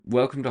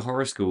Welcome to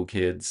Horror School,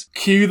 kids.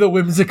 Cue the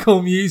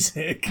whimsical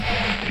music.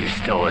 You're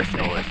still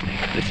listening.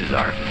 This is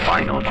our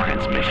final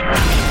transmission.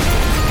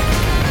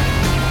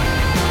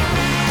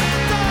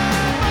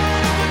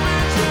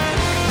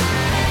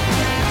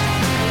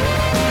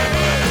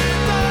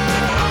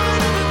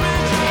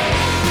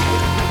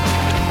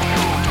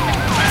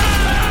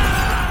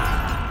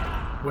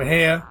 We're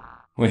here.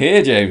 We're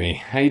here, Jamie.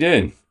 How you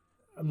doing?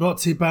 I'm not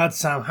too bad,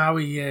 Sam. How are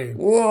you?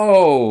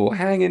 Whoa,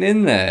 hanging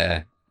in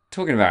there.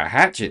 Talking about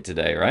Hatchet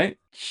today, right?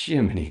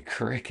 Jiminy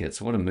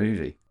Crickets, what a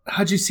movie.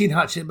 Had you seen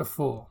Hatchet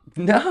before?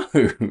 No!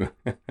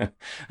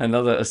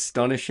 Another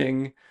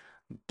astonishing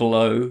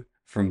blow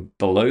from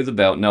below the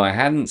belt. No, I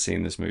hadn't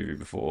seen this movie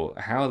before.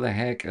 How the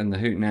heck and the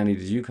hootenanny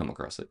did you come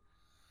across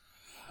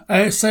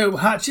it? So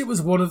Hatchet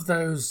was one of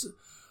those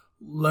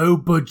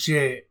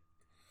low-budget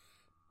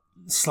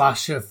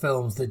slasher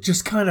films that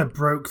just kind of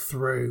broke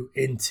through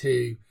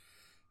into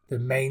the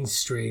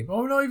mainstream,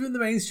 or not even the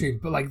mainstream,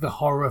 but like the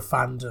horror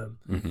fandom.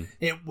 Mm-hmm.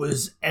 It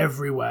was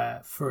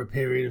everywhere for a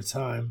period of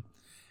time.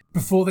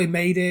 Before they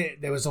made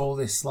it, there was all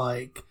this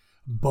like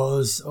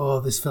buzz,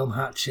 this film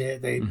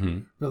Hatchet. They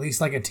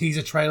released like a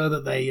teaser trailer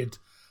that they had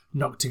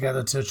knocked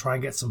together to try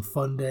and get some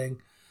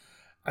funding.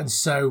 And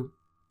so,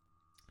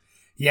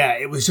 yeah,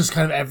 it was just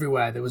kind of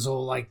everywhere. There was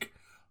all like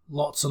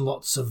lots and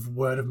lots of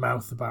word of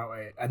mouth about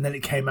it. And then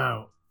it came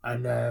out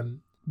and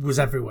was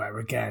everywhere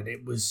again.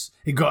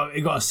 It got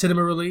a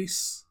cinema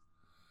release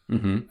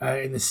in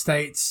the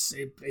States.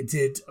 It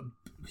did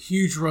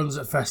huge runs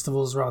at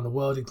festivals around the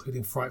world,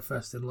 including Fright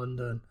Fest in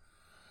London,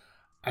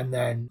 and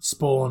then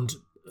spawned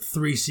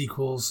 3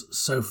 sequels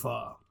so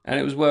far. And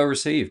it was well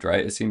received,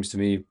 right? It seems to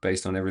me,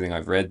 based on everything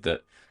I've read,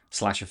 that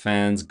slasher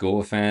fans,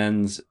 gore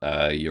fans,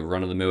 your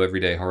run-of-the-mill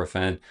everyday horror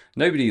fan,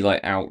 nobody like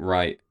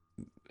outright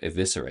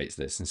eviscerates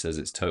this and says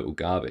it's total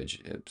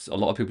garbage. A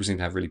lot of people seem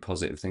to have really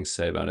positive things to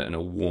say about it and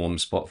a warm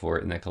spot for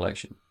it in their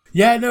collection.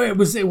 Yeah, no, it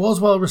was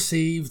well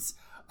received.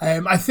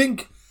 I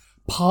think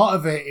part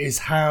of it is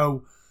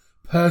how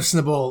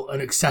personable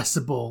and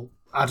accessible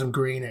Adam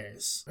Green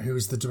is, who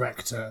is the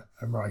director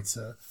and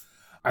writer,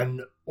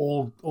 and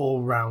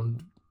all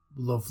round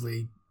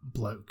lovely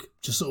bloke.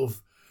 Just sort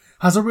of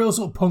has a real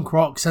sort of punk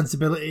rock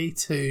sensibility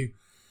to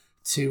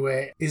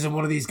it. Isn't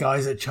one of these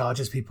guys that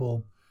charges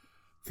people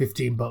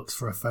 $15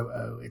 for a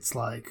photo. It's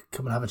like,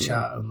 come and have a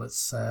chat and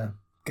let's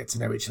get to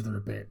know each other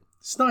a bit.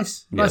 It's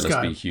nice. Nice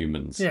guy. Let's be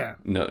humans. Yeah.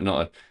 No,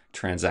 not a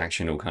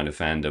transactional kind of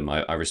fandom.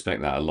 I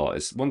respect that a lot.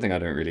 It's one thing I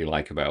don't really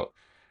like about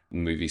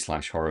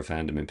movie/horror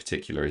fandom in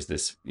particular is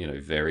this,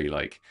 very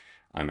like,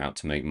 I'm out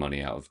to make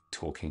money out of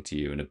talking to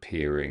you and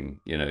appearing,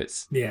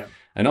 it's... Yeah.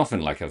 And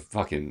often like a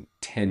fucking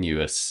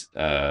tenuous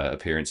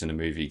appearance in a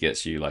movie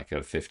gets you like a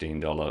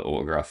 $15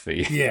 autograph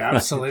fee. Yeah,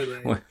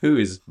 absolutely. Like, who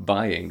is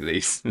buying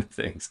these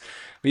things?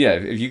 But yeah,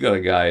 if you got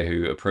a guy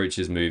who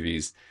approaches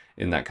movies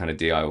in that kind of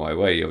DIY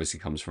way, he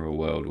obviously comes from a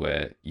world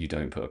where you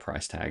don't put a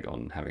price tag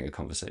on having a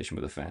conversation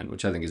with a fan,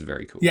 which I think is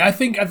very cool. Yeah, I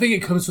think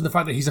it comes from the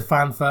fact that he's a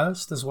fan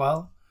first as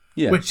well.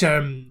 Yeah. Which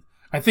I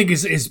think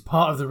is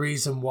part of the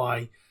reason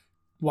why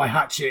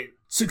Hatchet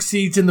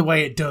succeeds in the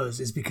way it does,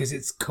 is because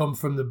it's come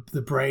from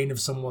the brain of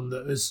someone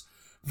that has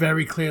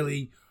very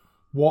clearly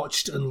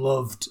watched and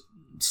loved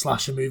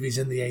slasher movies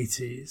in the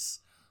 80s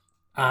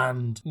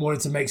and wanted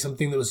to make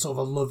something that was sort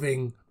of a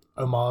loving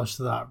homage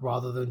to that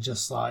rather than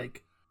just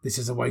like, this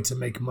is a way to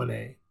make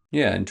money.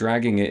 Yeah, and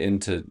dragging it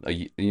into,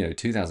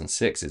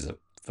 2006 is a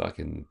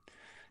fucking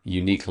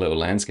unique little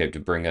landscape to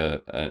bring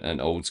an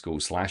old school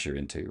slasher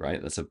into,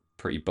 right? That's a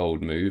pretty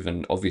bold move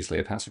and obviously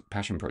a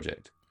passion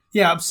project.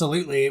 Yeah,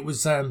 absolutely. It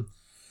was, I think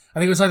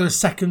it was either a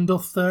second or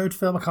third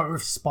film. I can't remember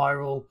if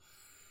Spiral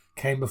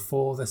came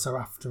before this or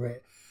after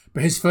it.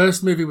 But his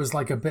first movie was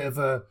like a bit of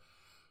a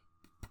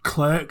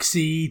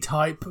Clerksy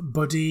type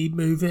buddy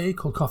movie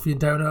called Coffee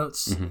and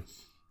Donuts,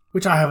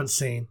 which I haven't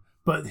seen.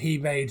 But he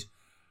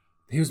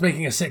was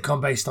making a sitcom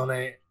based on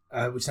it,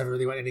 which never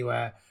really went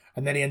anywhere.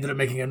 And then he ended up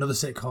making another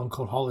sitcom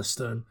called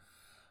Holliston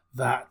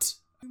that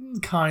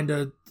kind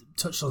of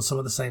touched on some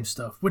of the same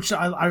stuff, which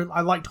I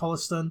liked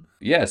Holliston.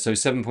 Yeah, so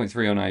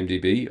 7.3 on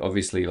IMDb,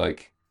 obviously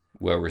like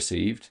well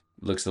received.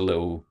 Looks a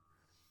little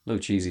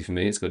cheesy for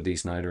me. It's got Dee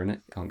Snider in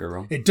it. Can't go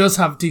wrong. It does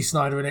have Dee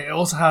Snider in it. It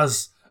also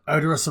has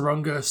Odorous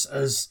Orungus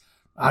as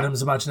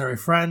Adam's imaginary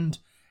friend.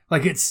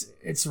 Like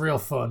it's real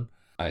fun.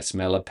 I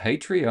smell a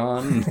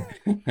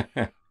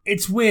Patreon.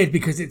 It's weird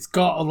because it's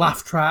got a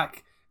laugh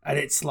track and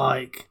it's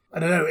like, I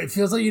don't know, it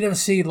feels like you never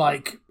see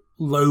like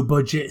low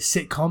budget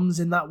sitcoms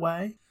in that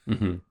way.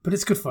 But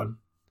it's good fun.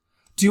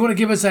 Do you want to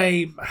give us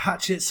a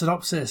Hatchet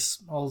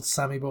synopsis, old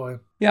Sammy boy?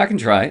 Yeah, I can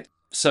try.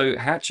 So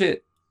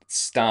Hatchet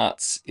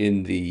starts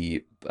in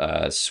the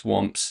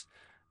swamps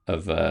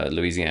of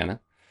Louisiana.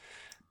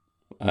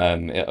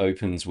 It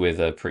opens with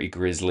a pretty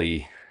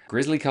grisly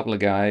couple of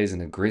guys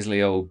in a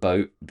grisly old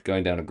boat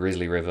going down a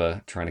grisly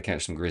river trying to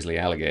catch some grisly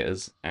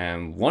alligators.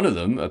 And one of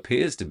them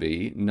appears to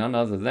be none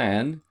other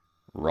than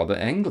Robert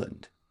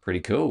Englund. Pretty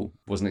cool.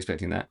 Wasn't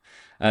expecting that.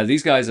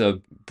 These guys are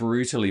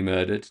brutally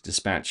murdered,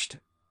 dispatched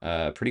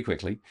pretty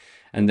quickly.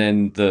 And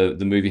then the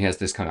movie has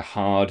this kind of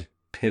hard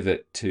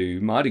pivot to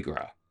Mardi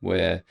Gras,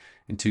 where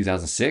in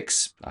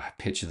 2006, I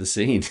picture the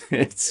scene.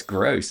 It's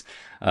gross.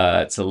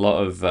 It's a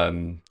lot of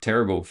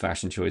terrible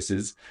fashion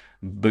choices,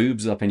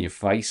 boobs up in your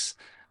face,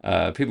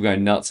 people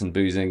going nuts and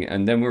boozing,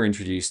 and then we're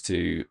introduced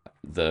to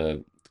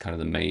the kind of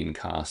the main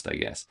cast, I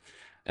guess.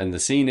 And the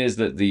scene is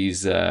that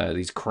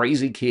these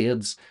crazy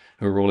kids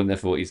who are all in their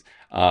 40s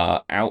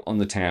are out on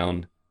the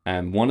town,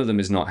 and one of them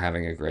is not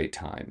having a great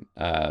time.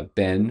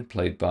 Ben,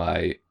 played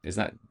by, is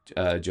that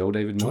Joel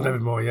David Moore? Joel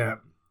David Moore, yeah.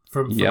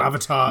 From Yep.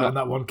 Avatar and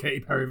that one Katy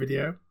Perry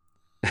video.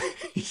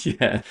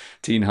 Yeah,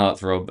 teen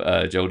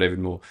heartthrob Joel David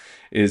Moore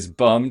is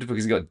bummed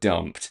because he got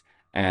dumped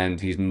and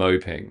he's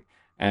moping.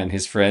 And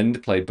his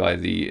friend, played by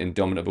the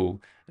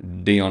indomitable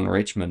Dion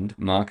Richmond,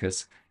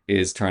 Marcus,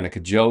 is trying to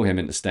cajole him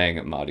into staying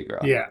at Mardi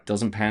Gras. Yeah.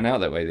 Doesn't pan out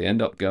that way. They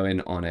end up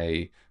going on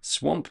a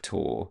swamp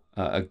tour,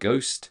 a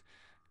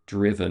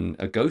ghost-driven,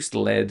 a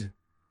ghost-led,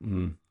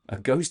 a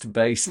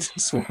ghost-based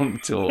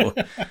swamp tour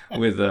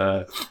with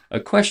a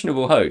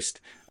questionable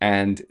host.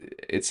 And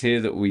it's here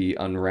that we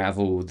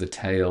unravel the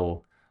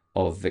tale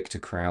of Victor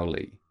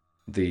Crowley,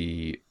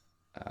 the,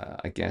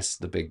 I guess,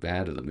 the big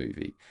bad of the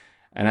movie.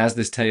 And as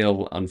this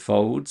tale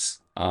unfolds,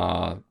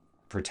 our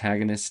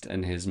protagonist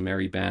and his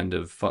merry band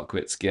of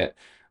fuckwits get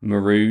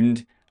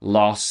marooned,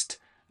 lost,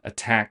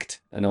 attacked,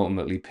 and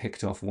ultimately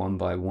picked off one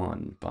by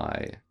one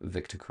by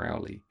Victor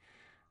Crowley.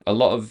 A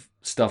lot of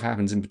stuff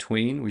happens in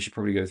between. We should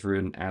probably go through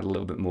and add a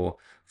little bit more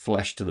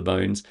flesh to the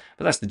bones,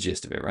 but that's the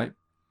gist of it, right?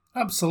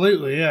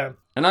 Absolutely, yeah.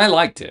 And I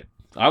liked it.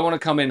 I want to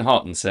come in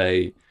hot and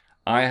say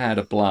I had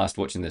a blast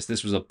watching this.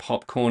 This was a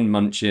popcorn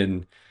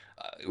munching.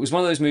 It was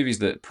one of those movies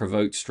that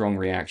provoked strong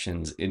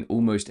reactions in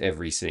almost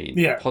every scene.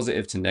 Yeah.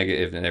 Positive to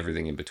negative and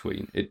everything in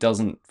between. It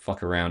doesn't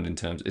fuck around in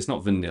terms... It's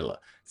not vanilla.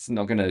 It's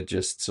not going to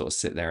just sort of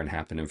sit there and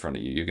happen in front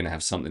of you. You're going to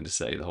have something to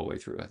say the whole way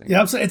through, I think.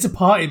 Yeah, it's a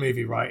party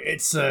movie, right?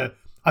 It's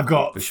I've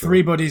got For sure.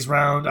 3 buddies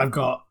round. I've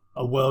got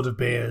a world of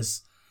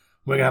beers.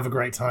 We're going to have a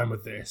great time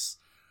with this.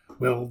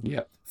 We'll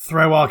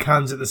throw our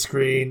cans at the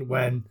screen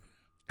when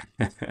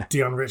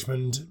Dion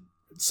Richmond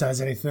says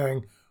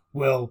anything.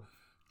 We'll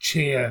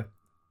cheer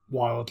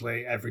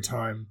wildly every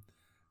time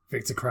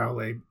Victor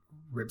Crowley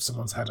rips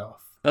someone's head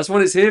off. That's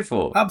what it's here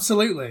for.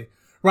 Absolutely.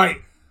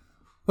 Right.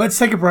 Let's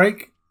take a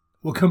break.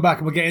 We'll come back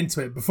and we'll get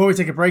into it. Before we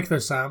take a break, though,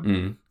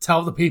 Sam,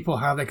 tell the people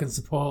how they can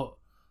support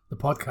the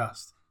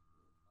podcast.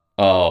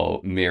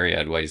 Oh,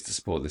 myriad ways to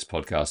support this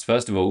podcast.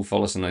 First of all,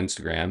 follow us on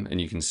Instagram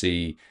and you can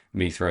see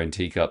me throwing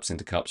teacups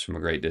into cups from a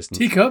great distance.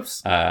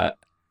 Teacups?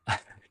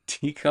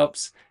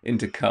 Teacups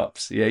into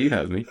cups. Yeah, you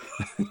heard me.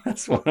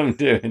 That's what I'm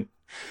doing.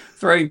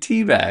 Throwing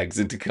tea bags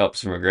into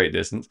cups from a great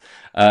distance.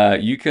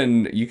 You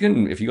can,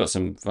 if you got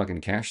some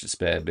fucking cash to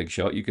spare, big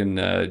shot, you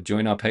can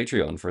join our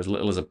Patreon for as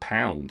little as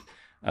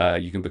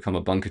 £1. You can become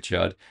a bunker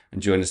chud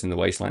and join us in the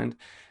wasteland.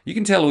 You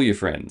can tell all your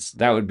friends.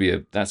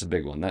 That's a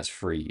big one. That's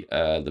free.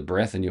 The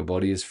breath in your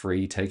body is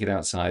free. Take it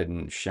outside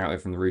and shout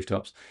it from the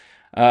rooftops.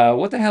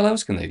 What the hell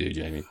else can they do,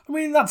 Jamie? I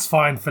mean, that's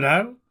fine for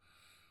now.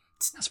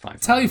 That's fine.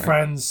 Tell your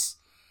friends.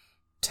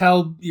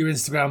 Tell your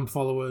Instagram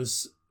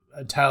followers.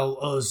 And tell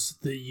us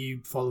that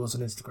you follow us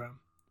on Instagram.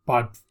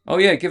 Bye. Oh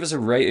yeah, give us a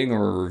rating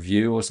or a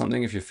review or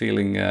something if you're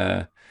feeling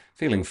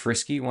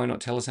frisky. Why not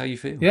tell us how you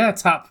feel? Yeah,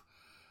 tap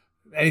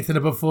anything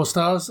above 4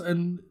 stars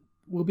and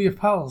we'll be your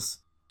pals.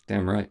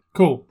 Damn right.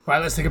 Cool. Right,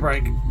 let's take a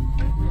break.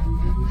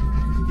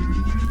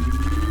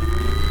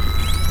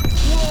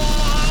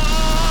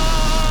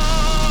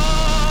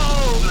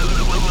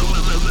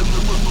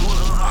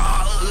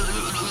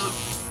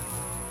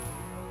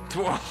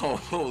 Whoa,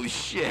 holy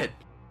shit.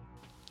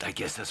 I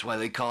guess that's why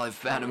they call it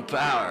Phantom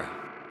Power.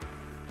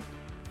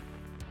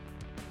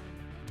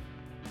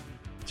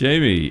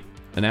 Jamie,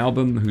 an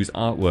album whose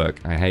artwork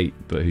I hate,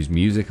 but whose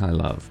music I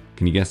love.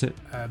 Can you guess it?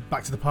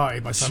 Back to the Party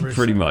by Sam Russo.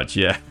 Pretty much,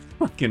 yeah.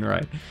 Fucking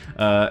right.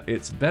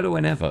 It's Better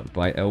Whenever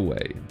by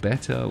Elway.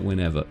 Better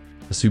Whenever.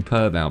 A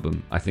superb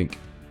album.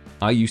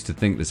 I used to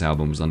think this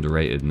album was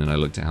underrated, and then I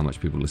looked at how much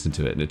people listen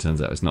to it, and it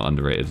turns out it's not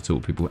underrated at all.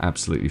 People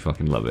absolutely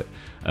fucking love it.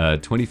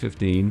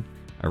 2015,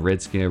 a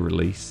Red Scare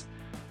release.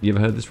 You ever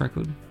heard this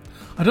record?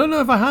 I don't know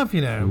if I have,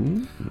 you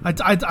know.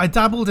 I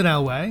dabbled in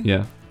Elway.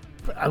 Yeah.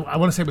 I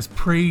want to say it was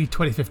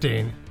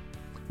pre-2015.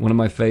 One of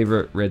my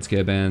favourite Red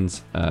Scare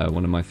bands.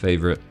 One of my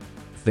favourite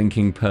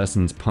thinking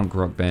person's punk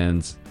rock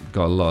bands.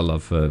 Got a lot of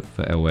love for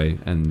Elway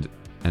and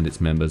its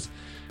members.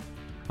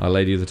 Our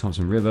Lady of the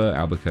Thompson River,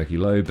 Albuquerque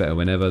Low, Better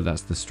Whenever.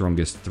 That's the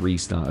strongest 3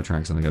 starter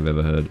tracks I think I've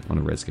ever heard on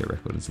a Red Scare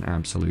record. It's an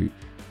absolute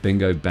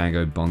bingo,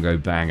 bango, bongo,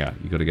 banger.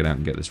 You got to get out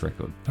and get this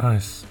record.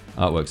 Nice.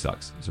 Artwork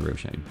sucks. It's a real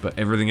shame. But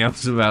everything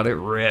else about it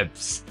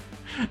rips.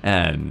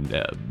 And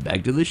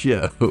back to the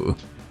show.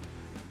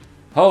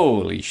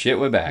 Holy shit,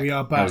 we're back. We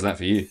are back. How was that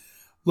for you?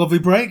 Lovely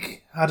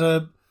break. Had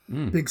a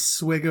big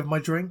swig of my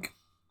drink.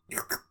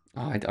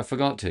 Oh, I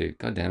forgot to.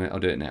 God damn it. I'll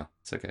do it now.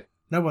 It's okay.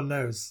 No one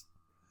knows.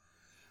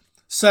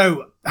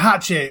 So,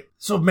 Hatchet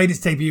sort of made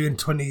its debut in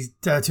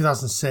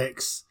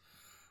 2006.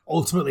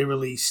 Ultimately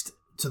released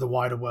to the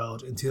wider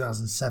world in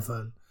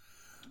 2007.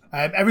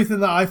 Everything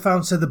that I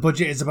found said the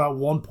budget is about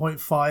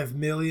 1.5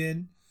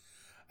 million.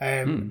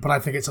 But I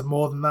think it's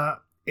more than that.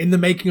 In the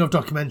making of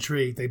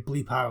documentary, they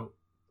bleep out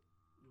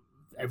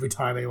every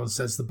time anyone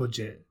says the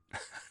budget.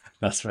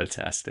 That's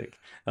fantastic.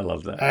 I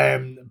love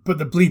that. But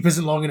the bleep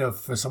isn't long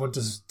enough for someone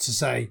to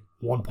say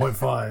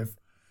 1.5.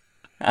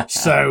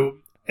 So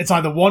it's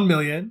either 1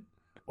 million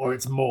or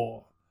it's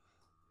more.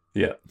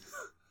 Yeah.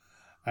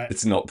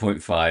 It's not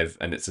 0.5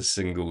 and it's a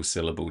single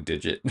syllable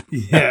digit.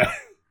 Yeah.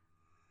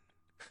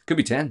 Could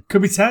be 10.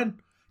 Could be 10.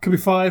 Could be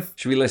 5.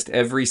 Should we list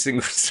every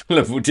single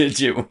syllable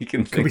digit we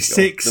can think Could be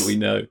 6 of that we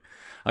know?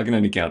 I can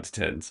only count to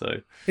 10,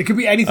 so... It could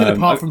be anything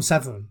apart from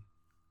 7.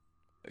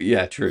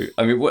 Yeah, true.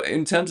 I mean, what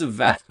in terms of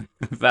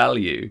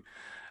value,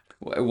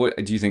 what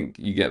do you think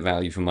you get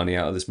value for money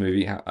out of this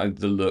movie?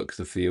 The look,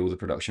 the feel, the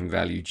production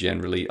value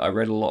generally. I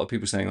read a lot of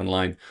people saying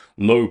online,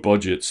 low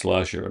budget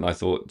slasher, and I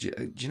thought,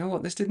 do you know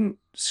what? This didn't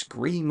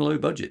scream low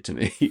budget to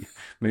me.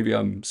 Maybe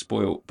I'm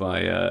spoilt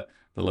by the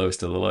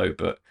lowest of the low,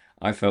 but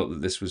I felt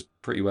that this was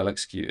pretty well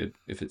executed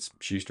if it's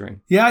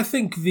shoestring. Yeah, I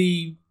think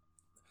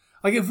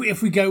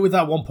if we go with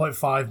that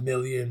 1.5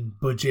 million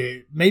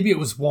budget, maybe it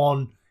was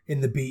 1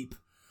 in the beep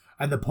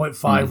and the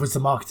 0.5 was the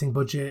marketing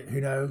budget,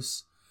 who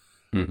knows?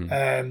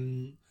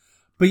 Mm-hmm.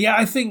 But yeah,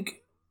 I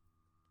think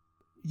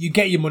you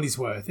get your money's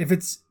worth. If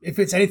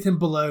it's anything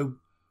below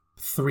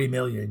 3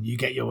 million, you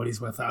get your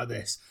money's worth out of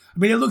this. I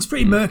mean, it looks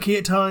pretty murky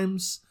at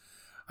times,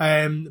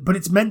 but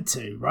it's meant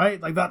to, right?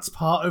 Like that's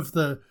part of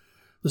the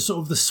sort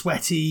of the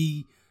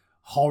sweaty,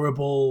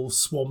 horrible,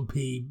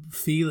 swampy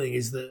feeling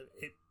is that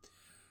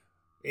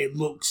it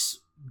looks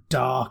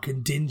dark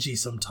and dingy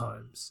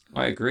sometimes.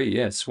 I agree,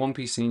 yeah.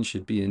 Swampy scenes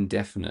should be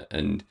indefinite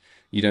and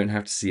you don't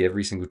have to see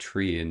every single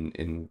tree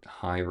in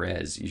high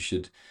res. You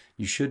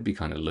should be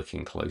kind of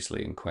looking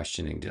closely and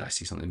questioning, did I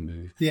see something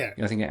move? Yeah.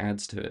 I think it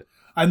adds to it.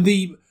 And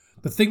the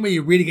thing where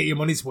you really get your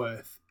money's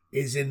worth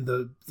is in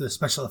the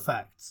special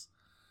effects.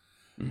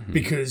 Mm-hmm.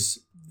 Because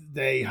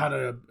they had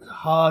a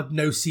hard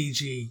no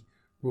CG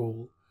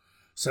rule.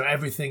 So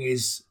everything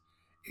is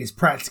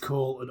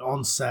practical and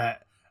on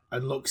set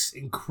and looks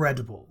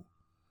incredible.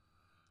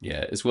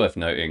 Yeah, it's worth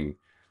noting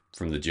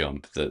from the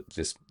jump that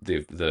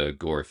the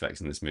gore effects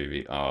in this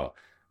movie are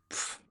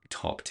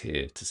top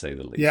tier, to say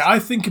the least. Yeah, I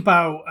think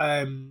about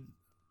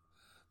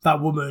that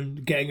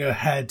woman getting her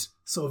head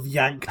sort of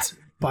yanked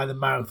by the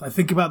mouth. I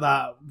think about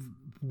that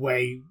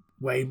way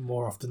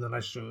more often than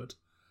I should.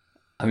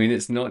 I mean,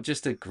 it's not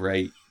just a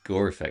great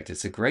gore effect,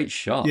 it's a great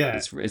shot. Yeah.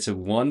 It's a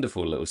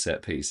wonderful little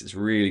set piece. It's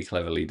really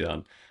cleverly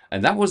done.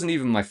 And that wasn't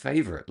even my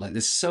favorite. Like,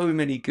 there's so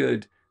many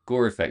good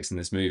gore effects in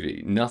this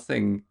movie.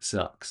 Nothing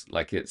sucks.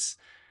 Like, it's,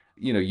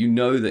 you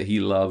know that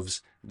he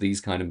loves these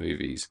kind of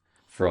movies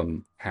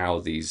from how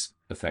these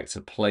effects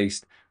are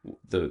placed,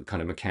 the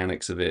kind of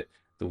mechanics of it,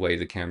 the way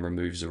the camera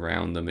moves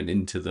around them and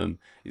into them.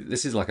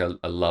 This is like a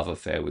love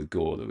affair with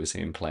gore that we're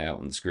seeing play out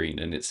on the screen.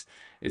 And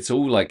it's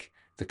all like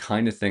the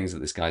kind of things that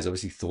this guy's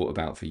obviously thought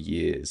about for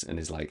years and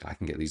is like, I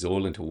can get these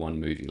all into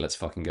one movie. Let's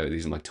fucking go.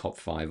 These are my top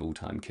 5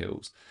 all-time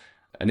kills.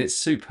 And it's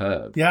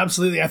superb. Yeah,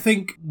 absolutely. I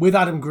think with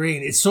Adam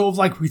Green, it's sort of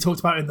like we talked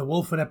about in the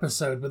Wolfen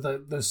episode with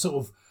the sort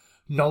of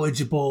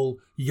knowledgeable,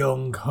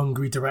 young,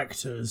 hungry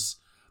directors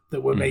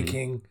that were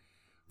making...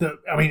 that.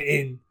 I mean,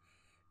 in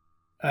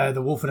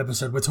the Wolfen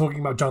episode, we're talking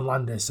about John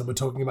Landis and we're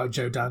talking about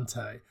Joe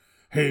Dante,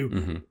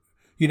 who,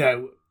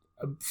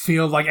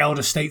 feel like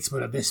elder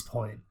statesmen at this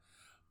point.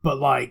 But,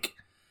 like,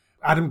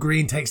 Adam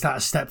Green takes that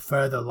a step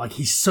further. Like,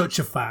 he's such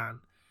a fan.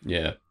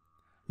 Yeah.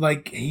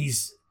 Like,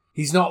 he's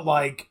not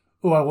like,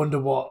 oh, I wonder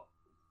what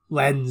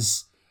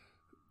lens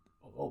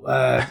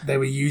they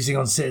were using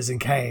on Citizen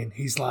Kane.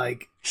 He's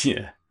like,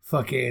 yeah,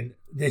 fucking,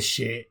 this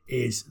shit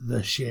is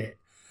the shit.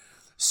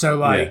 So,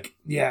 like,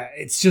 yeah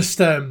it's just,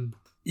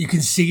 you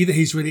can see that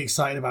he's really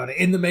excited about it.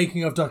 In the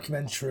making of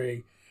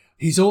documentary,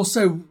 he's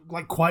also,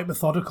 like, quite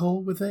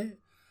methodical with it.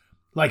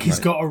 Like, he's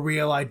got a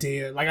real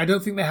idea. Like, I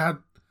don't think they had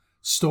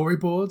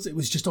storyboards. It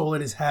was just all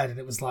in his head. And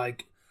it was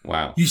like,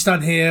 wow, you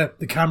stand here,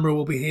 the camera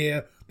will be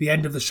here, the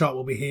end of the shot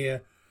will be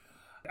here.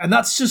 And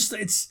that's just,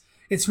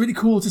 it's really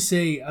cool to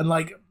see. And,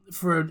 like,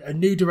 for a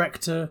new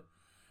director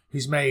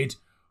who's made,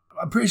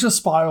 I'm pretty sure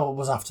Spiral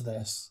was after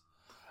this.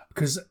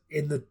 Because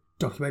in the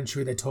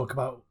documentary, they talk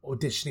about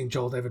auditioning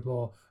Joel David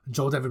Moore. And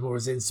Joel David Moore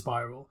is in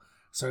Spiral.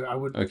 So I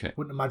wouldn't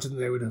imagine that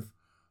they would have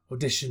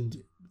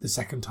auditioned the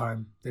second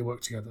time they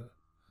worked together.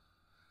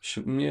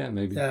 Yeah,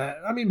 maybe.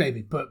 I mean,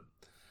 maybe. But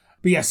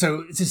yeah,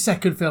 so it's his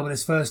second film. And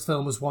his first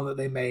film was one that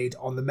they made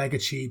on the mega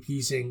cheap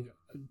using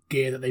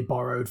gear that they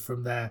borrowed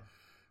from their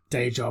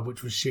day job,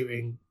 which was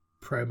shooting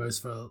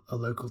promos for a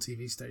local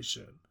TV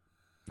station.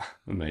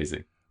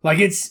 Amazing. Like,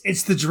 it's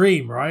the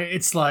dream, right?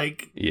 It's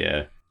like,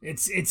 yeah,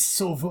 it's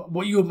sort of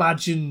what you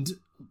imagined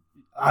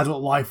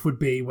adult life would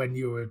be when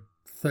you were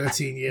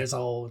 13 years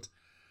old.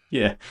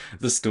 Yeah,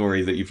 the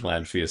story that you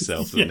planned for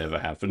yourself that never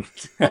happened.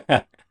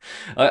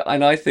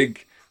 And I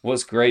think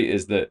what's great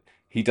is that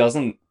he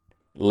doesn't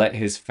let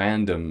his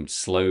fandom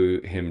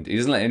slow him. He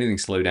doesn't let anything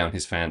slow down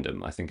his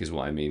fandom, I think is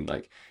what I mean.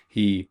 Like,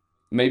 he,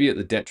 maybe at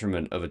the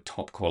detriment of a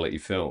top quality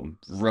film,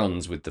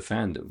 runs with the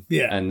fandom.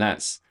 Yeah. And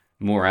that's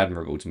more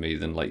admirable to me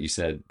than, like you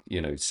said,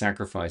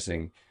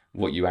 sacrificing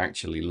what you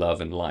actually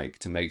love and like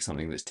to make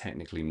something that's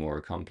technically more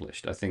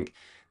accomplished. I think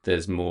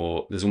there's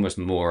almost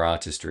more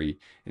artistry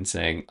in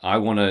saying, I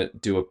want to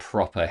do a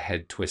proper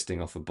head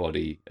twisting off a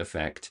body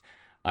effect.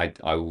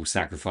 I will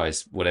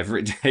sacrifice whatever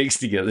it takes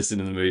to get this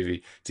into the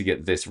movie to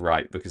get this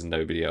right because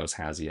nobody else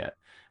has yet.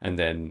 And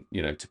then,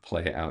 to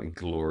play it out in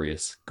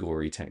glorious,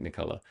 gory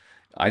Technicolor.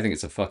 I think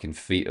it's a fucking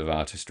feat of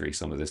artistry,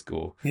 some of this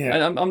gore. Yeah.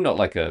 And I'm not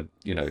like I'm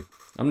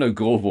no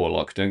gore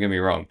warlock, don't get me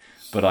wrong,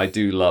 but I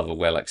do love a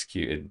well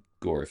executed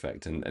gore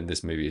effect, and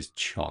this movie is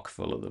chock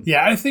full of them.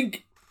 Yeah, I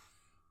think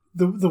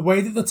the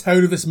way that the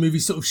tone of this movie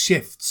sort of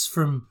shifts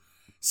from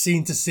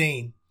scene to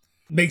scene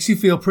makes you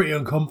feel pretty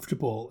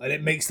uncomfortable, and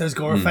it makes those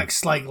gore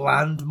effects like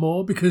land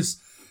more,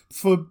 because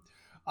for,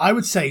 I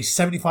would say,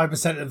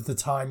 75% of the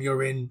time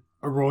you're in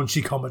a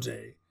raunchy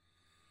comedy.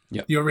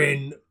 Yep. You're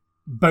in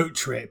Boat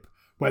Trip,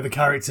 where the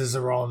characters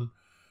are on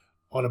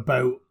a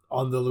boat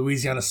on the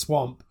Louisiana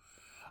swamp,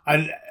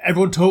 and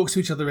everyone talks to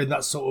each other in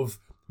that sort of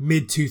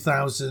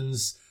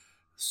mid-2000s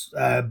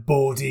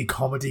bawdy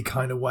comedy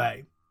kind of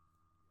way.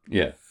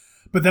 Yeah.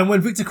 But then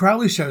when Victor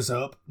Crowley shows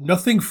up,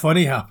 nothing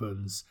funny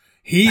happens.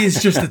 He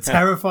is just a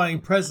terrifying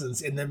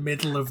presence in the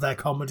middle of their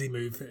comedy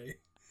movie.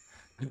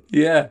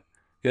 Yeah,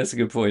 that's a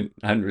good point.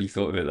 I hadn't really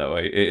thought of it that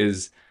way. It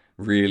is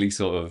really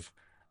sort of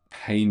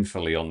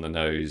painfully on the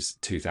nose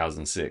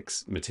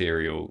 2006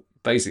 material,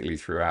 basically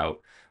throughout,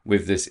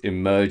 with this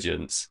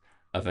emergence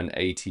of an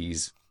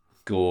 80s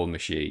gore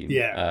machine.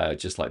 Yeah.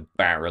 Just like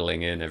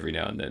barreling in every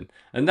now and then.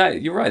 And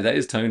that, you're right, that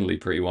is tonally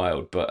pretty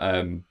wild. But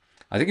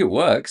I think it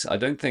works. I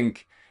don't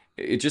think...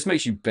 It just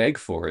makes you beg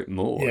for it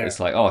more. Yeah. It's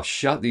like, oh,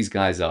 shut these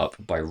guys up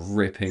by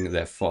ripping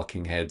their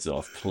fucking heads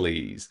off,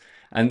 please.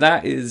 And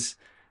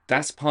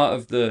that's part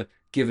of the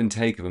give and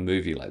take of a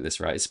movie like this,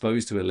 right? It's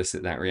supposed to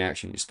elicit that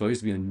reaction. You're supposed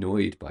to be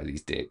annoyed by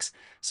these dicks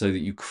so that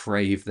you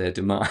crave their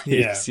demise,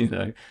 Yeah.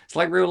 It's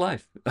like real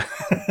life.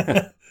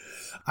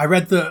 I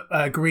read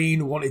that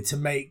Green wanted to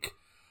make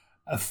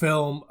a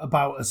film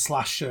about a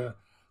slasher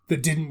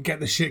that didn't get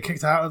the shit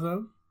kicked out of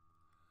them.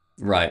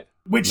 Right.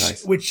 Which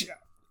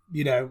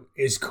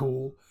is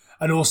cool.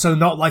 And also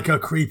not like a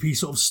creepy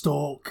sort of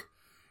stalk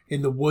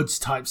in the woods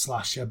type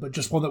slasher, but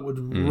just one that would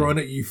run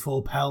at you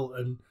full pelt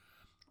and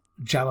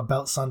jam a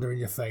belt sander in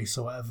your face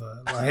or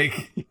whatever.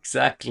 Like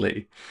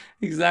Exactly.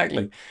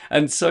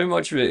 And so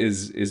much of it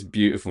is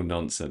beautiful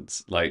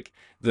nonsense. Like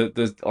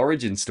the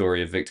origin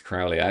story of Victor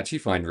Crowley I actually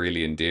find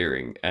really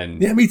endearing.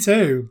 And yeah, me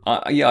too.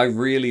 I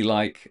really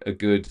like a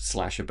good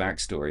slasher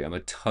backstory. I'm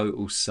a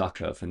total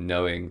sucker for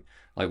knowing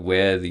like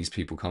where these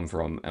people come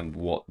from and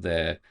what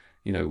their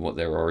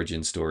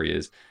origin story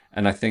is.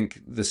 And I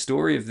think the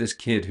story of this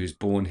kid who's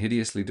born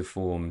hideously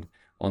deformed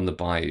on the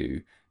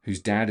bayou,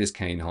 whose dad is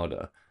Kane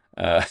Hodder,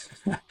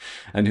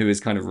 and who is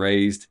kind of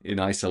raised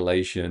in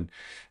isolation,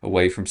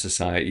 away from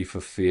society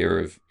for fear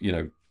of,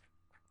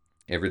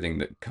 everything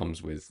that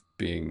comes with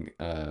being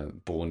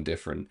born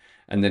different.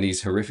 And then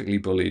he's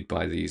horrifically bullied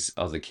by these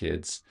other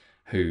kids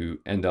who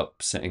end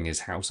up setting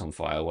his house on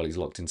fire while he's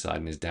locked inside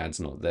and his dad's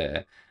not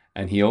there.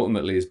 And he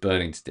ultimately is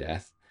burning to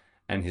death.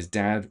 And his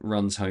dad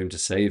runs home to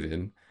save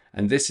him.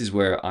 And this is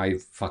where I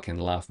fucking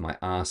laugh my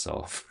ass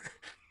off.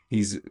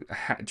 He's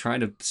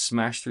trying to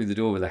smash through the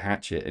door with a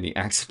hatchet, and he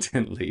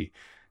accidentally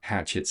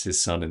hatchets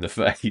his son in the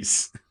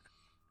face.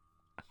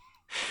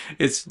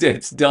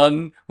 It's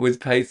done with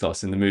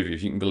pathos in the movie,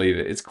 if you can believe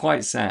it. It's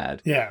quite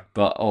sad. Yeah.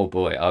 But oh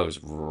boy, I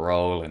was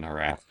rolling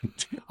around.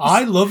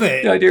 I love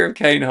it. The idea of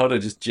Kane Hodder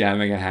just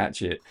jamming a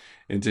hatchet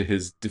into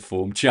his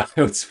deformed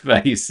child's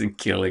face and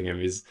killing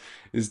him is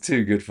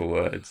too good for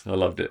words. I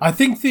loved it. I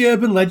think the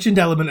urban legend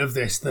element of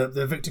this, the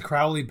Victor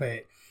Crowley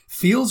bit,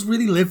 feels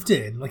really lived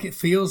in. Like it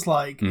feels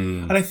like,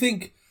 and I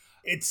think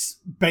it's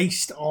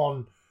based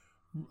on,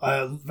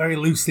 very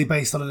loosely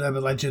based on an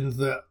urban legend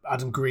that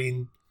Adam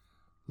Green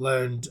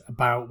learned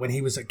about when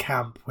he was at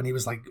camp, when he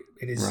was like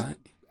in his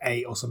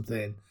 8 or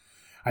something.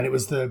 And it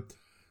was the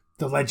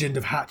legend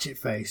of Hatchet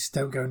Face.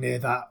 Don't go near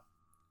that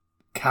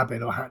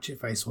cabin or Hatchet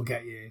Face will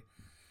get you.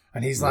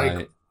 And he's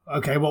like,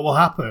 okay, what will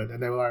happen?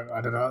 And they were like, I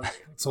don't know.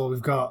 That's all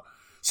we've got.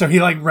 So he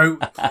like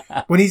wrote,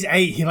 when he's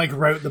 8, he like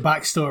wrote the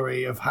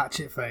backstory of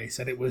Hatchet Face,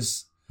 and it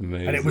was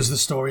Amazing. And it was the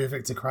story of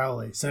Victor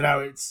Crowley. So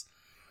now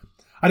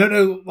I don't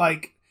know,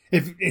 like,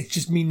 if it's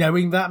just me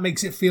knowing that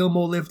makes it feel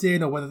more lived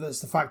in, or whether that's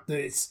the fact that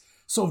it's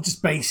sort of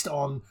just based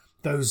on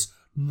those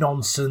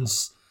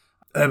nonsense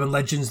urban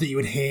legends that you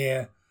would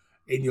hear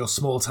in your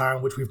small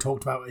town, which we've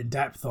talked about in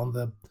depth on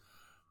the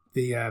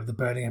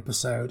Burning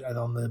episode and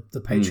on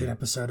the Patreon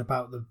episode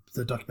about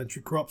the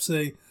documentary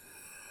Cropsy.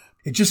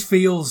 It just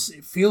feels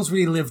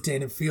really lived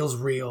in. It feels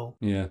real.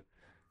 Yeah.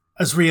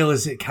 As real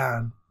as it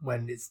can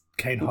when it's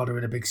Kane Hodder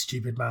in a big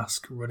stupid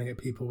mask running at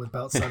people with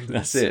belt sanders.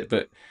 That's it.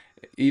 But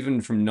even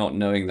from not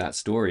knowing that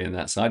story and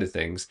that side of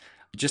things,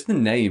 just the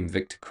name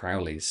Victor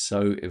Crowley is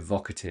so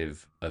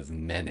evocative of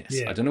menace.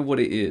 Yeah. I don't know what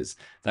it is.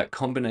 That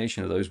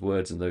combination of those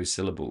words and those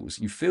syllables,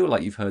 you feel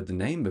like you've heard the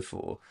name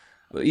before.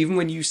 even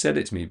when you said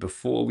it to me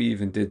before we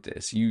even did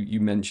this, you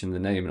mentioned the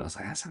name, and I was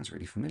like, that sounds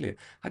really familiar.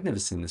 I'd never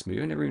seen this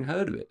movie. I never even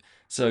heard of it.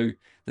 So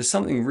there's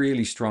something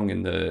really strong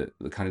in the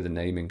kind of the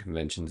naming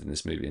conventions in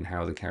this movie and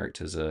how the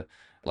characters are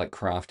like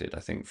crafted. I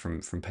think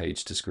from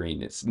page to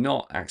screen, it's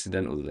not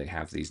accidental that they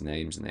have these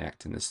names and they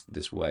act in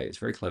this way. It's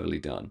very cleverly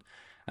done,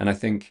 and I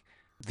think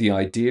the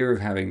idea of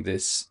having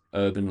this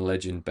urban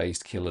legend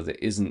based killer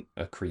that isn't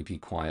a creepy,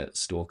 quiet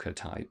stalker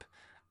type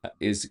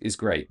is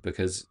great,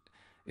 because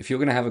if you're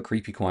going to have a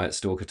creepy, quiet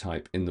stalker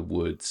type in the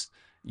woods,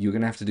 you're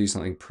going to have to do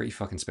something pretty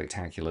fucking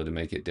spectacular to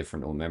make it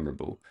different or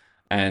memorable.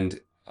 And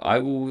I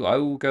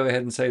will go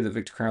ahead and say that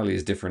Victor Crowley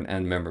is different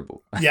and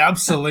memorable. Yeah,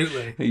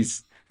 absolutely.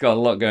 He's got a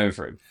lot going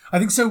for him. I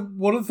think so.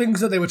 One of the things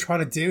that they were trying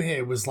to do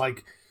here was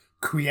like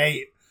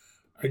create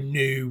a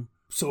new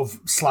sort of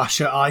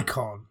slasher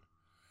icon.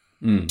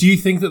 Do you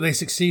think that they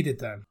succeeded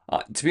then?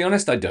 To be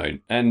honest, I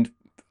don't. And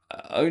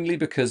only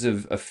because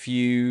of a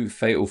few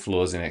fatal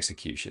flaws in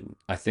execution.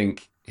 I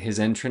think his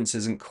entrance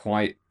it's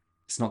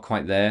not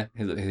quite there.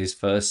 His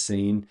first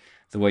scene,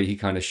 the way he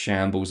kind of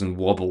shambles and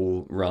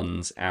wobble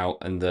runs out,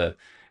 and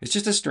it's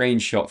just a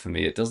strange shot for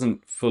me. It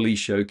doesn't fully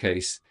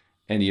showcase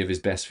any of his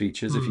best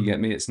features, if you get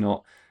me. It's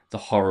not the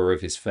horror of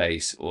his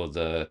face or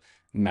the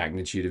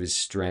magnitude of his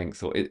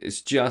strength, or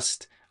it's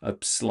just a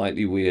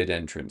slightly weird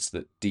entrance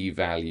that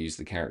devalues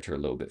the character a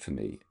little bit for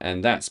me,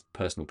 and that's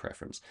personal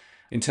preference.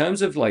 In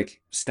terms of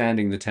like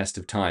standing the test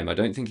of time, I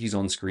don't think he's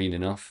on screen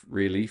enough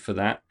really for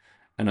that,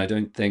 and I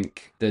don't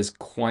think there's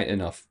quite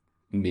enough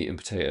meat and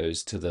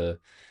potatoes to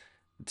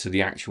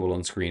the actual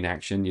on-screen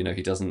action.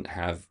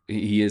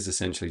 He is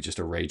essentially just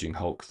a raging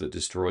Hulk that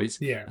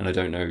destroys. Yeah. And I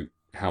don't know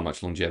how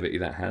much longevity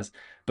that has,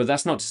 but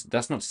that's not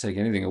to take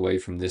anything away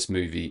from this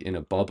movie in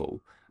a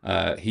bubble.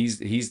 He's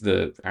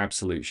the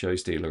absolute show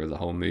stealer of the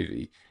whole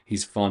movie.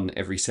 He's fun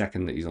every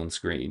second that he's on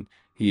screen.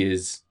 He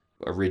is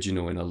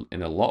original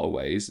in a lot of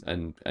ways,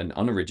 and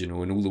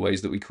unoriginal in all the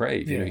ways that we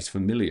crave. Yeah. He's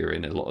familiar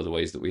in a lot of the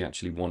ways that we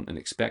actually want and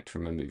expect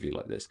from a movie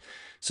like this.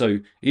 So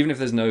even if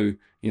there's no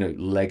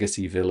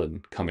legacy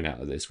villain coming out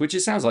of this, which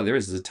it sounds like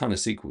there's a ton of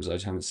sequels, I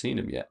just haven't seen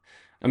them yet.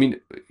 I mean,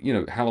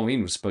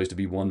 Halloween was supposed to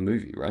be one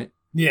movie, right?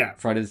 Yeah.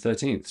 Friday the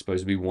 13th is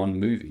supposed to be one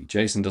movie.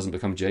 Jason doesn't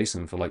become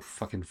Jason for like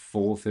fucking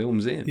 4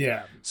 films in.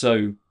 Yeah.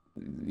 So,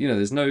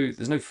 there's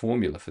no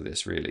formula for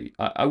this really.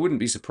 I wouldn't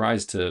be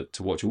surprised to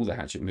watch all the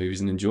Hatchet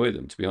movies and enjoy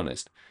them, to be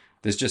honest.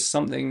 There's just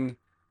something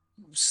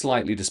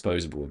slightly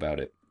disposable about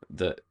it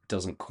that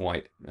doesn't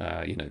quite,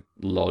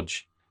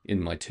 lodge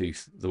in my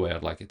tooth the way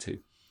I'd like it to.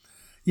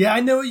 Yeah,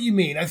 I know what you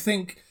mean. I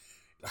think,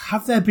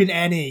 have there been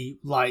any,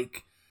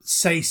 like,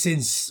 say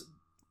since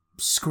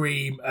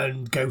Scream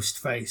and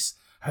Ghostface,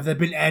 have there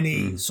been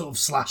any sort of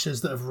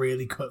slashers that have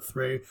really cut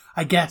through?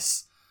 I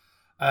guess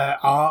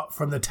Art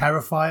from the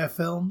Terrifier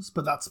films,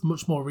 but that's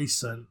much more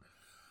recent.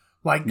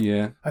 Like,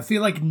 yeah. I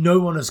feel like no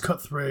one has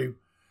cut through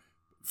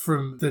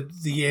from the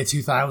year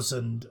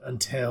 2000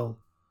 until,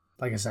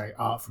 like I say,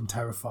 Art from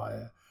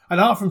Terrifier. And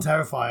Art from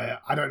Terrifier,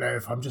 I don't know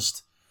if I'm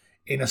just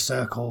in a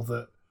circle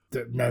that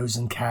knows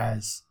and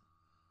cares,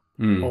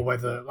 or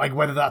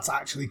whether that's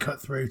actually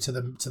cut through to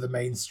the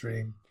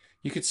mainstream.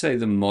 You could say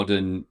the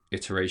modern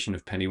iteration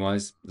of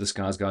Pennywise, the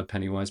Skarsgård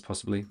Pennywise,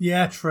 possibly.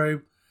 Yeah,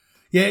 true.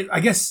 Yeah, I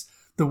guess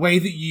the way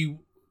that you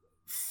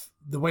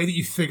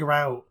figure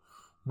out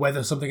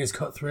whether something is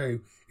cut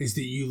through is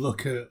that you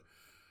look at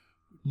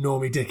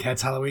normie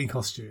dickheads Halloween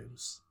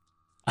costumes.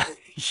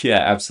 Yeah,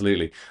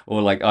 absolutely.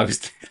 Or like I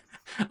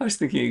was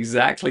thinking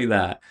exactly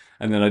that,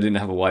 and then I didn't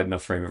have a wide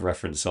enough frame of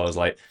reference, so I was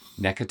like,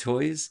 NECA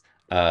toys,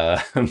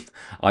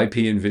 IP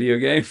in video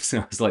games.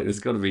 I was like, there's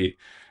got to be,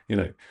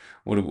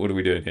 what are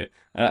we doing here?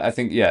 I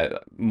think, yeah,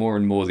 more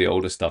and more the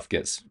older stuff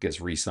gets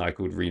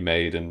recycled,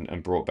 remade,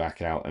 and brought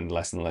back out, and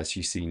less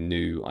you see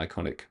new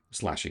iconic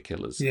slasher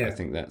killers. Yeah. I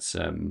think that's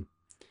an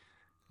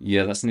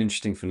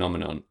interesting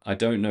phenomenon. I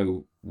don't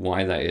know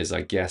why that is.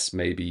 I guess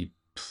maybe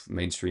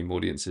mainstream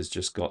audiences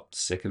just got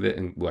sick of it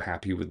and were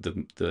happy with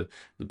the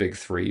big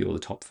 3 or the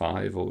top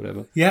 5 or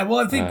whatever. Yeah, well,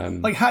 I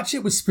think like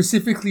Hatchet was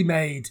specifically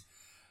made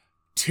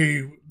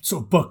to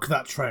sort of buck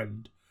that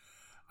trend.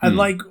 And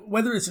like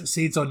whether it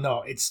succeeds or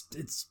not,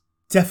 it's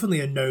definitely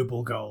a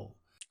noble goal.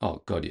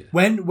 Oh god, yeah.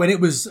 When it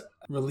was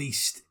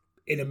released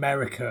in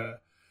America,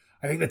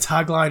 I think the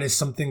tagline is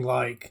something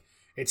like,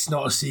 "It's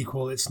not a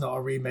sequel, it's not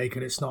a remake,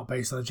 and it's not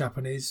based on a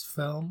Japanese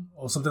film,"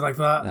 or something like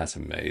that. That's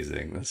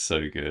amazing. That's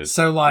so good.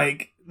 So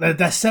like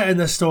they're setting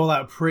their stall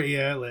out pretty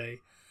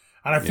early,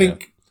 and I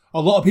think a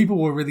lot of people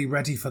were really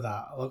ready for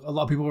that. A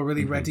lot of people were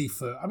really ready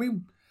for. I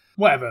mean,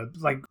 whatever.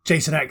 Like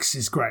Jason X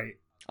is great.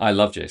 I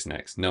love Jason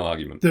X, no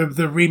argument.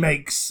 The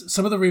remakes,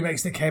 some of the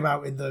remakes that came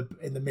out in the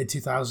mid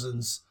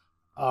 2000s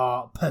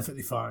are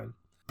perfectly fine.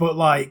 But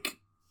like,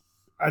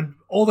 and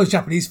all those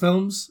Japanese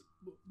films,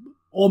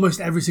 almost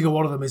every single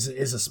one of them is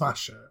a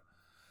smasher.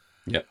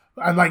 Yep.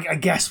 And like, I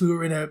guess we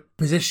were in a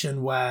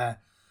position where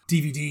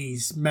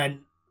DVDs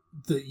meant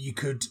that you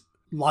could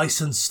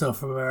license stuff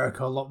from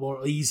America a lot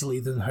more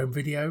easily than home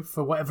video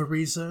for whatever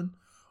reason.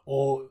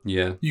 Or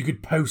you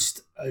could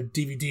post a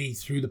DVD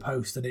through the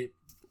post and it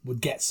would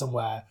get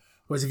somewhere,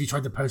 Whereas if you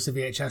tried to post a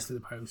VHS to the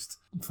post,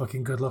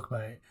 fucking good luck,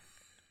 mate.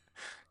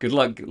 Good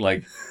luck,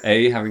 like,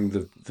 A, having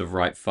the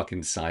right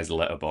fucking size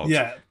letterbox.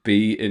 Yeah.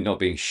 B, it not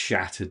being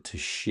shattered to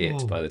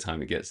shit by the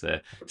time it gets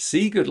there.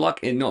 C, good luck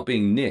it not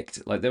being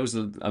nicked. Like, there was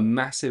a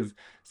massive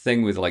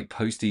thing with, like,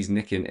 posties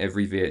nicking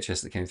every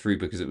VHS that came through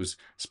because it was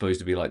supposed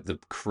to be, like, the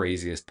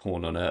craziest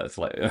porn on earth.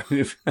 Like,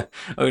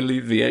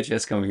 only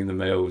VHS coming in the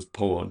mail was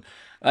porn.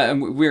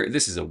 And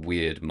this is a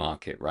weird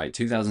market, right?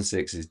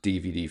 2006 is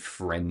DVD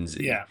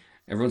frenzy. Yeah.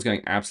 Everyone's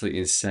going absolutely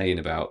insane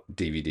about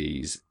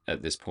DVDs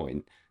at this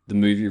point. The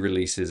movie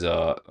releases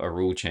are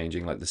all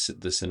changing. Like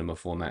the cinema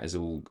format is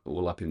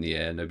all up in the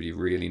air. Nobody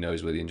really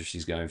knows where the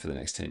industry's going for the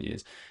next 10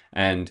 years.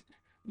 And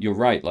you're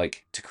right,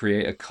 like, to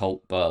create a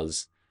cult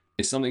buzz,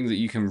 it's something that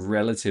you can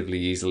relatively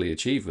easily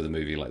achieve with a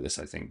movie like this,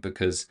 I think,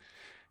 because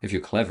if you're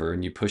clever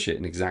and you push it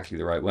in exactly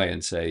the right way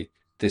and say,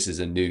 this is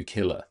a new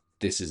killer,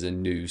 this is a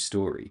new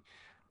story,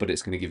 but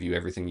it's going to give you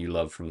everything you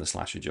love from the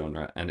slasher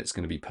genre, and it's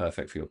going to be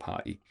perfect for your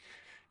party.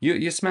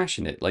 You're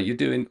smashing it. Like, you're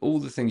doing all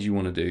the things you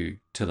want to do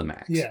to the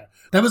max. Yeah.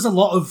 There was a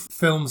lot of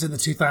films in the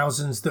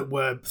 2000s that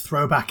were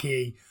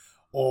throwbacky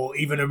or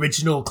even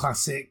original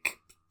classic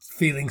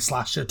feeling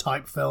slasher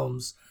type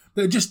films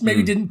that just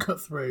maybe didn't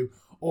cut through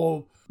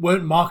or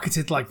weren't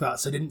marketed like that,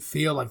 so didn't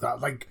feel like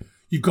that. Like,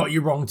 you've got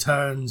your Wrong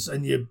Turns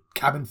and your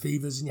Cabin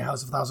Fevers and your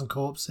House of a Thousand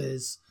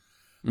Corpses.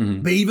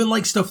 Mm-hmm. But even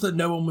like stuff that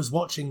no one was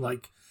watching,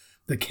 like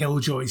the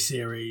Killjoy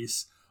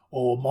series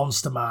or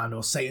Monster Man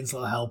or Satan's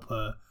Little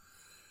Helper.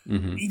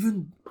 Mm-hmm.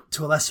 Even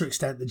to a lesser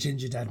extent, the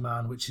Ginger Dead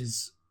Man, which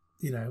is,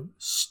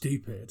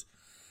 stupid.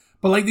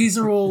 But like, these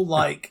are all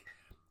like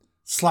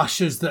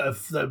slashers that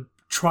are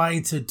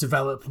trying to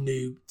develop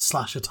new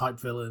slasher type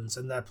villains,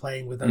 and they're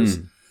playing with those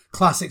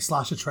classic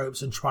slasher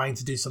tropes and trying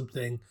to do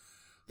something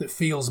that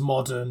feels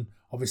modern.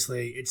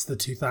 Obviously, it's the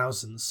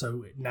 2000s,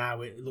 so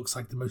now it looks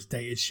like the most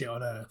dated shit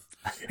on earth.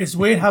 It's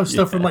weird how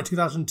stuff from like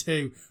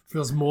 2002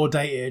 feels more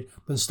dated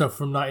than stuff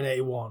from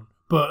 1981,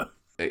 but.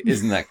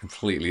 Isn't that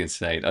completely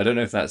insane? I don't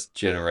know if that's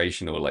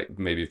generational, like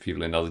maybe if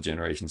people in other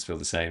generations feel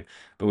the same.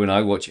 But when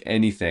I watch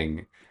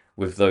anything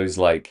with those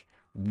like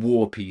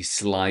warpy,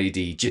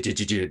 slidey,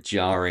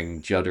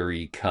 jarring,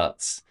 juddery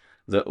cuts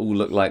that all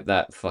look like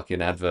that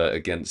fucking advert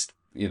against,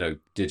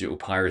 digital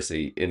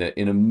piracy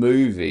in a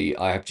movie,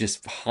 I have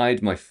just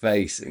hide my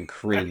face and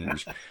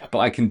cringe. But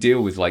I can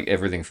deal with like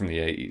everything from the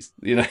 80s,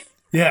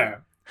 Yeah.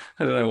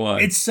 I don't know why.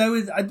 It's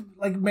so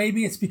like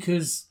maybe it's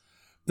because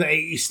the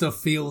 80s stuff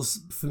feels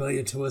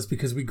familiar to us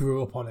because we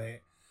grew up on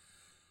it.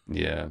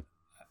 Yeah,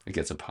 it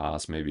gets a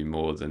pass maybe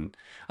more than...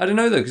 I don't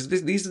know, though, because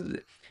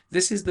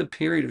this is the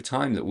period of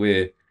time that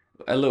we're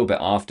a little bit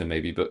after,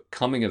 maybe, but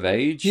coming of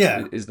age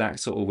is that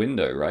sort of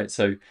window, right?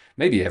 So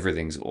maybe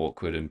everything's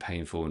awkward and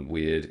painful and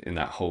weird in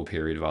that whole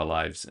period of our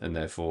lives, and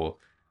therefore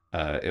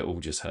it all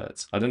just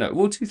hurts. I don't know.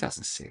 Well,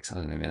 2006, I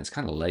don't know, man. It's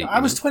kind of late. I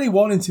was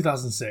 21 in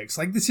 2006.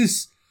 Like, this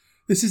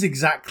is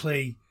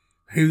exactly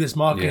who this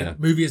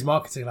movie is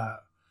marketing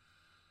at.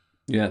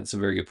 Yeah, that's a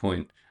very good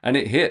point. And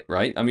it hit,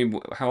 right? I mean,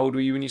 how old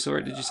were you when you saw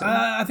it, did you say?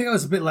 I think I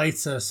was a bit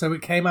later. So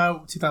it came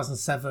out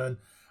 2007.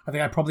 I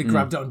think I probably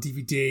grabbed it on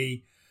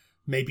DVD,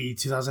 maybe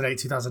 2008,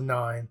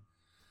 2009.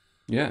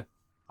 Yeah.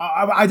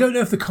 I don't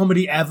know if the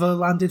comedy ever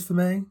landed for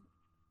me.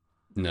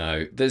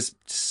 No, there's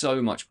so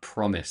much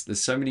promise.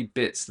 There's so many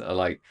bits that are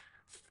like,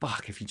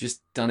 fuck, if you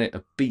just done it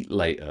a beat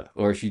later,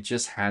 or if you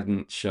just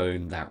hadn't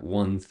shown that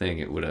one thing,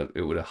 it would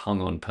have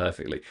hung on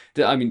perfectly.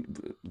 I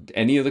mean,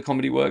 any of the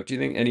comedy work, do you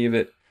think? Any of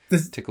it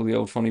tickle the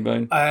old funny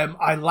bone?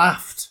 I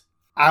laughed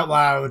out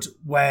loud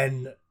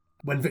when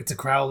Victor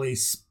Crowley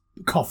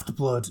coughed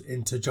blood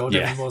into Joel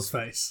Devenmore's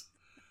face.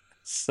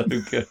 So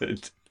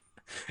good.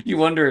 You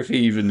wonder if he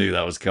even knew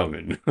that was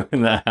coming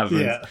when that happened.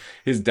 Yeah.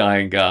 His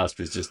dying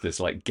gasp is just this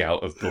like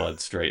gout of blood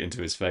straight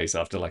into his face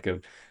after like a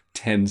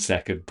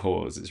 10-second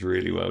pause. It's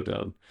really well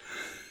done.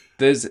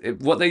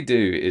 What they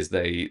do is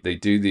they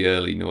do the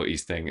early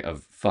noughties thing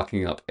of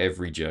fucking up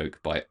every joke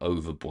by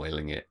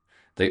overboiling it.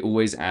 They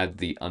always add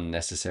the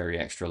unnecessary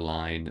extra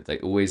line. They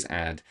always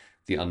add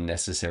the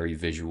unnecessary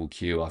visual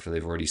cue after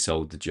they've already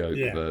sold the joke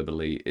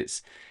verbally.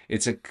 It's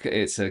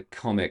a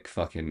comic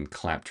fucking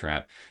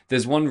claptrap.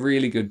 There's one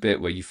really good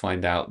bit where you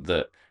find out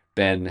that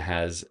Ben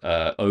has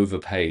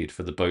overpaid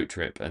for the boat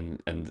trip,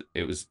 and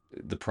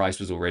the price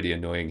was already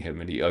annoying him,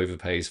 and he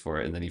overpays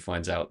for it, and then he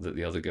finds out that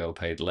the other girl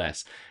paid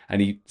less,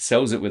 and he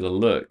sells it with a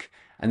look.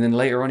 And then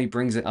later on, he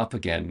brings it up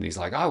again, and he's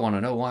like, I want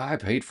to know why I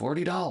paid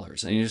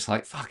 $40. And you're just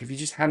like, fuck, if you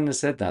just hadn't have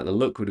said that, the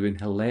look would have been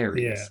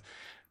hilarious. Yeah.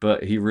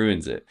 But he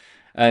ruins it.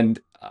 And,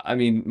 I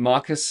mean,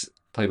 Marcus,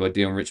 played by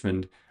Dion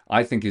Richmond,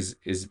 I think is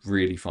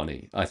really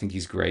funny. I think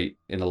he's great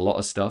in a lot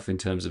of stuff in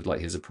terms of,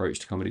 like, his approach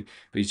to comedy.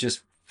 But he's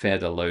just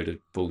fed a load of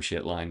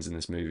bullshit lines in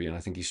this movie, and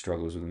I think he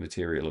struggles with the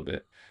material a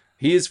bit.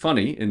 He is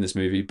funny in this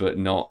movie, but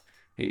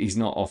he's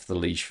not off the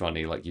leash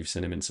funny like you've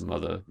seen him in some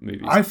other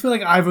movies. I feel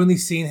like I've only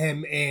seen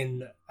him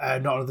in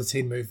Not Another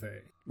Teen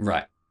Movie.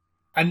 Right.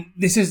 And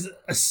this is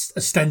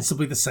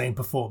ostensibly the same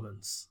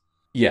performance.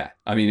 Yeah.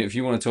 I mean, if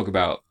you want to talk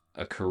about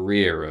a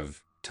career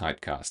of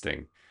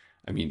typecasting,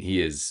 I mean,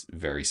 he is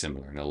very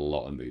similar in a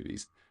lot of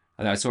movies.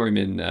 And I saw him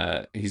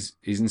in he's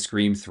in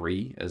Scream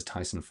 3 as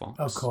Tyson Of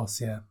Fox.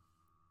 course, yeah.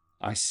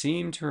 I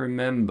seem to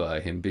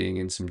remember him being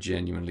in some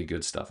genuinely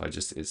good stuff.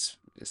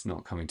 It's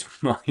not coming to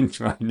mind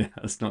right now.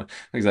 It's not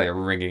exactly a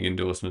ringing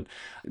endorsement.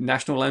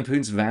 National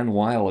Lampoon's Van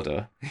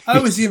Wilder.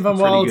 Oh, is he in Van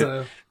pretty good,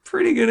 Wilder?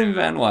 pretty good in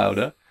Van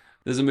Wilder.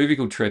 There's a movie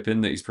called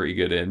Trippin' that he's pretty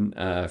good in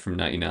from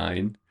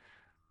 '99.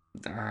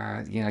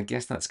 Yeah, I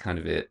guess that's kind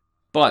of it.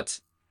 But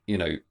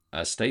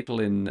a staple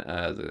in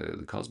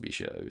the Cosby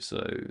Show.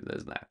 So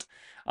there's that.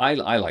 I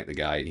like the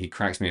guy. He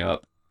cracks me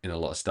up in a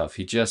lot of stuff.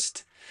 He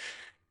just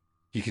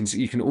you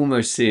can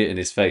almost see it in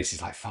his face.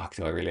 He's like, "Fuck,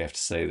 do I really have to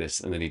say this?"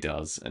 And then he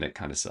does, and it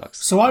kind of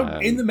sucks. So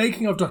in the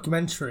making of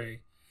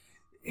documentary,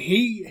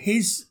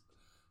 his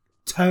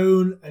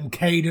tone and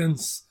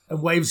cadence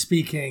and way of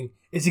speaking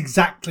is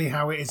exactly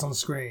how it is on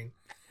screen.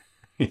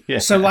 Yeah.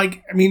 So,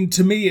 like, I mean,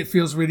 to me, it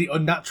feels really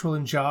unnatural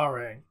and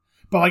jarring.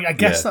 But, like, I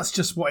guess that's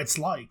just what it's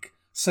like.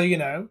 So,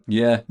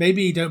 Yeah.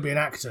 maybe you don't be an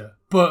actor.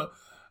 But,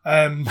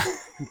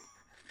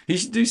 He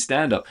should do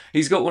stand-up.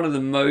 He's got one of the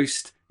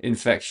most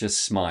infectious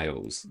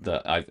smiles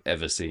that I've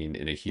ever seen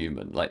in a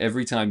human. Like,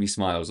 every time he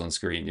smiles on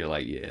screen, you're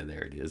like, yeah,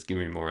 there it is. Give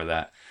me more of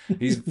that.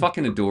 He's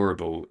fucking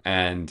adorable.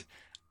 And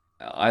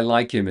I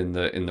like him in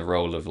the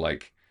role of,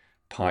 like,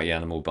 party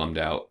animal bummed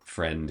out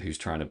friend who's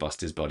trying to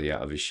bust his body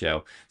out of his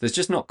shell. There's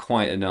just not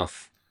quite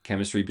enough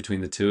chemistry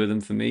between the two of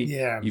them for me.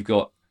 Yeah. You've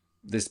got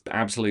this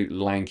absolute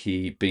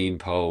lanky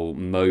beanpole,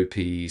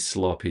 mopey,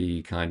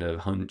 sloppy, kind of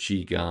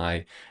hunchy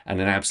guy,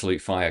 and an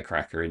absolute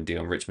firecracker in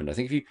Dion Richmond. I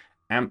think if you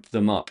amp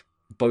them up,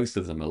 both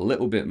of them, a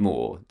little bit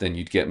more, then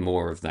you'd get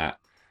more of that,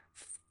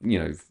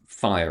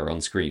 fire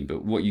on screen.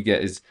 But what you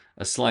get is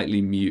a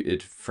slightly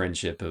muted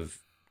friendship of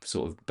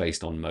sort of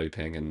based on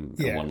moping and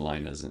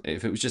one-liners.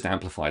 If it was just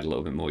amplified a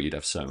little bit more, you'd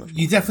have so much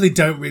more. You definitely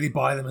don't really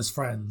buy them as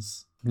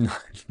friends.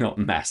 Not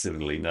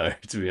massively, no,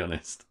 to be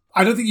honest.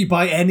 I don't think you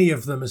buy any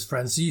of them as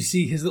friends. So you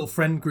see his little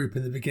friend group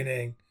in the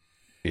beginning.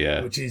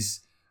 Yeah. Which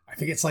is, I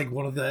think it's like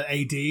one of the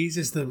ADs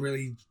is the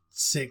really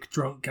sick,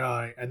 drunk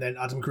guy. And then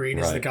Adam Green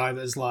is the guy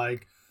that's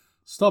like,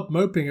 stop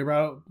moping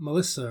about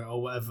Melissa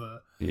or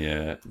whatever.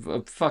 Yeah,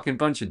 a fucking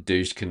bunch of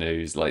douche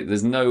canoes. Like,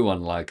 there's no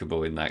one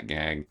likable in that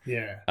gang.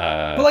 Yeah.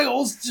 But like,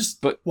 also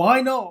but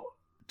why not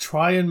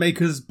try and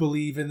make us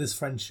believe in this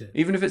friendship?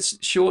 Even if it's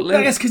short-lived?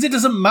 I guess because it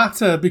doesn't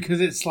matter, because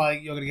it's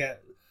like, you're going to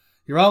get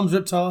your arms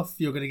ripped off,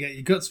 you're going to get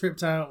your guts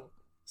ripped out.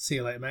 See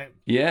you later, mate.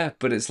 Yeah,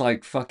 but it's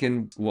like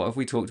fucking, what have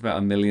we talked about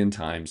a million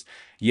times?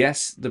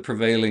 Yes, the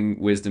prevailing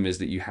wisdom is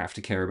that you have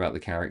to care about the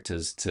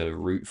characters to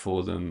root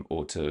for them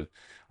or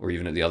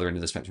even at the other end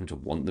of the spectrum to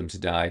want them to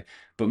die.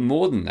 But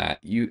more than that,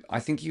 I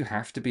think you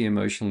have to be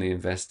emotionally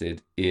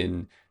invested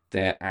in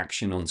their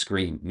action on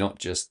screen, not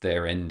just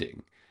their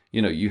ending.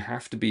 You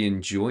have to be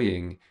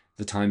enjoying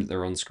the time that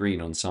they're on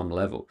screen on some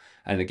level.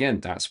 And again,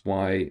 that's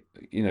why,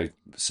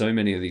 so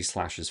many of these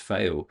slashers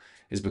fail,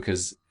 is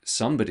because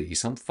some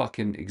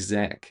fucking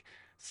exec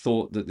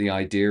thought that the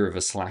idea of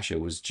a slasher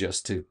was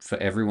just for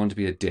everyone to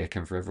be a dick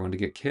and for everyone to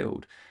get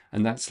killed.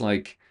 And that's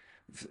like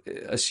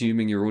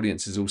assuming your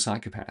audience is all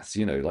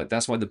psychopaths, like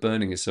that's why The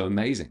Burning is so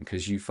amazing,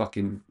 because you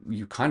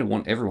kind of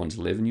want everyone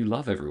to live and you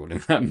love everyone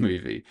in that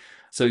movie.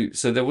 So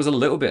there was a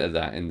little bit of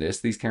that in this.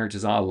 These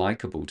characters are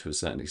likable to a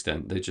certain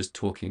extent. They're just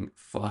talking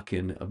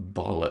fucking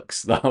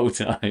bollocks the whole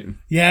time.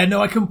 Yeah,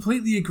 no, I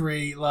completely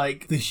agree.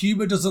 Like, the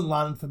humor doesn't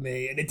land for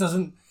me, and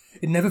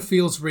it never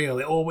feels real.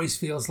 It always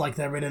feels like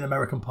they're in an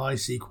American Pie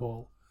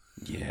sequel.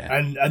 Yeah.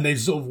 And they've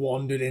sort of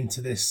wandered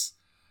into this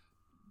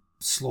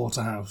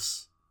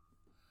slaughterhouse.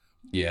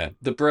 Yeah,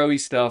 the broy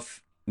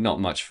stuff,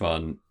 not much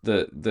fun.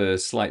 The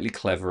slightly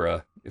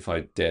cleverer, if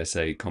I dare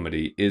say,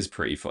 comedy is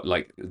pretty fun.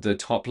 Like the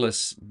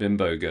topless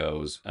bimbo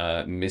girls,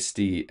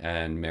 Misty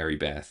and Mary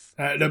Beth.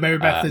 No, Mary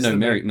Beth is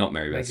not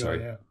Mary Beth.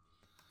 Sorry, yeah.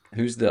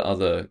 Who's the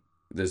other?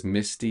 There's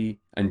Misty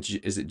and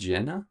is it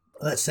Jenna?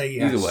 Let's say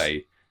yes. Either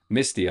way,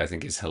 Misty I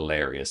think is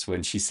hilarious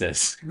when she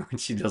says when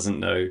she doesn't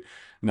know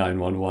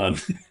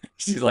 911.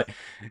 She's like,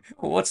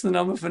 what's the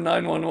number for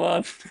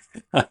 911?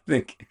 I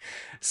think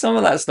some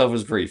of that stuff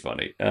was pretty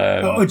funny.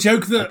 A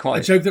joke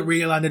that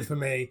really landed for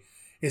me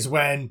is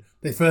when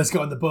they first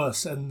got on the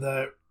bus and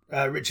the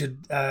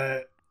Richard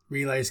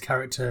Relay's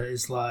character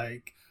is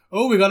like,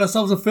 oh, we got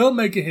ourselves a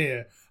filmmaker here.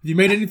 Have you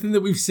made anything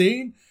that we've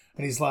seen?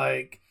 And he's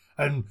like,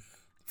 and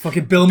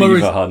fucking Bill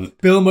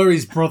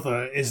Murray's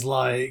brother is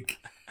like,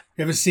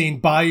 you ever seen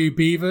Bayou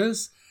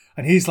Beavers?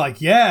 And he's like,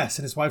 yes.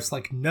 And his wife's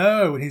like,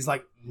 no. And he's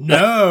like,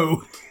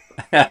 no.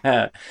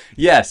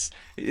 Yes,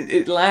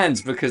 it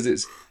lands because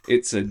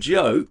it's a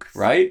joke,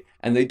 right?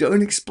 And they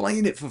don't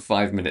explain it for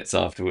 5 minutes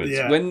afterwards.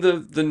 Yeah. When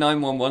the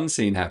 911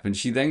 scene happens,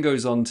 she then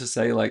goes on to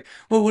say like,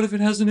 well, what if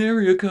it has an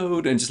area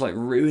code? And just like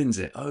ruins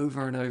it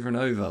over and over and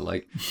over.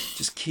 Like,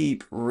 just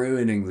keep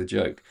ruining the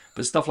joke.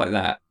 But stuff like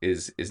that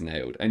is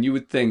nailed. And you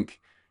would think,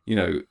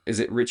 is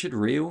it Richard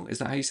Reel? Is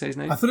that how you say his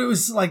name? I thought it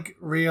was like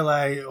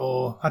Relay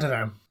or I don't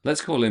know.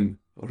 Let's call him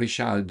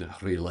Richard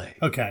Relay.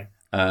 Okay.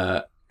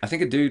 I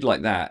think a dude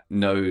like that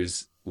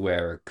knows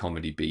where a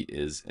comedy beat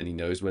is, and he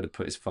knows where to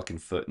put his fucking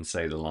foot and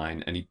say the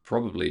line, and he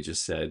probably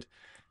just said,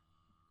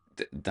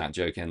 that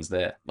joke ends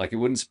there. Like, it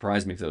wouldn't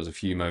surprise me if there was a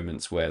few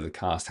moments where the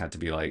cast had to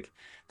be like,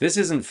 this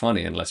isn't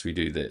funny unless we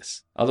do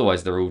this.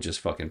 Otherwise, they're all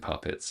just fucking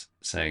puppets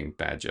saying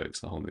bad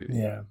jokes the whole movie.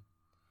 Yeah.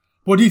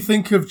 What do you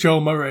think of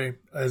Joel Murray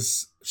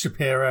as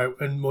Shapiro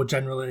and more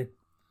generally?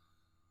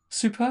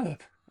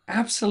 Superb.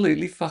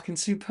 Absolutely fucking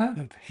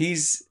superb.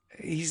 He's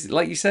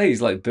like you say,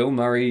 he's like Bill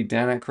Murray,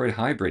 Dan Aykroyd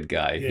hybrid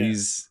guy. Yeah.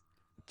 He's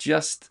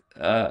just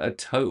a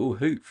total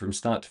hoot from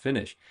start to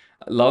finish.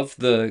 I love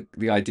the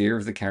idea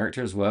of the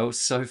character as well.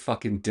 So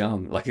fucking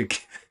dumb.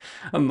 Like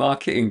a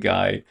marketing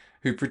guy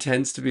who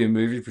pretends to be a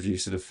movie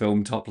producer to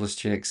film topless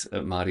chicks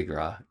at Mardi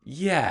Gras.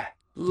 Yeah,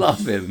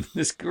 love him.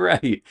 It's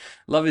great.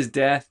 Love his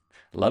death.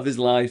 Love his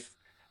life.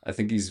 I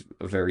think he's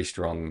a very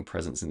strong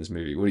presence in this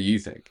movie. What do you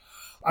think?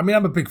 I mean,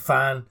 I'm a big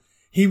fan.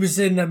 He was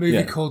in a movie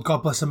Yeah. called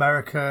God Bless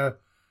America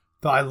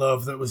that I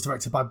love that was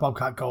directed by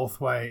Bobcat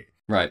Goldthwait.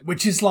 Right.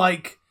 Which is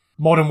like,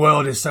 modern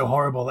world is so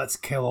horrible, let's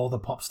kill all the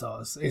pop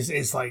stars.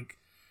 It's like,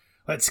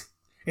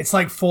 it's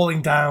like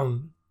Falling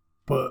Down,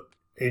 but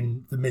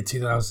in the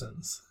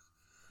mid-2000s.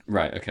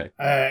 Right, okay.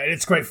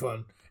 It's great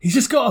fun. He's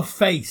just got a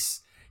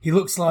face. He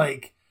looks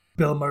like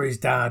Bill Murray's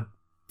dad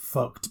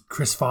fucked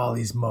Chris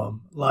Farley's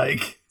mum.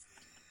 Like,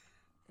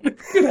 It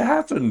could have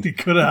happened. it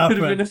could have Could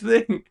have happened. been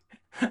a thing.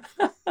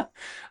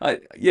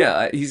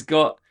 He's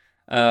got.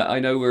 I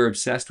know we're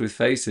obsessed with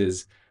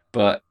faces,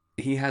 but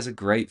he has a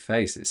great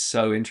face. It's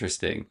so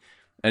interesting,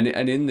 and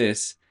in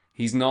this,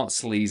 he's not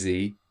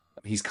sleazy.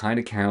 He's kind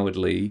of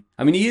cowardly.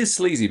 I mean, he is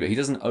sleazy, but he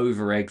doesn't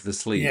over egg the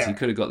sleaze. Yeah. He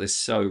could have got this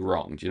so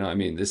wrong. Do you know what I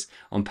mean? This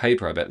on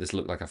paper, I bet this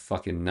looked like a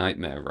fucking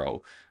nightmare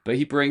role. But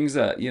he brings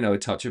a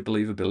touch of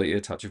believability,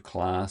 a touch of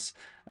class,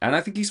 and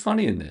I think he's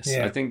funny in this.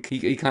 Yeah. I think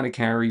he kind of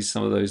carries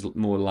some of those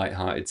more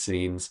light-hearted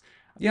scenes.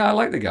 Yeah, I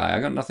like the guy.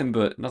 I got nothing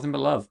but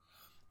love.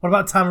 What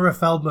about Tamara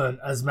Feldman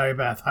as Mary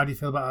Beth? How do you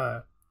feel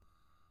about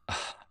her?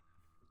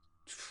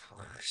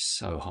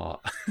 So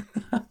hot.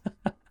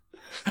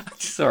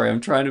 Sorry, I'm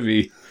trying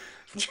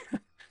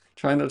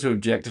not to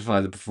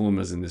objectify the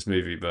performers in this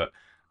movie, but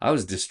I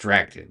was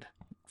distracted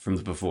from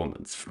the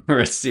performance for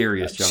a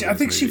serious chunk. I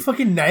think she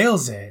fucking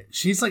nails it.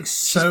 She's like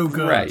so She's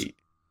good. great.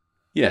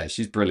 Yeah,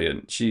 she's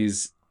brilliant.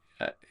 She's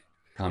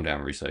calm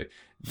down, Russo.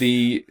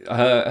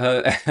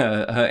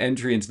 Her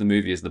entry into the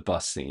movie is the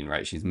bus scene,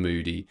 right? She's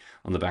moody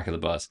on the back of the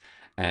bus,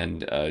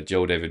 and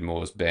Joel David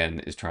Moore's Ben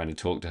is trying to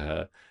talk to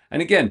her.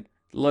 And again,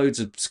 loads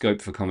of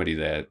scope for comedy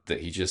there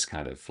that he just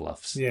kind of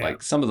fluffs. Yeah.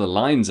 Like, some of the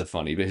lines are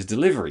funny, but his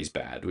delivery's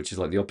bad, which is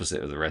like the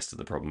opposite of the rest of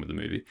the problem with the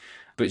movie.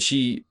 But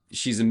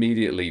she's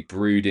immediately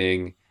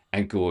brooding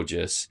and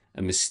gorgeous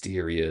and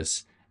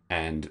mysterious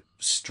and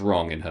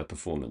strong in her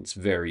performance.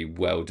 Very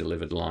well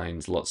delivered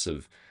lines, lots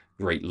of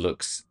great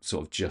looks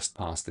sort of just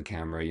past the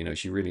camera.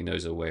 She really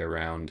knows her way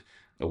around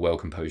a well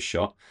composed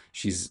shot.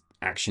 She's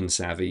action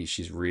savvy.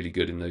 She's really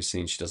good in those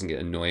scenes. She doesn't get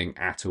annoying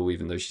at all,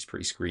 even though she's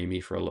pretty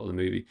screamy for a lot of the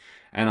movie.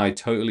 And I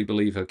totally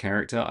believe her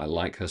character. I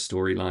like her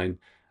storyline.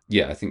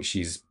 Yeah, I think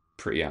she's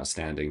pretty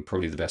outstanding.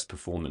 Probably the best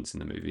performance in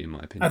the movie, in my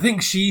opinion. I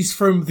think she's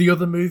from the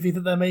other movie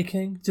that they're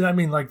making. Do you know what I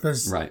mean? Like,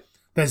 there's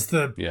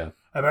the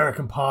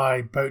American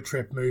Pie boat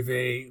trip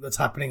movie that's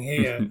happening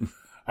here,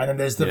 and then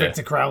there's the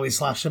Victor Crowley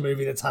slasher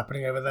movie that's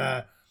happening over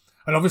there.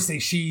 And obviously,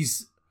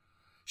 she's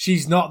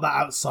not that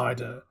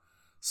outsider,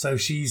 so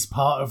she's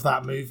part of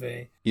that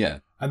movie. Yeah,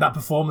 and that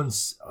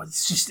performance,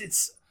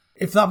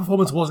 if that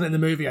performance wasn't in the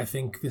movie, I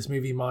think this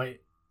movie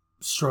might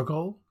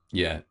struggle.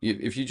 Yeah,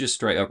 if you just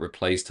straight up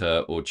replaced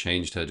her or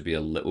changed her to be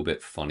a little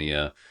bit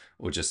funnier,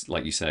 or just,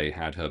 like you say,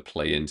 had her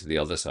play into the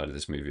other side of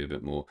this movie a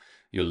bit more,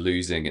 you're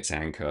losing its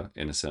anchor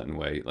in a certain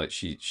way. Like,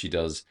 she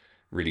does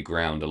really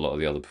ground a lot of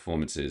the other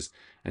performances,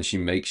 and she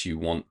makes you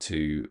want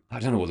to, I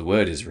don't know what the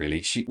word is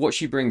really. What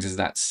she brings is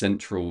that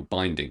central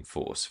binding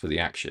force for the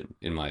action,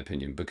 in my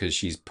opinion, because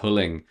she's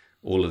pulling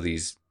all of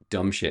these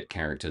dumb shit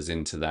characters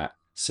into that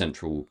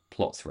central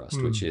plot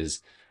thrust, which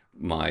is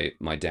my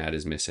dad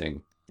is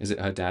missing. Is it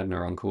her dad and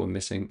her uncle are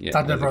missing? Yeah,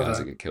 Dad and the brother. guys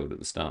that get killed at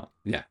the start.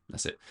 Yeah,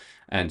 that's it.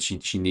 And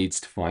she needs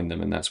to find them,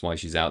 and that's why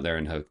she's out there.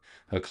 And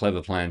her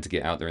clever plan to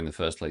get out there in the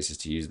first place is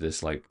to use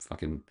this like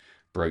fucking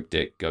broke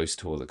dick ghost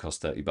tour that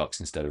costs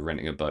 $30 instead of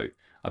renting a boat.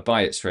 I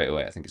buy it straight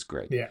away. I think it's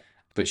great. Yeah.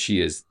 But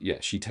she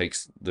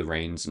takes the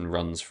reins and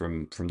runs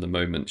from the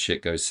moment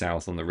shit goes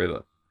south on the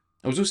river.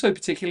 I was also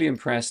particularly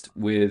impressed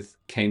with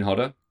Kane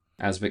Hodder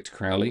as Victor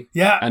Crowley.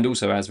 Yeah. And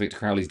also as Victor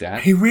Crowley's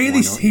dad. He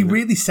really Why not,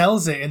 really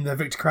sells it in the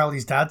Victor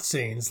Crowley's dad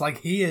scenes. Like,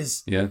 he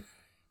is. Yeah.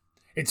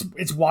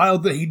 It's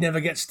wild that he never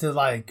gets to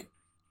like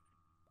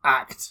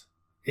act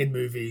in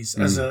movies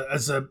as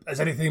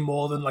anything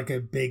more than like a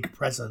big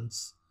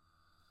presence.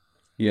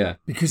 Yeah.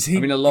 Because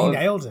he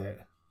nailed it.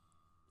 it.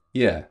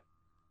 Yeah.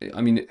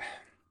 I mean,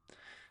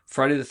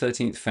 Friday the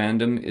 13th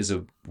fandom is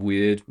a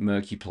weird,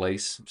 murky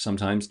place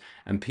sometimes,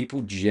 and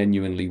people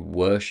genuinely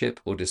worship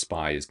or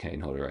despise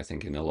Kane Hodder, I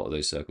think, in a lot of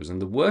those circles. And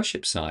the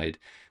worship side,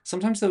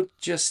 sometimes they'll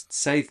just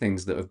say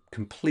things that are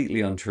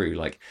completely untrue,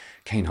 like,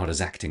 Kane Hodder's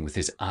acting with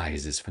his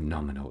eyes is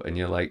phenomenal. And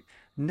you're like,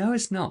 no,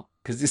 it's not,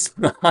 because it's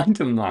behind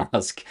a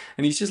mask,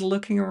 and he's just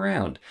looking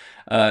around.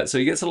 So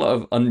he gets a lot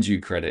of undue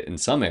credit in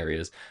some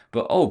areas,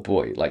 but oh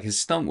boy, like his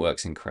stunt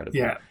work's incredible.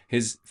 Yeah.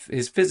 His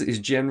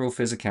general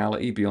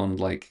physicality beyond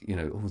like,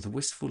 oh, the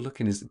wistful look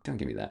in his, don't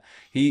give me that.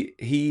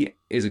 He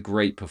is a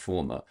great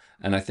performer,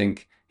 and I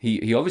think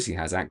he obviously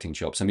has acting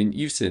chops. I mean,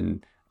 you've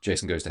seen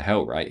Jason Goes to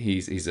Hell, right?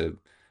 He's a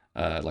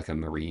like a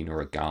Marine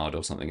or a guard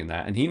or something in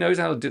that, and he knows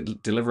how to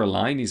deliver a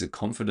line. He's a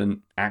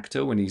confident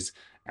actor when he's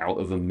out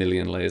of a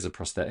million layers of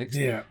prosthetics.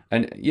 Yeah.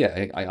 And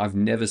yeah, I've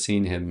never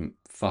seen him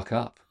fuck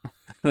up.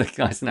 The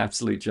guy's an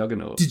absolute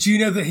juggernaut. Did you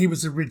know that he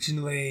was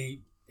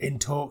originally in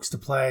talks to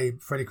play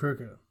Freddy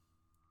Krueger?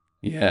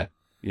 Yeah.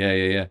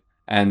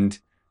 And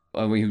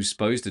he was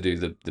supposed to do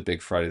the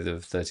big Friday the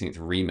 13th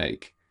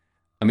remake.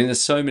 I mean,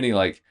 there's so many,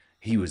 like,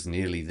 he was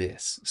nearly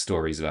this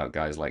stories about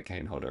guys like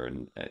Kane Hodder,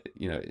 and,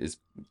 it's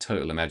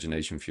total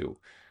imagination fuel.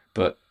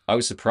 But I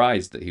was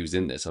surprised that he was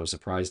in this. I was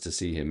surprised to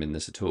see him in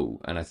this at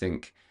all. And I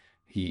think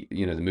the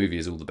movie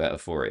is all the better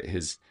for it.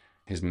 His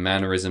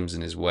mannerisms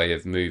and his way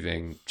of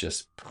moving,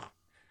 just,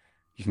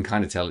 you can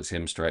kind of tell it's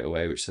him straight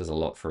away, which says a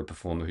lot for a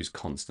performer who's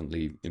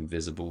constantly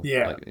invisible,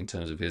 like, in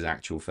terms of his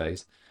actual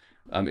face.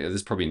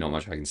 There's probably not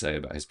much I can say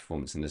about his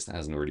performance in this that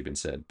hasn't already been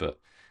said, but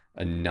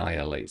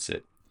annihilates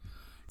it.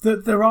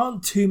 There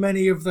aren't too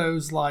many of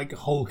those like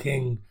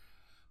hulking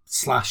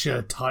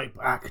slasher type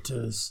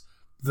actors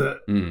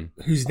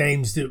whose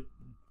names that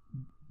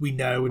we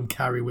know and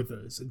carry with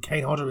us, and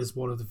Kane Hodder is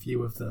one of the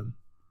few of them.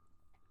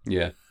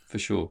 Yeah, for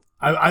sure.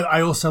 I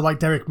also like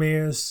Derek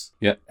Mears.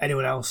 Yeah.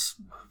 Anyone else?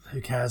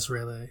 Who cares,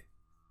 really?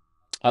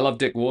 I love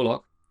Dick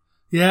Warlock.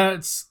 Yeah,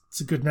 it's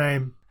a good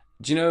name.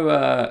 Do you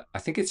know, I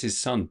think it's his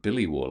son,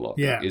 Billy Warlock,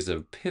 is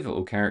a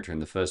pivotal character in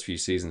the first few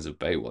seasons of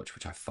Baywatch,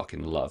 which I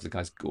fucking love. The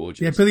guy's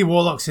gorgeous. Yeah, Billy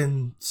Warlock's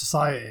in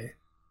Society.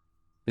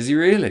 Is he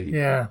really?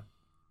 Yeah.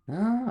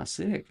 Ah,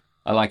 sick.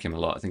 I like him a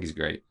lot. I think he's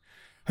great.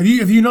 Have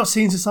you not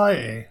seen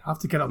Society? I have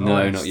to get on the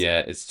list. No, not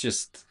yet. It's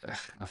just,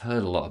 I've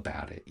heard a lot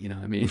about it, you know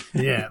what I mean?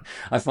 Yeah.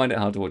 I find it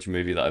hard to watch a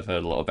movie that I've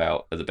heard a lot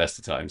about at the best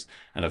of times,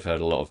 and I've heard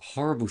a lot of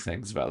horrible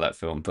things about that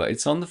film, but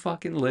it's on the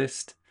fucking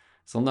list.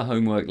 It's on the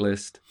homework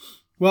list.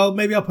 Well,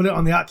 maybe I'll put it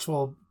on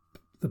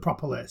the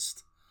proper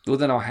list. Well,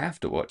 then I'll have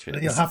to watch it.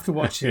 Then you'll have to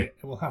watch it,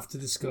 and we'll have to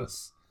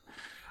discuss.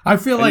 I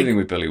feel Anything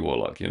with Billy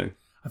Warlock,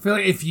 I feel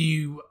like if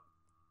you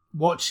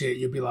watch it,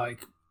 you'll be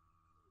like,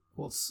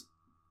 what's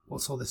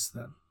all this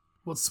then?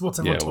 What's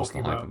everyone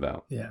talking the hype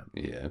about? Yeah,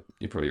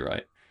 you're probably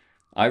right.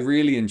 I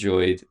really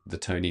enjoyed the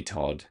Tony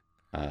Todd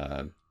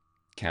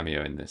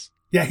cameo in this.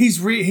 Yeah, he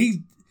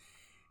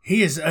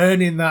is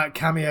earning that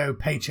cameo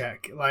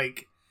paycheck.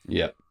 Like,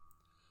 yeah.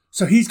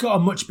 So he's got a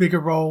much bigger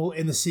role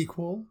in the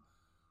sequel,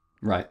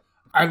 right?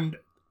 And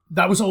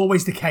that was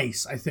always the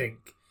case, I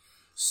think.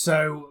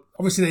 So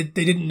obviously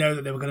they didn't know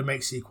that they were going to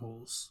make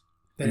sequels.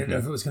 They didn't know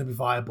if it was going to be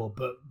viable,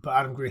 but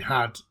Adam Green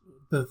had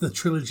the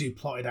trilogy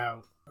plotted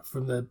out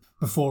from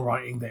before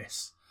writing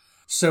this.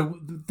 So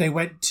they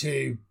went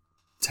to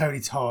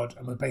Tony Todd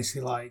and were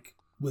basically like,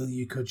 will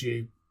you, could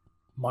you,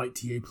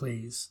 might you,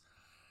 please?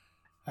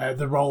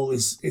 The role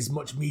is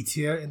much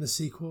meatier in the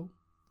sequel.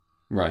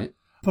 Right.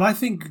 But I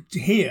think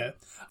here,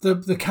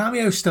 the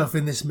cameo stuff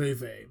in this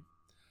movie,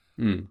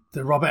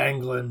 the Robert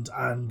Englund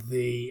and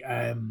the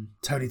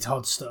Tony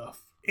Todd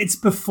stuff, it's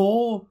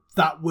before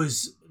that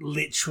was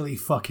literally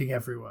fucking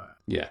everywhere.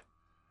 Yeah.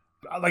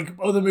 Like,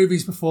 other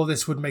movies before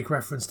this would make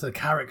reference to the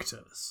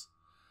characters,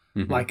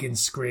 like in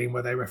Scream,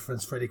 where they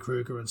reference Freddy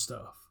Krueger and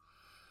stuff.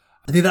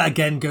 I think that,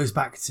 again, goes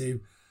back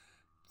to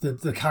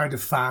the kind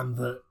of fan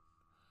that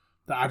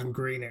Adam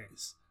Green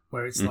is,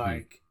 where it's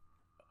like,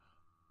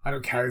 I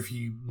don't care if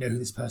you know who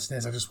this person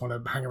is, I just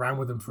want to hang around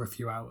with them for a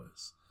few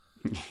hours.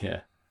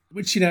 Yeah.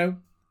 Which,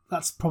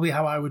 that's probably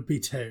how I would be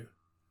too.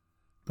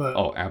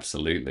 But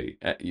absolutely.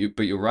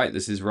 But you're right,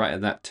 this is right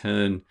at that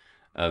turn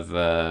of,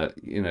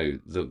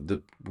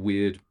 the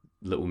weird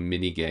little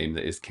mini game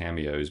that is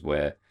cameos,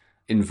 where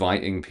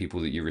inviting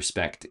people that you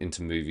respect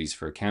into movies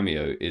for a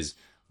cameo is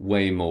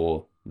way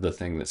more the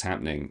thing that's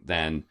happening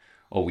than,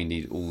 we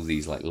need all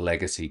these like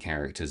legacy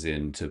characters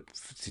in to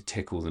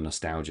tick all the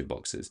nostalgia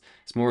boxes.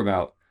 It's more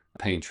about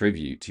paying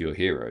tribute to your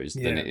heroes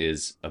than it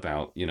is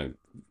about,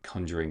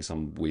 conjuring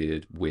some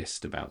weird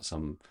whist about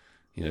some,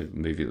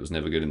 movie that was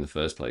never good in the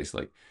first place.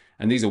 Like,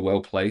 and these are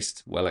well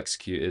placed, well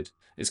executed.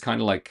 It's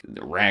kind of like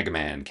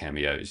Ragman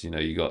cameos.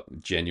 You got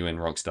genuine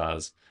rock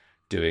stars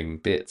doing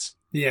bits.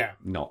 Yeah.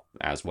 Not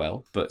as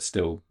well, but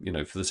still,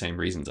 for the same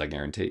reasons, I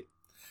guarantee.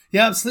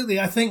 Yeah, absolutely.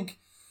 I think,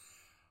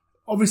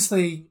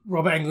 obviously,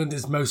 Robert Englund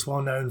is most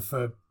well known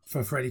for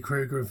Freddy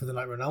Krueger and for the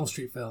Nightmare on Elm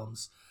Street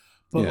films.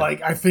 But,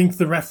 I think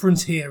the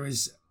reference here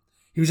is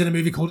he was in a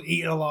movie called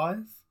Eaten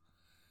Alive.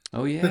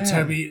 Oh, yeah. That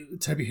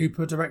Toby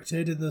Hooper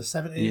directed in the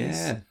 70s.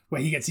 Yeah.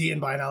 Where he gets eaten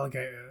by an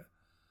alligator.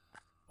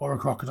 or a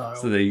crocodile.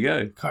 So there you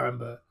go. Can't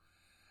remember.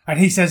 And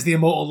he says the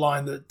immortal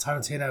line that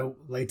Tarantino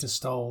later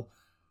stole,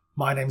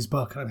 "My name's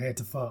Buck and I'm here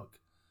to fuck."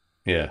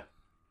 Yeah.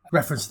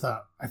 Reference to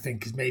that, I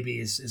think,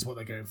 is what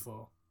they're going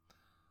for.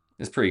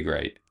 It's pretty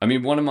great. I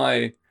mean,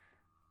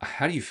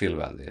 how do you feel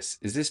about this?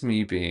 Is this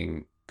me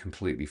being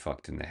completely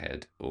fucked in the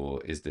head,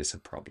 or is this a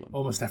problem?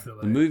 Almost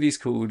definitely. The movie's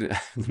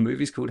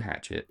called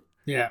Hatchet.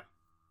 Yeah.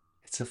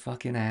 It's a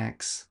fucking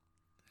axe.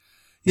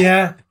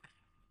 Yeah.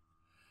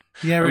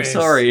 Yeah, I'm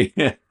sorry.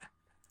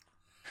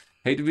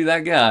 Hate to be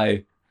that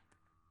guy.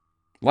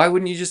 Why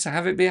wouldn't you just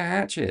have it be a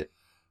hatchet?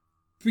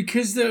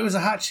 Because there was a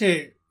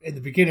hatchet in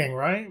the beginning,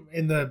 right?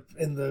 In the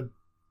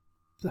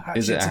hatchet.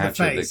 Is it a to hatchet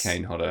the that face.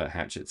 Kane Hodder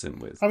hatchets in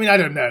with? I mean, I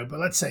don't know, but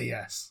let's say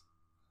yes.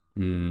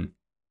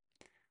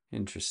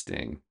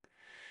 Interesting.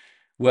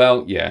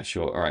 Well, yeah,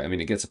 sure. All right. I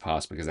mean, it gets a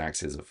pass because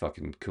axes are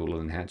fucking cooler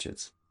than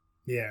hatchets.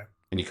 Yeah.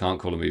 And you can't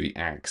call a movie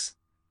Axe.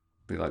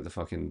 Be like the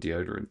fucking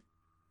deodorant.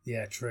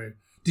 Yeah, true.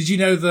 Did you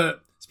know that,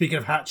 speaking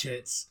of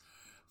hatchets,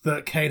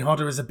 that Kane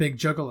Hodder is a big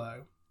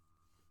juggalo?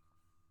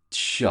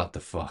 Shut the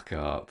fuck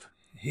up.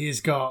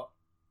 He's got,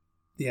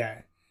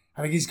 yeah,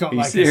 I think he's got Are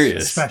you like a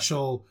serious?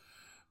 special,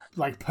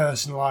 like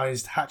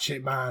personalized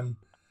Hatchet Man,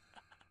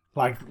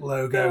 like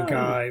logo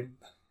guy.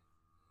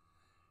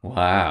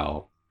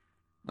 Wow.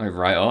 Like,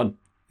 right on.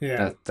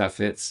 Yeah, That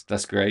fits.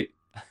 That's great.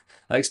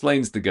 That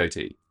explains the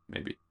goatee,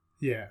 maybe.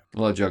 yeah. A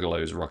lot of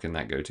juggalos rocking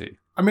that goatee.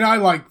 I mean, I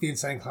like the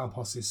Insane Clown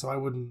Posse, so I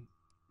wouldn't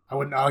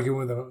argue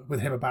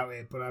with him about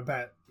it, but I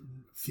bet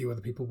few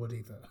other people would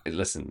either.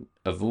 Listen,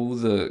 of all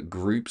the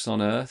groups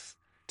on Earth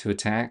to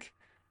attack,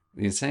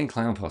 the Insane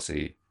Clown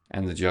Posse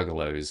and the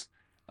Juggalos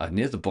are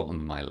near the bottom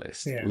of my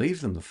list. Yeah.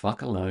 Leave them the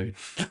fuck alone.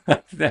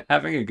 They're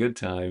having a good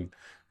time.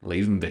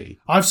 Leave them be.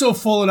 I've sort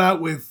of fallen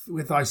out with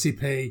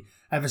ICP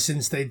ever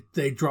since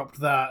they dropped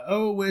that,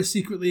 "Oh, we're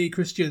secretly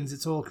Christians,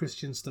 it's all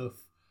Christian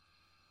stuff."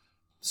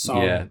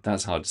 So Yeah,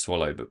 that's hard to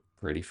swallow, but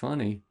pretty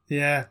funny.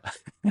 yeah.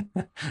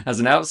 As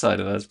an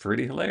outsider, that's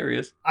pretty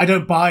hilarious. I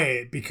don't buy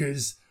it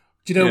because,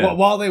 do you know Yeah. what?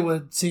 While they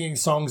were singing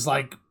songs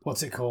like,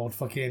 what's it called?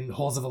 Fucking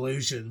Halls of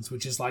Illusions,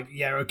 which is like,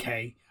 yeah,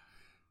 okay.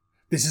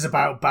 This is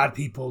about bad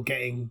people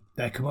getting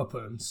their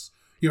comeuppance.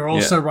 You're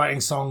also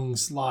writing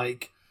songs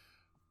like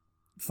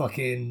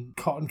fucking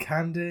Cotton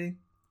Candy.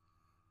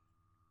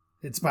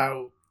 It's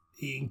about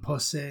eating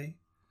pussy.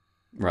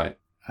 Right.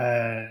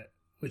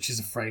 Which is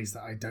a phrase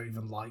that I don't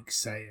even like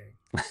saying.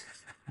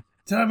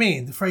 Do you know what I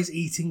mean? The phrase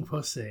eating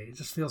pussy, it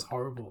just feels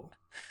horrible.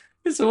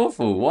 It's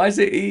awful. Why is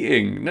it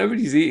eating?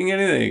 Nobody's eating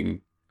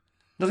anything.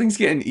 Nothing's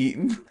getting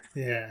eaten.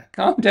 Yeah.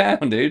 Calm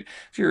down, dude.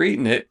 If you're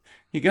eating it,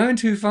 you're going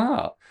too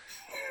far.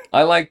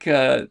 I like,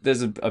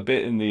 there's a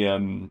bit in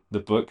the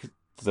book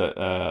that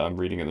I'm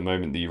reading at the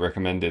moment that you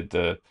recommended,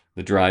 the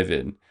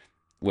drive-in,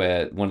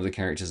 where one of the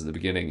characters at the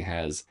beginning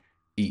has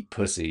eat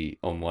pussy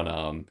on one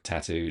arm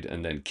tattooed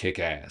and then kick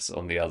ass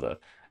on the other.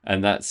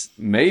 And that's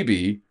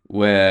maybe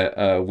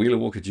where Wheeler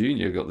Walker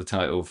Jr. got the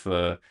title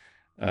for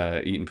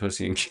eating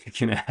pussy and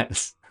kicking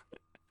ass.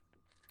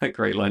 That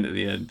great line at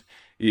the end.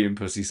 Eating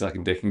pussy,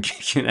 sucking dick, and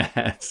kicking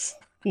ass.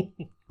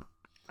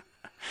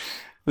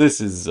 This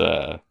is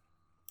a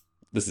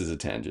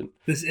tangent.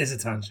 This is a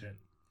tangent.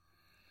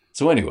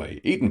 So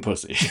anyway, eating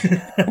pussy.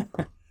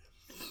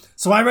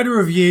 So I read a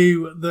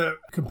review that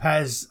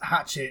compares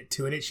Hatchet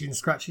to an Itchy and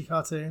Scratchy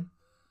cartoon.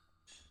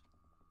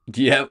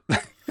 Yep.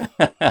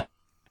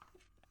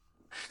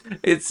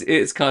 It's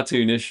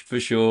cartoonish for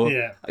sure.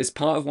 Yeah. It's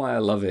part of why I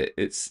love it.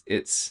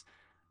 It's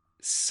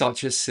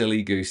such a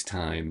silly goose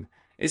time.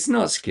 It's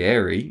not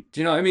scary.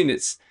 Do you know what I mean?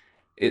 It's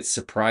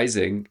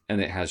surprising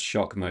and it has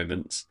shock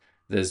moments.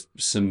 There's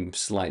some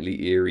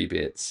slightly eerie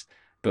bits,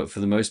 but for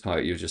the most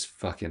part you're just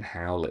fucking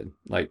howling.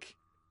 Like,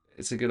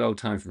 it's a good old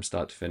time from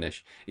start to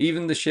finish.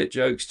 Even the shit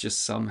jokes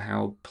just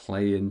somehow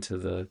play into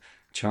the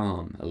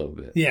charm a little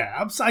bit.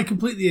 Yeah, I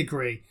completely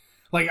agree.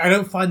 Like, I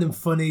don't find them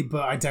funny,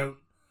 but I don't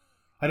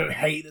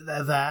hate that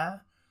they're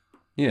there.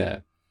 Yeah.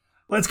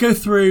 Let's go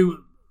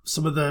through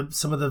some of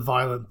the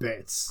violent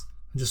bits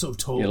and just sort of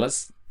talk. Yeah,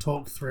 let's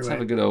through have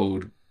a it. good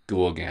old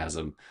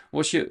gorgasm.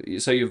 Do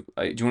you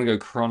want to go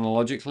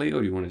chronologically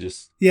or do you want to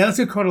just... Yeah, let's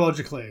go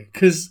chronologically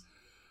because,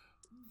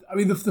 I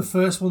mean, the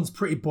first one's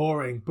pretty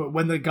boring, but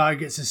when the guy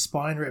gets his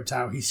spine ripped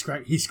out, he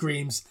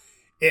screams,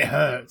 "It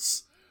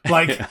hurts!"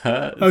 Like, It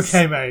hurts.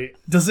 Okay, mate,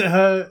 does it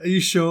hurt? Are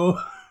you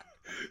sure?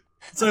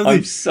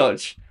 I'm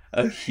such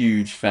a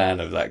huge fan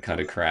of that kind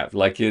of crap.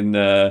 Like in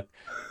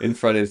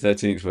Friday the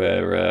 13th,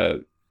 where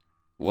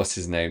what's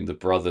his name? The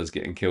brother's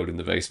getting killed in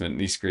the basement, and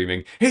he's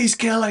screaming, "He's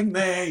killing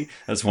me!"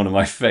 That's one of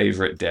my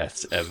favorite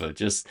deaths ever.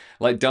 Just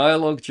like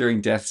dialogue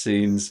during death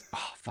scenes.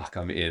 Oh fuck,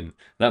 I'm in.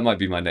 That might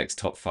be my next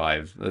top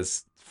 5.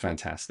 That's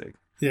fantastic.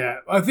 Yeah,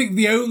 I think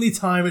the only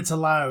time it's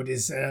allowed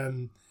is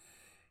in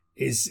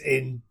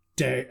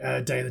Day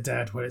of the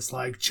Dead, where it's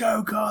like,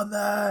 choke on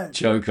that.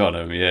 Choke on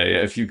him, yeah.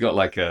 If you've got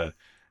like a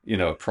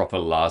proper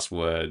last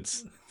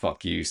words,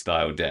 fuck you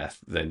style death,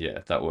 then yeah,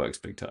 that works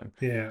big time.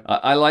 Yeah.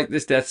 I like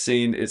this death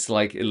scene. It's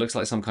like, it looks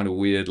like some kind of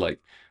weird like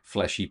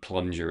fleshy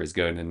plunger is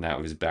going in and out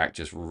of his back,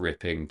 just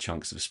ripping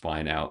chunks of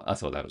spine out. I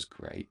thought that was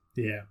great.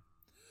 Yeah.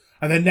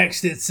 And then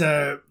next it's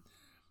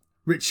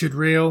Richard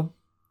Reel,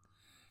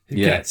 who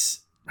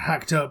gets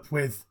hacked up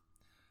with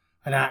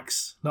an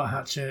axe, not a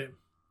hatchet.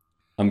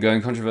 I'm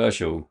going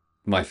controversial.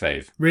 My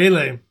fave.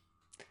 Really?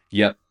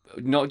 Yep.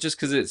 Not just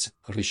because it's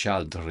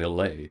Richard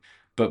Reel,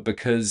 but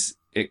because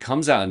it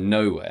comes out of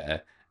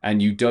nowhere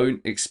and you don't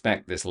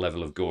expect this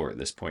level of gore at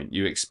this point.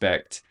 You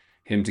expect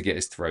him to get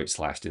his throat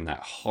slashed in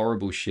that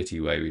horrible,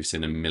 shitty way we've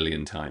seen a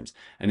million times.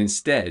 And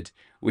instead,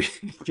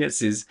 he gets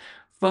his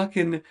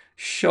fucking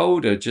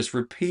shoulder just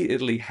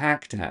repeatedly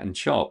hacked at and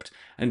chopped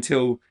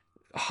until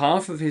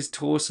half of his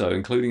torso,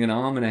 including an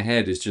arm and a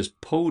head, is just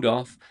pulled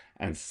off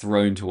and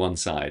thrown to one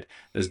side.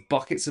 There's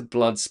buckets of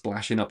blood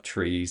splashing up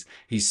trees.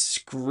 He's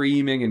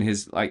screaming in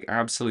his like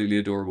absolutely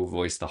adorable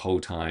voice the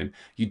whole time.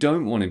 You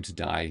don't want him to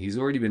die. He's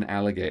already been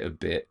alligator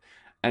bit.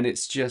 And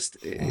it's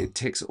just, it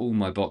ticks all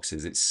my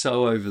boxes. It's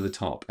so over the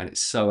top and it's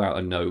so out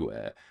of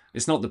nowhere.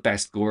 It's not the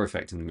best gore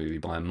effect in the movie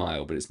by a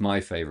mile, but it's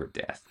my favorite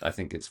death. I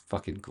think it's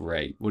fucking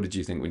great. What did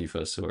you think when you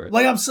first saw it?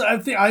 Like I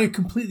think I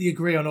completely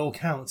agree on all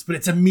counts, but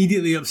it's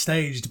immediately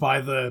upstaged by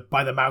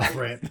the mouth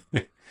rip.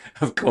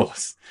 Of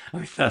course. I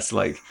mean, that's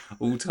like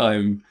all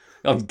time.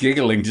 I'm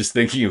giggling just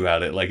thinking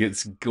about it. Like,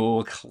 it's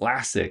gore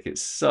classic.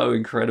 It's so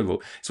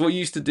incredible. It's what you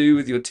used to do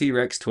with your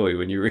T-Rex toy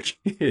when you were a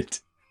kid.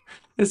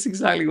 That's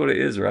exactly what it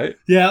is, right?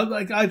 Yeah,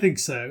 like I think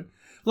so.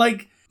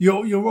 Like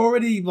you're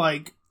already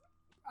like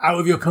out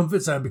of your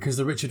comfort zone because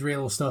the Richard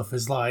Reel stuff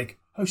is like,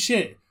 oh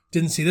shit,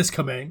 didn't see this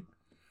coming.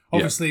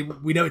 Obviously,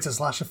 we know it's a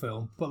slasher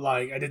film, but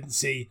like I didn't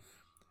see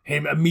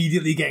him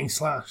immediately getting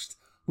slashed.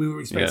 We were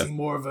expecting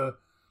more of a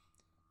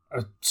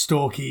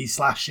stalky,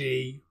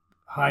 slashy,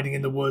 hiding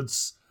in the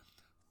woods,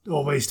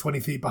 always 20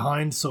 feet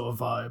behind sort of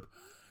vibe.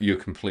 You're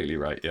completely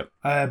right, yep.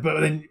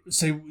 But then,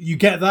 so you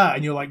get that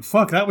and you're like,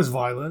 fuck, that was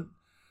violent.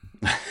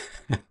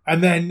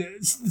 And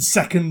then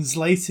seconds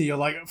later, you're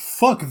like,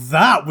 fuck,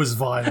 that was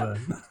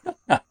violent.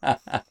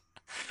 I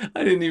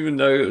didn't even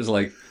know it was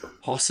like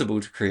possible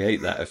to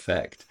create that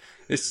effect.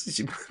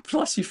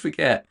 Plus, you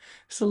forget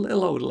it's a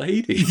little old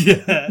lady.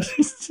 Yeah.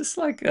 She's just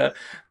like a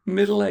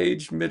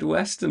middle-aged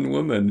Midwestern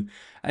woman,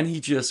 and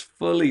he just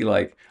fully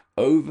like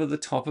over the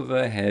top of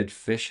her head,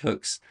 fish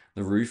hooks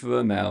the roof of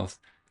her mouth,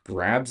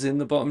 grabs in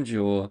the bottom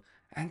jaw,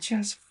 and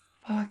just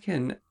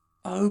fucking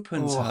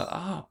opens her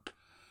up.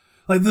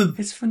 Like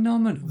it's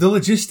phenomenal. The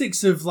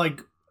logistics of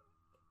like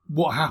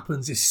what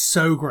happens is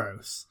so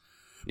gross,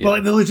 but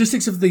like the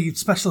logistics of the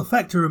special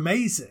effect are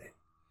amazing.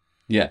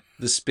 Yeah,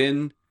 the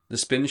spin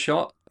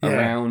shot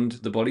around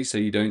the body, so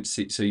you don't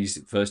see. So you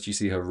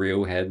see her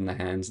real head and the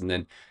hands, and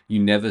then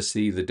you never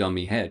see the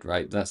dummy head.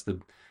 Right, that's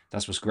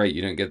what's great.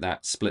 You don't get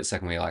that split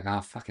second where you're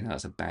like, fucking hell,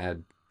 that's a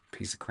bad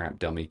piece of crap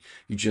dummy.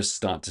 You just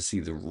start to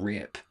see the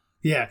rip.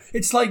 Yeah,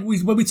 it's like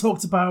when we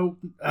talked about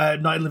Night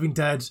of the Living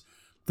Dead,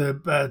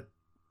 the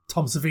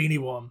Tom Savini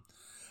one,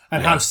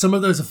 and how some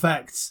of those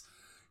effects,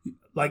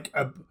 like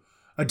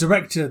a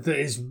director that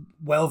is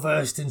well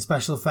versed in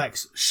special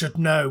effects should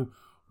know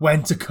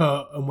when to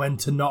cut and when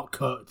to not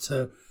cut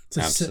to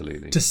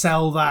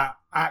sell that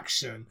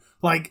action.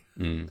 Like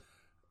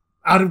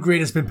Adam Green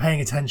has been paying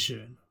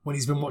attention when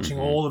he's been watching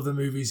all of the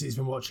movies he's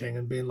been watching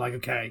and being like,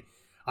 okay,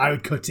 I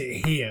would cut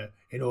it here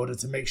in order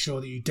to make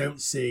sure that you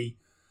don't see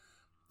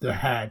the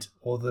head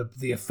or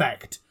the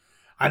effect,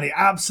 and it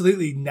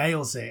absolutely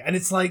nails it. And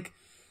it's like,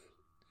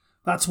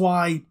 that's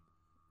why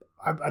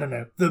I don't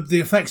know, the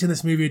effects in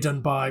this movie are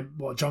done by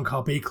John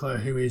Carl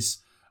Buechler, who is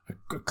a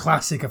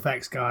classic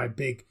effects guy,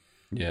 big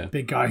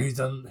guy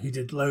who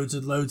did loads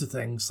of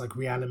things like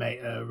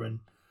Reanimator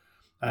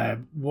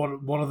and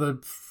one of the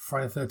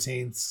Friday the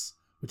 13th,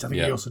 which I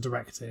think he also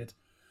directed.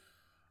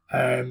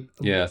 I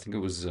think it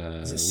was.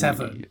 Is it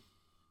 7?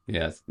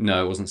 Yeah,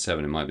 no, it wasn't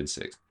 7. It might have been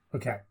 6.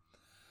 Okay.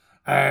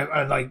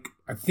 And like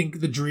I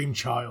think The Dream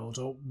Child,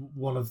 or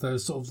one of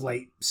those sort of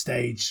late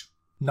stage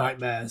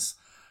nightmares,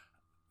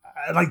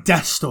 like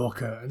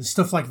Deathstalker and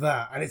stuff like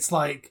that. And it's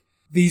like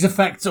these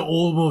effects are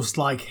almost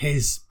like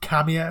his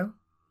cameo.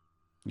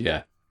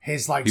 Yeah.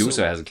 His like he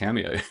also has a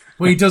cameo.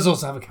 Well, he does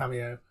also have a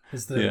cameo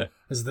as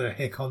the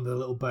hick on the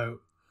little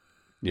boat.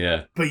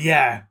 Yeah. But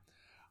yeah,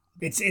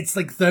 it's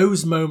like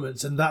those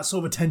moments and that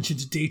sort of attention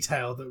to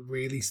detail that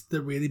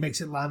really makes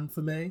it land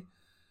for me.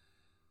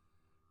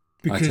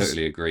 Because I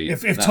totally agree.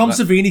 If Tom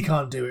Savini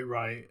can't do it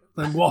right,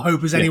 then what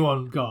hope has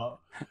anyone got?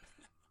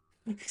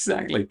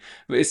 Exactly.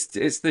 But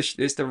it's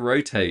the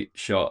rotate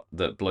shot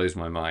that blows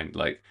my mind.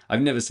 Like, I've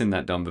never seen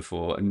that done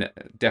before, and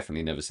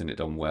definitely never seen it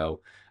done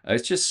well.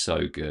 It's just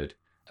so good.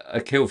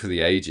 A kill for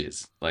the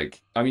ages.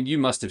 Like, I mean, you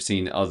must have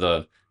seen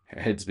other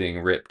heads being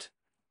ripped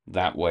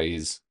that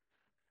ways.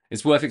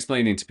 It's worth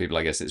explaining to people,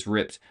 I guess. It's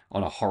ripped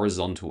on a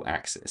horizontal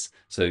axis.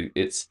 So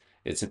it's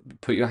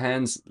put your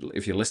hands,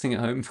 if you're listening at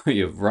home, put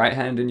your right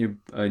hand in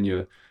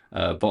your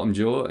bottom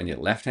jaw and your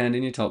left hand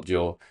in your top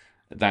jaw,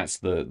 That's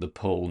the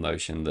pull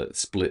notion that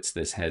splits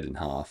this head in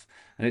half.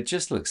 And it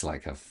just looks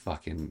like a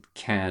fucking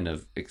can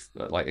of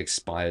like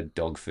expired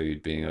dog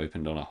food being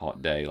opened on a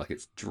hot day. Like,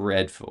 it's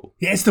dreadful.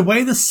 Yeah, it's the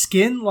way the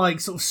skin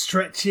like sort of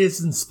stretches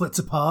and splits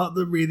apart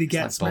that really It's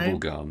gets like me. bubble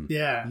gum.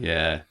 Yeah.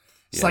 Yeah.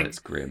 It's Yeah, like it's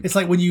grim. It's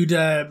like when you'd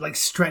like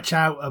stretch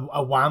out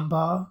a wham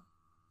bar.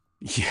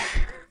 Yeah,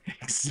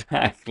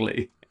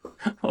 exactly.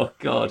 Oh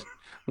God,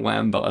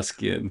 Wambar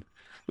skin.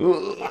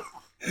 Ugh.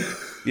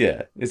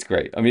 Yeah, it's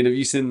great. I mean, have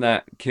you seen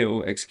that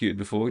kill executed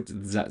before?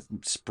 Does that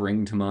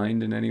spring to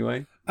mind in any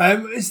way?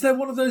 Is there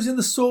one of those in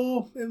the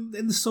saw in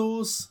the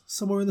saws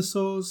somewhere in the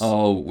saws?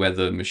 Oh, where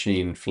the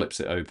machine flips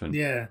it open.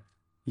 Yeah.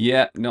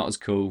 Yeah, not as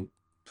cool.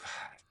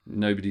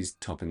 Nobody's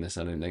topping this,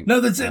 I don't think. No,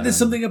 there's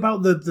something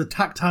about the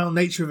tactile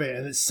nature of it,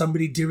 and it's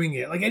somebody doing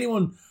it. Like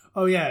anyone,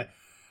 oh yeah,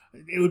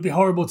 it would be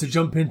horrible to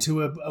jump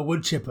into a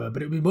wood chipper,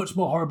 but it would be much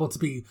more horrible to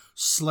be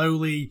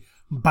slowly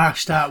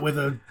bashed out with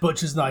a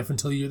butcher's knife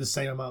until you're the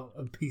same amount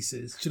of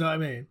pieces. Do you know what I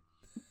mean?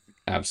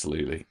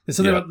 Absolutely. There's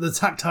something about the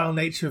tactile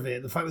nature of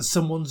it, the fact that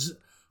someone's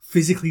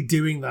physically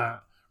doing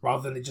that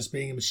rather than it just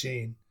being a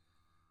machine.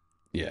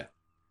 Yeah.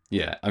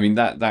 Yeah. I mean,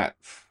 that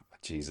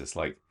Jesus,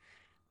 like,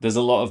 there's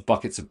a lot of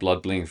buckets of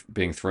blood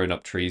being thrown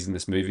up trees in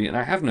this movie, and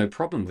I have no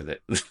problem with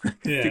it. I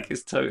think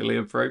it's totally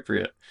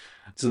appropriate.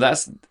 So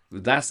that's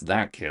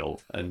that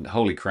kill, and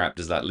holy crap,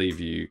 does that leave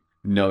you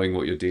knowing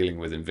what you're dealing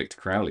with in Victor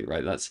Crowley,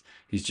 right?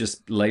 He's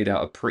just laid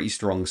out a pretty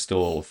strong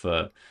stall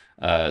for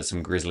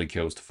some grisly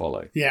kills to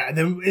follow. Yeah, and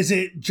then is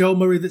it Joel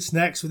Murray that's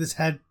next with his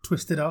head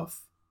twisted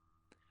off?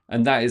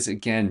 And that is,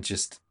 again,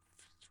 just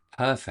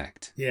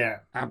perfect. Yeah.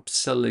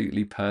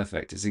 Absolutely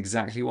perfect. It's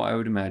exactly what I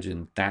would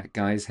imagine that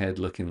guy's head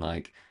looking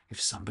like if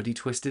somebody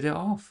twisted it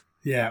off.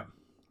 Yeah.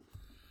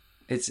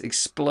 It's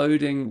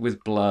exploding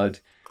with blood.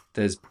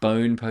 There's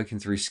bone poking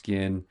through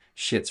skin.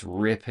 Shit's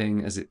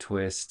ripping as it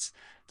twists.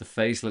 The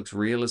face looks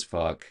real as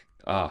fuck.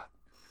 Ah,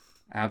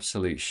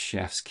 absolute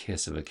chef's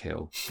kiss of a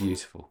kill.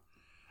 Beautiful.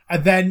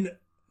 And then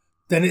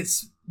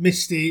it's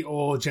Misty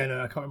or Jenna,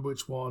 I can't remember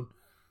which one,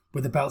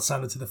 with the belt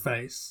sander to the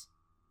face.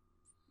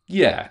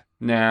 Yeah.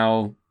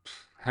 Now,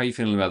 how are you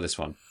feeling about this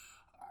one?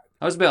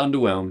 I was a bit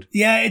underwhelmed.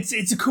 Yeah,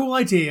 it's a cool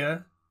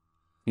idea.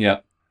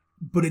 Yeah.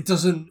 But it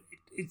doesn't.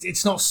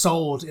 It's not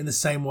sold in the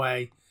same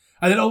way.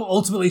 And then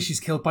ultimately, she's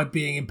killed by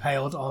being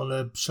impaled on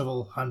a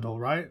shovel handle,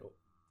 right?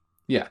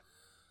 Yeah.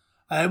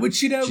 Which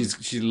she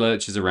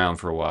lurches around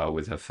for a while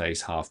with her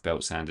face half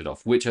belt sanded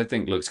off, which I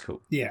think looks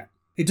cool. Yeah,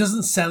 it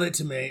doesn't sell it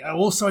to me.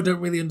 Also, I don't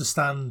really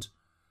understand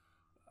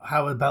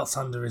how a belt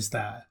sander is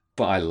there.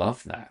 But I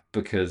love that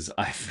because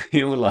I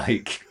feel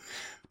like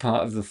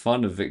part of the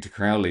fun of Victor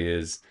Crowley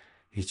is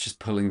he's just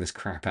pulling this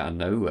crap out of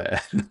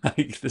nowhere.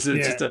 Like this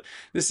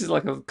is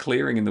like a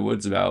clearing in the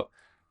woods about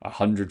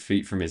 100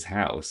 feet from his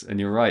house, and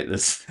you're right.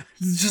 It's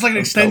just like an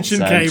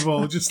extension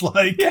cable, just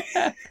like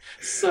yeah,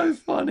 so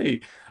funny.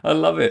 I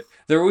love it.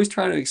 They're always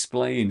trying to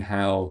explain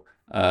how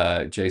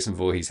Jason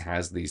Voorhees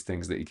has these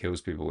things that he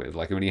kills people with.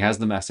 Like when he has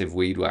the massive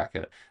weed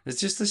whacker, there's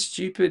just a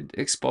stupid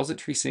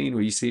expository scene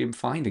where you see him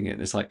finding it,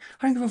 and it's like,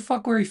 I don't give a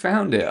fuck where he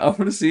found it. I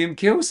want to see him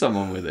kill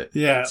someone with it.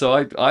 Yeah. So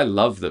I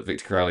love that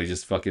Victor Crowley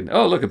just fucking,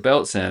 oh look, a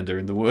belt sander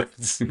in the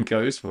woods and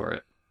goes for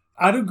it.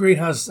 Adam Green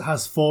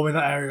has form in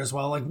that area as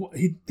well. Like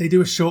they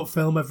do a short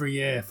film every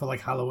year for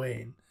like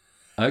Halloween.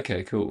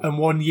 Okay, cool. And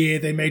one year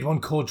they made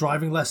one called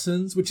Driving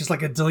Lessons, which is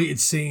like a deleted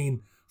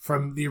scene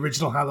from the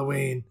original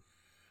Halloween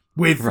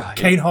with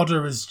Kane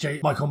Hodder as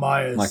Michael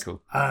Myers.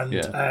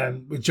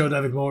 And with Joe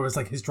David Moore as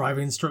like his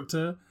driving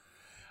instructor.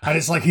 And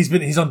it's like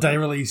he's on day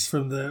release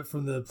from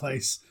the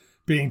place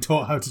being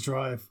taught how to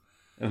drive.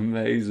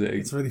 Amazing.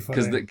 It's really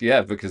funny.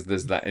 Because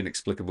there's that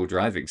inexplicable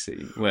driving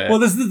scene where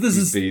there's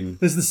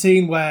the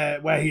scene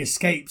where he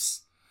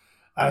escapes.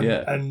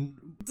 And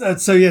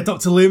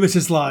Dr. Loomis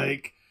is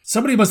like,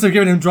 somebody must have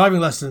given him driving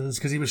lessons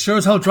because he was sure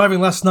as hell driving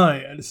last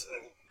night. And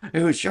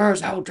it was sure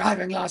as hell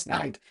driving last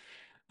night.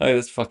 Oh,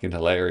 that's fucking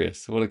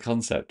hilarious. What a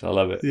concept. I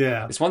love it.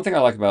 Yeah. It's one thing I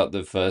like about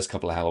the first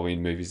couple of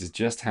Halloween movies is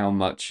just how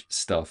much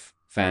stuff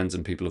fans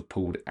and people have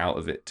pulled out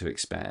of it to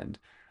expand.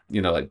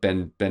 You know, like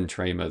Ben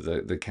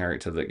Tramer, the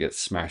character that gets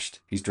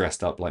smashed. He's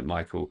dressed up like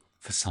Michael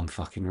for some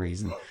fucking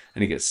reason,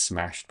 and he gets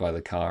smashed by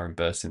the car and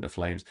bursts into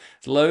flames.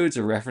 There's loads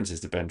of references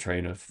to Ben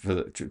Tramer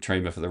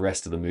for the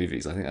rest of the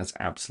movies. I think that's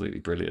absolutely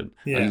brilliant.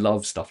 Yeah. I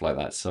love stuff like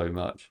that so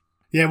much.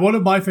 Yeah, one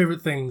of my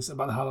favourite things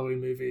about the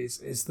Halloween movies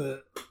is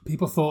that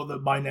people thought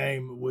that my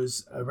name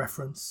was a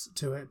reference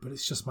to it, but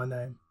it's just my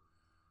name.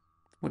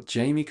 What,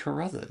 Jamie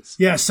Carruthers?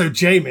 Yeah, so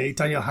Jamie,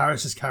 Danielle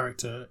Harris's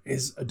character,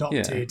 is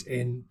adopted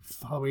in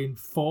Halloween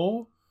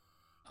 4,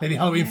 maybe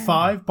Halloween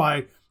 5,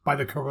 by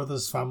the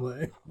Carruthers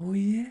family. Oh,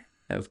 yeah,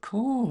 of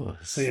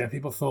course. So yeah,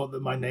 people thought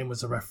that my name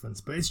was a reference,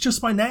 but it's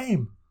just my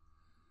name.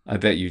 I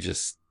bet you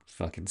just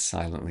fucking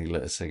silently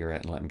lit a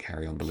cigarette and let him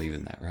carry on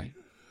believing that, right?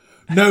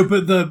 No,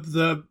 but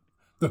the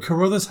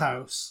Carruthers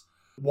house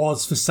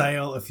was for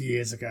sale a few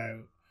years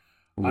ago.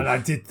 Oof. And I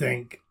did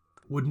think,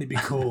 wouldn't it be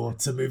cool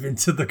to move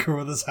into the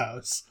Carruthers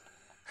house?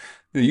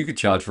 You could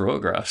charge for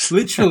autographs.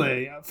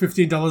 Literally,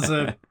 $15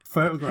 a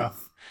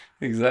photograph.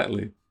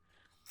 Exactly.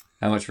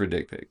 How much for a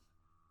dick pic?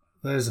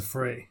 Those are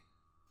free.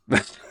 You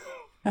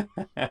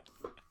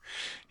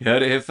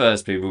heard it here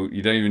first, people.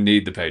 You don't even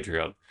need the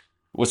Patreon.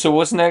 Well, so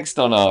what's next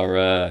on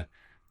our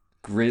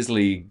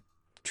grisly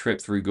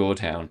trip through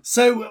Goretown?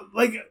 So,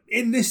 like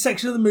in this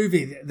section of the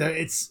movie,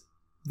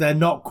 they're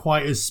not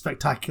quite as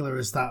spectacular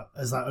as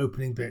that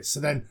opening bit. So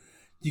then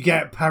you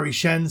get Parry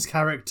Shen's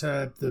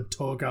character, the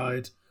tour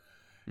guide.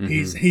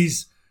 Mm-hmm.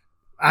 His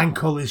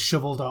ankle is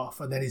shoveled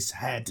off, and then his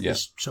head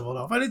is shoveled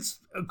off, and it's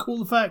a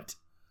cool effect.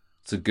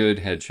 It's a good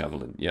head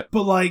shoveling. Yep.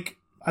 But like,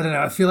 I don't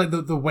know. I feel like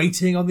the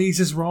weighting on these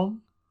is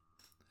wrong.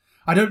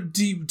 I don't.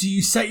 Do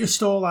you set your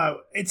stall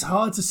out? It's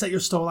hard to set your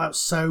stall out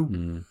so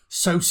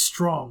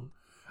strong,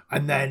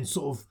 and then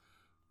sort of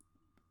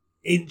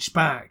inch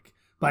back.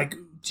 Like,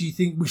 do you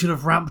think we should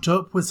have ramped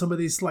up with some of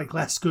these like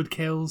less good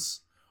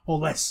kills or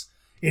less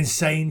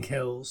insane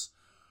kills?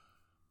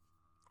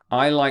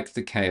 I like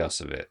the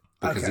chaos of it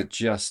because Okay. it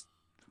just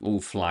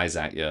all flies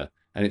at you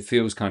and it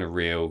feels kind of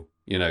real.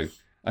 You know,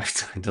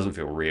 it doesn't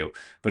feel real,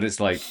 but it's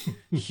like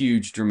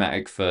huge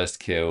dramatic first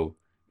kill,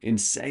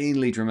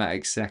 insanely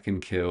dramatic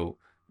second kill,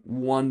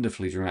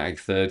 wonderfully dramatic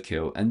third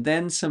kill, and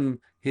then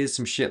here's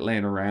some shit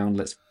laying around,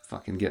 let's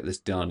fucking get this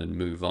done and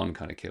move on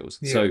kind of kills.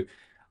 Yeah. So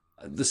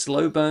the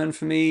slow burn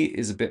for me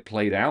is a bit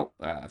played out.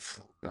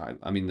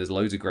 I mean, there's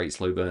loads of great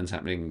slow burns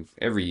happening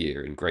every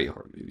year in great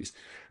horror movies,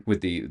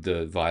 with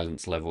the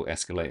violence level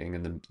escalating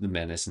and the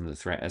menace and the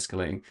threat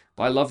escalating.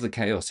 But I love the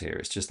chaos here.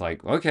 It's just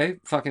like, okay,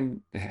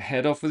 fucking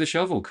head off with a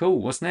shovel.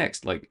 Cool. What's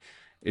next? Like,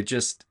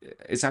 it's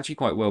actually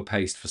quite well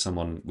paced for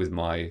someone with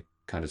my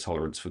kind of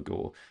tolerance for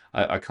gore.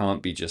 I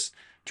can't be just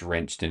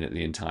drenched in it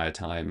the entire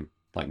time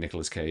like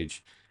Nicolas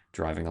Cage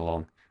driving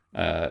along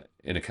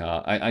in a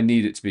car. I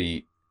need it to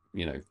be.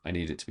 I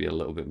need it to be a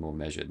little bit more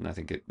measured, and I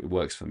think it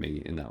works for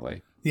me in that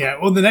way. Yeah.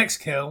 Well, the next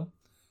kill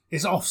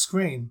is off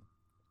screen.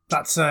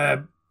 That's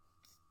the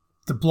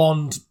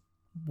blonde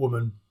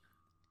woman.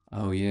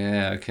 Oh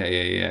yeah,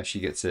 okay, yeah. She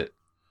gets it.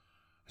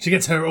 She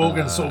gets her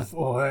organs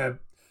or her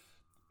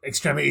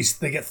extremities.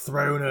 They get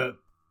thrown at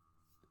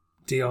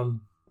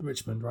Dion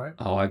Richmond, right?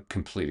 Oh, I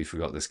completely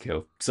forgot this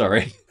kill.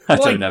 Sorry, I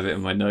don't have it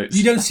in my notes.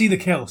 You don't see the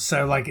kill,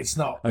 so like it's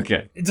not.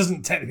 Okay. It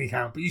doesn't technically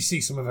count, but you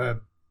see some of her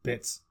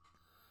bits.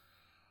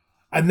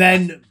 And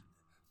then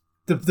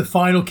the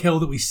final kill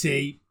that we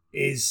see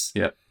is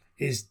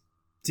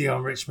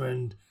Dion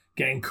Richmond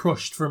getting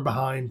crushed from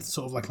behind,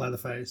 sort of like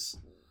Leatherface.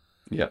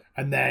 Yeah.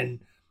 And then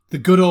the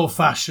good old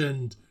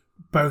fashioned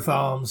both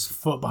arms,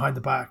 foot behind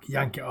the back,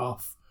 yank it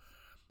off,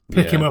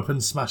 pick him up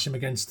and smash him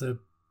against the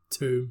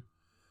tomb.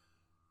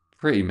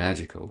 Pretty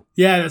magical.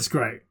 Yeah, that's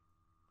great.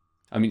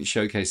 I mean, it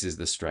showcases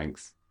the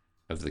strength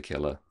of the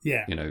killer.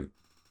 Yeah.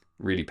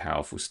 Really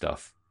powerful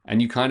stuff. And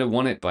you kind of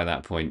want it by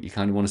that point. You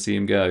kind of want to see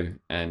him go,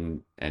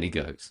 and he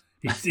goes.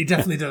 He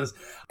definitely does.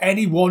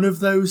 Any one of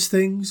those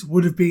things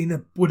would have been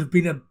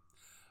a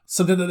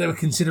something that they would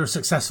consider a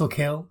successful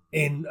kill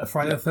in a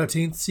Friday the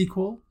 13th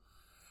sequel.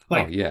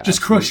 Like,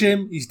 just crush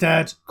him, he's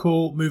dead,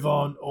 cool, move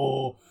on.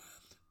 Or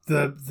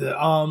the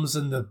arms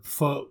and the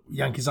foot,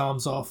 yank his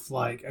arms off,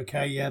 like,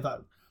 okay, yeah,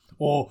 that.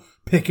 Or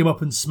pick him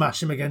up and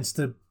smash him against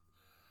a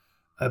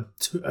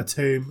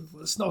tomb.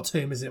 It's not a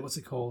tomb, is it? What's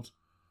it called?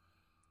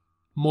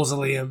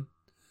 Mausoleum.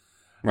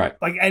 Right.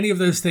 Like, any of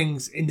those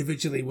things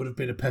individually would have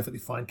been a perfectly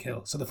fine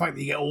kill. So the fact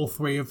that you get all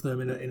three of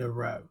them in a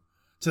row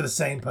to the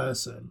same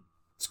person,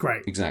 it's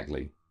great.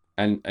 Exactly.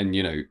 And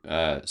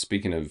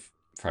speaking of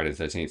Friday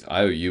the 13th,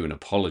 I owe you an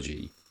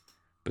apology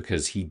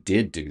because he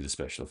did do the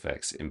special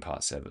effects in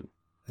part 7.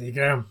 There you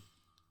go.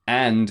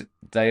 And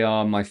they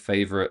are my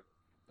favorite,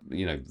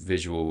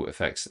 visual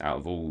effects out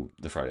of all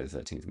the Friday the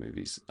 13th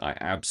movies. I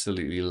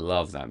absolutely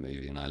love that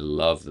movie, and I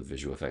love the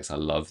visual effects. I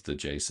love the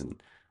Jason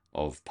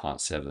of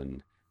part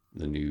 7,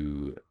 the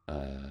new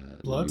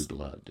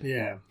blood.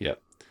 Yeah.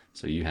 Yep.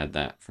 So you had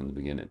that from the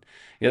beginning.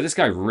 Yeah, this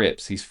guy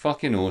rips. He's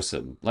fucking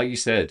awesome. Like you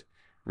said,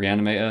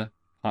 Reanimator,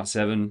 part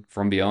 7,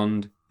 From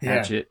Beyond,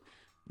 Hatchet.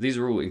 These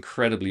are all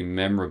incredibly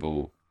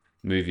memorable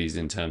movies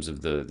in terms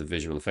of the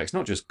visual effects.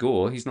 Not just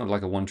gore. He's not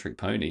like a one-trick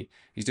pony.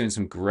 He's doing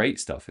some great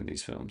stuff in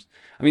these films.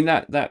 I mean,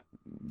 that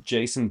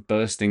Jason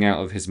bursting out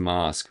of his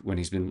mask when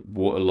he's been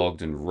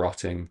waterlogged and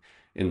rotting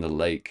in the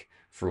lake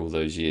for all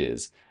those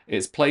years.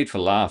 It's played for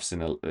laughs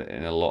in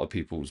a lot of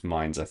people's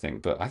minds, I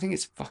think, but I think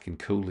it's fucking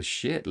cool as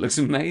shit. It looks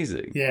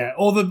amazing. Yeah,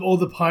 all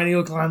the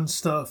pineal gland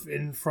stuff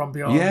in From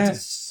Beyond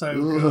is so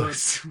good.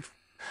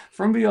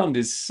 From Beyond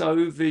is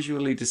so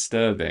visually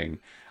disturbing.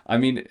 I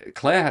mean,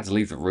 Claire had to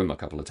leave the room a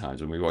couple of times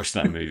when we watched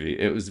that movie.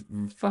 It was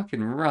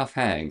fucking rough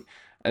hang.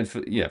 And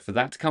for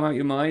that to come out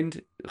your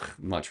mind,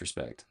 much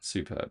respect.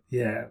 Superb.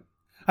 Yeah.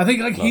 I think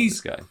like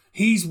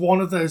he's one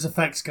of those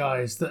effects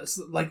guys that's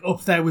like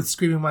up there with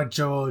Screaming Mad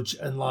George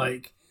and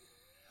like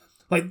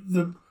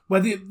the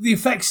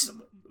effects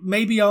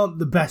maybe aren't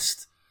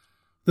the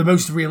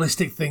most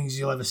realistic things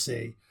you'll ever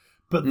see,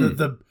 but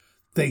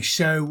they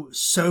show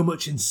so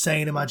much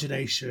insane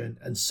imagination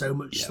and so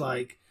much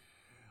like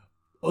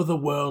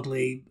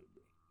otherworldly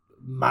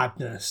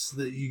madness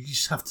that you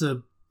just have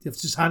to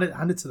just hand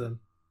it to them.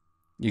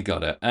 You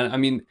got it. And I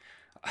mean,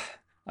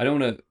 I don't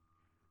want to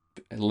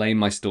lay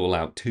my stall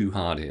out too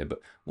hard here, but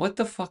what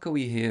the fuck are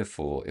we here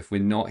for if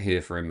we're not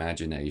here for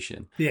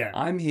imagination? Yeah.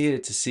 I'm here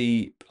to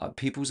see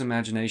people's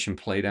imagination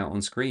played out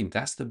on screen.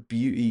 That's the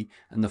beauty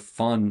and the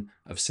fun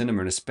of cinema,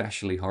 and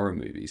especially horror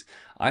movies.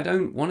 I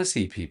don't want to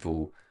see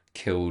people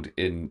killed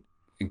in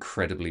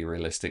incredibly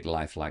realistic,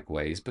 lifelike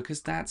ways,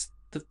 because that's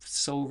the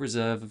sole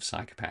reserve of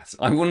psychopaths.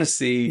 I want to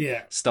see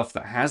Yeah. stuff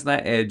that has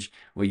that edge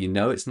where you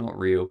know it's not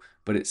real,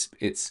 but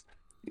it's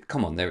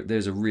come on,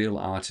 there's a real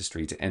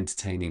artistry to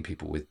entertaining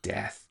people with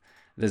death.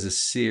 There's a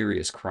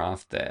serious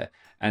craft there.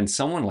 And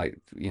someone like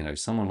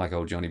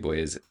old Johnny Boy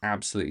is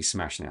absolutely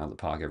smashing it out of the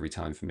park every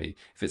time for me.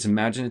 If it's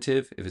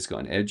imaginative, if it's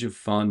got an edge of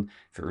fun,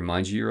 if it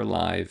reminds you you're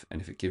alive,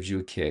 and if it gives you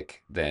a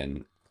kick,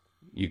 then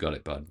you got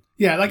it, bud.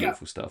 Yeah, like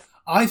beautiful stuff.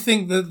 I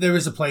think that there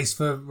is a place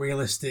for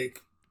realistic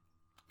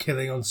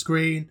killing on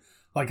screen.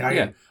 Like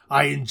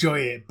I enjoy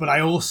it, but I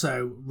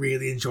also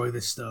really enjoy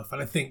this stuff.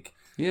 And I think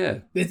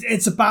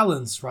it's a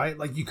balance, right?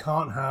 Like you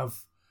can't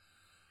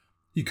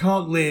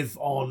live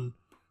on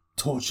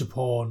torture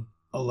porn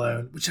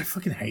alone, which I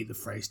fucking hate the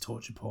phrase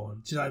torture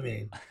porn. Do you know what I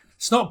mean?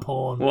 It's not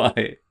porn.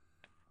 Why?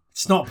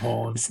 It's not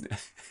porn.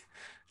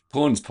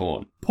 Porn's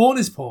porn. Porn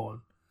is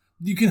porn.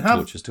 You can have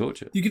Torture's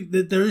torture.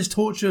 There is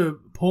torture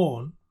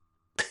porn.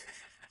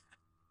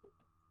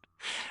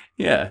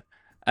 Yeah,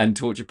 and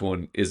torture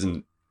porn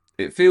isn't.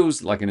 It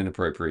feels like an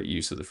inappropriate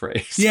use of the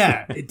phrase.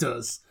 Yeah, it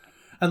does,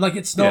 and like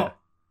it's not.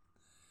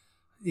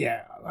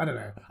 Yeah, I don't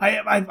know.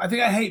 I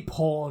think I hate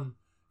porn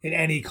in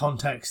any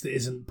context that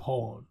isn't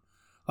porn.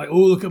 Like, oh,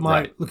 look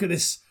at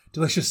this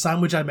delicious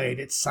sandwich I made.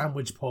 It's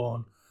sandwich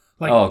porn.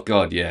 Like, oh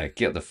god, yeah,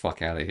 get the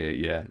fuck out of here.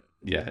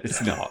 Yeah,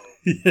 it's not.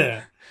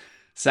 Yeah,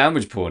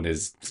 sandwich porn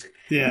is.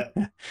 Yeah,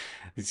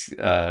 it's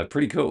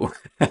pretty cool,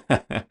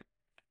 but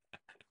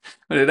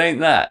it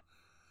ain't that.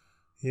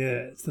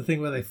 Yeah, it's the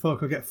thing where they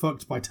fuck or get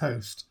fucked by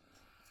toast.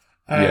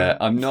 Yeah,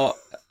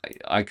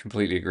 I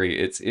completely agree.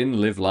 It's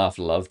in live, laugh,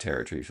 love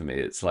territory for me.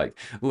 It's like,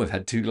 oh, I've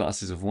had 2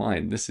 glasses of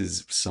wine. This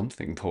is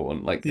something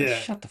porn. Like,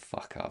 shut the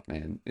fuck up,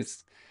 man.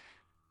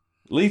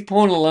 Leave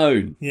porn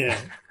alone. Yeah.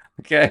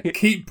 Okay.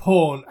 Keep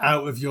porn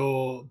out of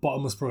your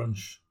bottomless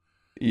brunch.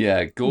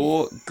 Yeah,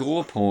 gore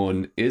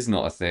porn is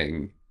not a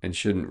thing and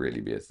shouldn't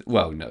really be a thing.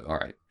 Well, no, all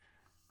right.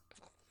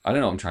 I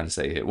don't know what I'm trying to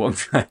say here. What I'm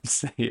trying to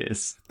say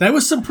is there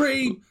was some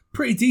pretty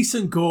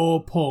decent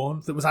gore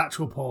porn that was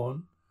actual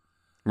porn.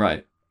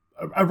 Right.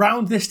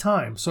 Around this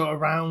time, so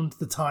around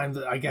the time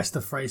that I guess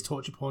the phrase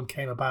torture porn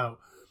came about,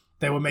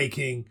 they were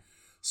making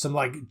some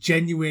like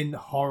genuine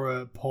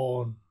horror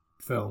porn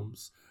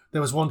films.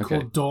 There was one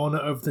called Dawn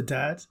of the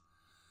Dead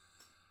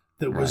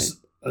that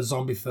was a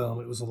zombie film.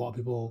 It was a lot of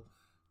people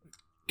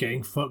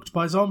getting fucked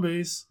by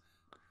zombies.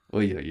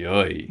 Oy, oy,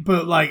 oy.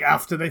 But like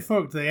after they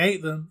fucked, they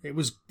ate them. It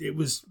was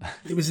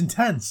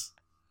intense.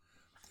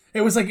 It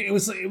was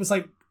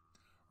like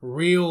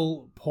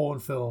real porn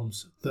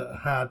films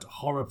that had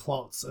horror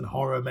plots and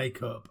horror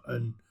makeup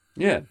and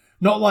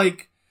not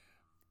like,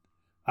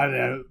 I don't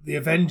know, the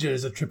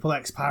Avengers, a Triple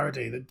X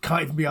parody that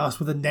can't even be asked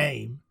with a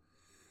name.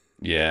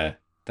 Yeah,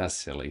 that's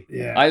silly.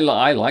 Yeah, I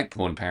like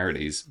porn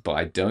parodies, but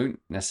I don't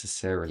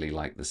necessarily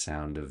like the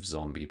sound of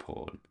zombie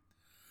porn.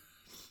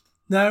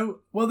 No,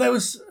 well, there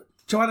was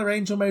Joanna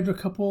Angel made a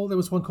couple. There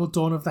was one called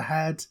Dawn of the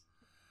Head.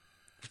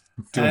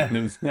 Dawn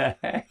of the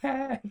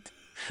Head.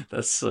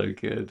 That's so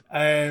good.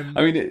 I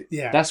mean,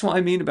 that's what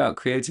I mean about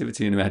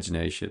creativity and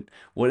imagination.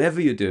 Whatever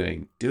you're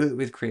doing, do it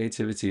with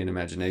creativity and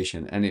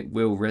imagination, and it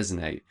will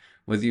resonate.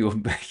 Whether you're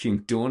making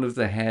Dawn of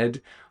the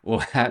Head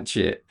or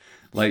Hatchet,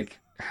 like,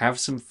 have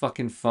some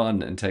fucking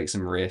fun and take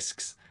some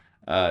risks.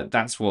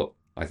 That's what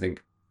I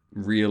think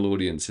real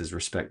audiences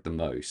respect the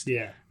most.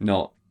 Yeah.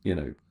 Not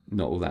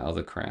all that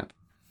other crap.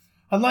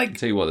 And like, I'll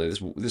tell you what,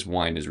 this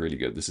wine is really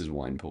good. This is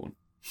wine porn.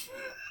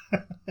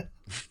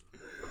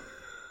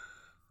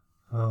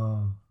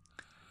 Oh.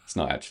 It's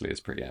not actually.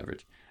 It's pretty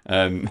average.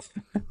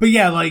 But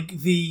yeah, like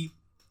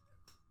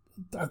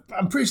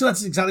I'm pretty sure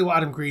that's exactly what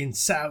Adam Green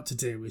set out to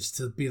do, is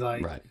to be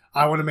like,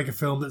 I want to make a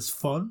film that's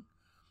fun,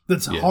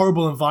 that's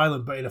horrible and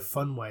violent, but in a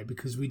fun way,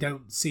 because we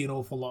don't see an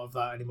awful lot of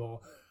that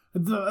anymore.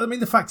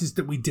 The fact is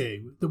that we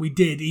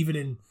did, even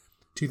in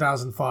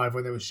 2005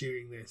 when they were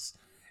shooting this.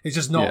 It's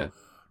just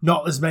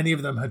not as many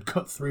of them had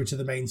cut through to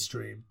the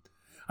mainstream.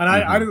 And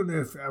I don't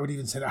know if I would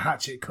even say that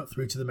Hatchet cut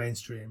through to the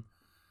mainstream.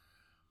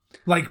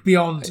 Like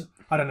beyond,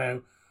 I don't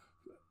know.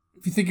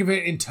 If you think of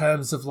it in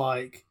terms of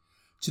like,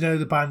 do you know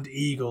the band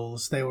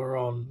Eagles? They were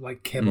on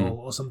like Kimmel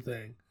or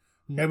something.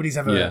 Nobody's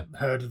ever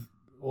heard of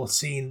or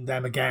seen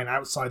them again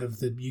outside of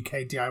the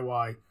UK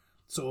DIY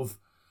sort of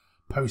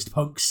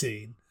post-punk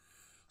scene.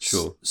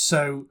 Sure.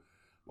 So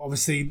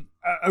obviously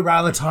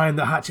around the time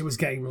that Hatchet was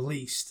getting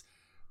released,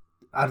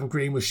 Adam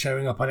Green was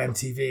showing up on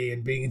MTV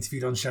and being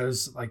interviewed on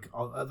shows like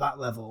at that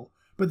level.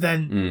 But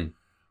then,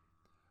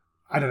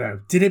 I don't know,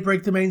 did it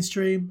break the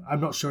mainstream?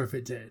 I'm not sure if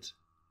it did.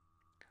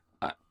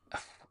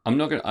 I'm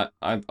not gonna.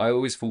 I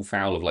always fall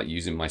foul of like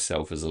using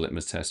myself as a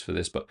litmus test for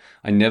this, but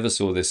I never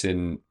saw this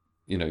in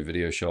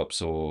video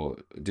shops, or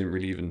didn't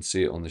really even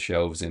see it on the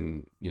shelves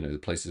in, the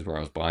places where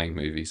I was buying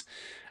movies.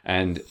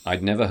 And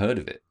I'd never heard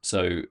of it.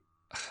 So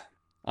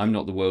I'm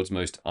not the world's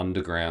most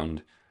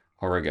underground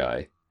horror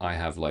guy. I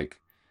have like,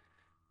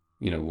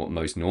 what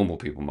most normal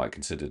people might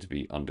consider to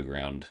be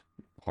underground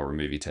horror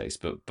movie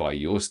taste. But by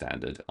your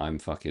standard, I'm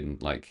fucking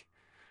like,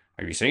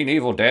 have you seen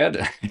Evil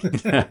Dead?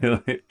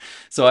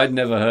 So I'd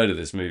never heard of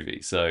this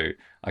movie. So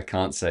I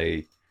can't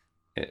say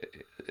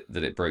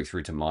that it broke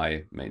through to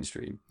my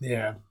mainstream.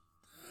 Yeah.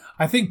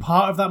 I think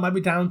part of that might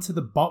be down to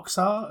the box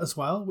art as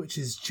well, which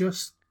is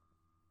just...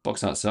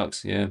 Box art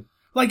sucks, yeah.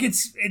 Like,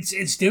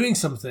 it's doing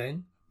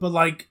something, but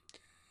like...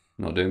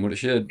 Not doing what it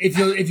should. If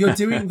you're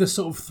doing the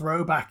sort of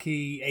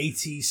throwbacky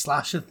 80s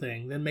slasher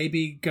thing, then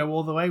maybe go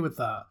all the way with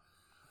that.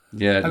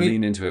 Yeah,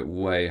 lean into it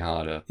way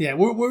harder. Yeah,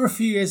 we're a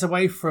few years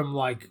away from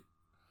like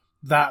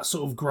that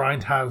sort of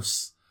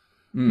grindhouse,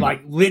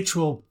 like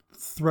literal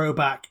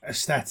throwback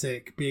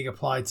aesthetic being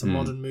applied to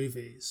modern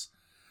movies.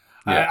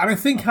 Yeah. And I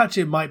think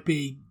Hatchet might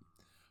be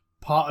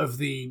part of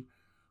the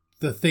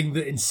thing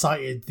that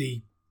incited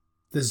the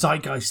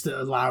zeitgeist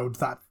that allowed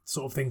that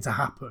sort of thing to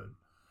happen.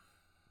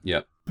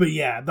 Yeah. But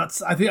yeah,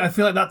 I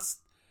feel like that's,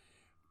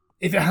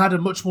 if it had a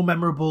much more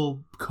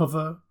memorable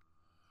cover.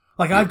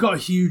 Like, I've got a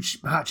huge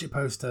Hatchet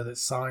poster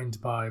that's signed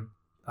by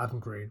Adam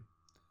Green.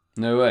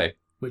 No way.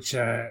 Which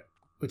I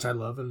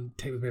love and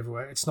take with me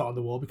everywhere. It's not on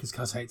the wall because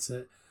Kaz hates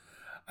it.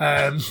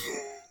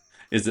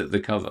 Is it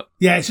the cover?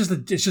 Yeah, it's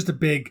just a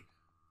big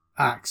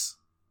axe.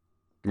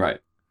 Right.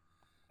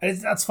 And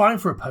that's fine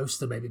for a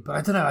poster, maybe. But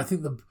I don't know. I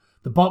think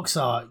the box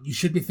art, you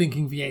should be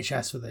thinking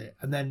VHS with it.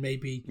 And then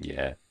maybe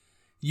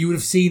you would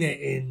have seen it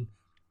in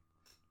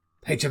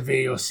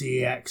HMV or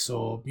CEX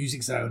or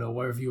Music Zone or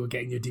wherever you were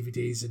getting your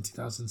DVDs in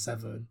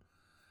 2007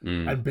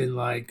 and been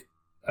like,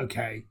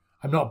 okay,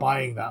 I'm not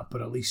buying that,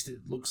 but at least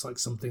it looks like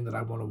something that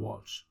I want to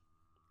watch.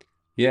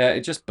 Yeah,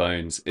 it just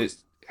bones.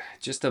 It's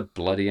just a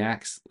bloody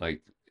axe.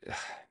 Like,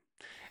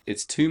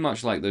 it's too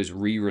much like those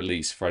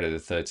re-release Friday the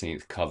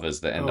 13th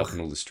covers that end up in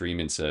all the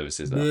streaming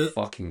services. They're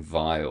fucking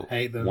vile.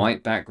 Hate them.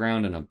 White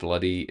background and a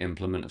bloody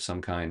implement of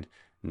some kind.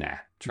 Nah,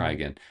 try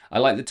again. I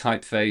like the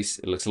typeface.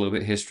 It looks a little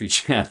bit History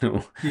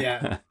Channel.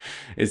 Yeah.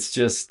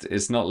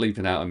 It's not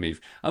leaping out at me.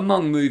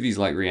 Among movies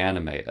like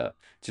Reanimator,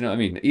 do you know what I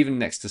mean? Even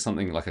next to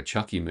something like a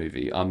Chucky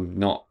movie, I'm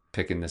not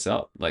picking this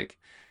up. Like,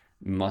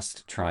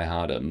 must try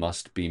harder,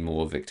 must be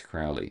more Victor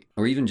Crowley.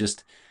 Or even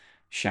just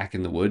Shack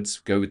in the Woods,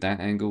 go with that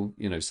angle,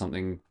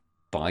 something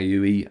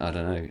bayou-y. I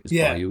don't know. Is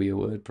bayou-y a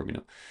word? Probably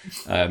not.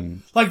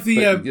 Like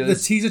the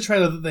teaser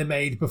trailer that they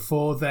made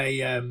before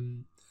they,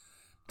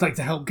 like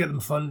to help get them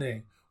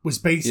funding, was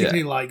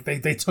basically like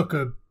they took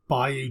a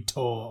bayou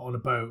tour on a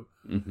boat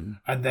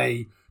and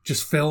they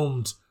just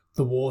filmed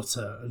the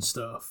water and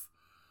stuff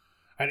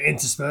and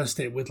interspersed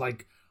it with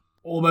like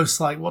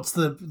almost like, what's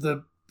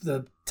the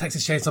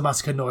Texas Chainsaw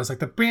Massacre noise, like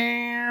the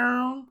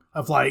bang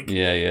of like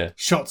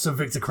shots of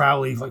Victor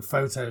Crowley, like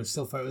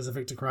still photos of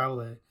Victor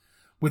Crowley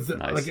with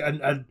nice.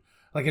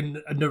 like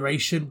a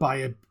narration by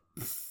a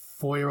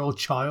 4-year-old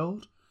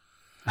child,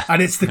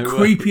 and it's the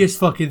creepiest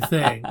fucking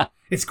thing.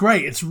 It's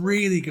great. It's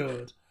really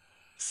good.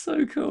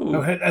 So cool.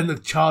 And the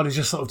child is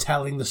just sort of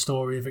telling the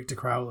story of Victor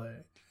Crowley,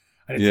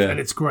 and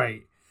it's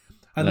great.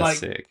 And that's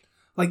sick.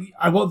 Like,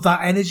 I want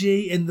that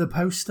energy in the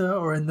poster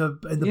or in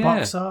the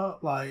box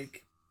art.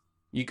 Like,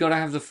 you got to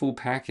have the full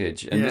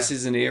package. And this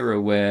is an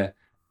era where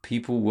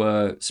people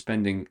were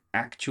spending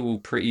actual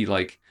pretty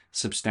like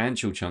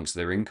substantial chunks of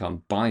their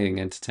income buying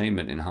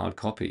entertainment in hard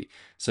copy.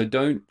 So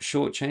don't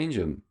shortchange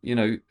them.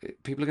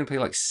 People are going to pay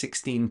like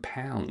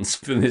 £16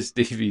 for this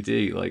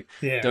DVD. Like,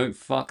 don't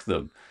fuck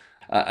them.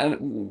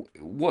 And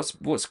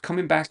what's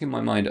coming back in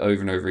my mind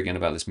over and over again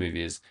about this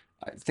movie is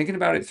thinking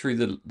about it through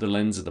the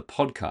lens of the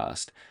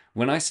podcast.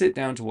 When I sit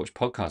down to watch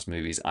podcast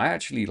movies, I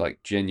actually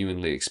like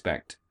genuinely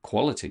expect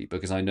quality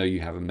because I know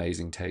you have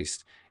amazing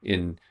taste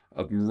in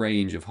a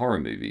range of horror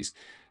movies.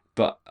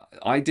 But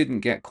I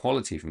didn't get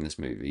quality from this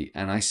movie,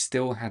 and I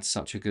still had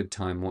such a good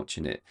time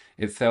watching it.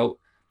 It felt...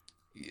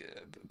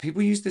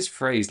 People use this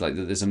phrase like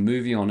that there's a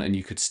movie on and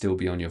you could still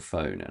be on your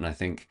phone, and I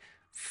think,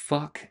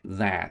 fuck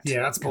that.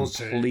 Yeah, that's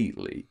bullshit.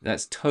 Completely.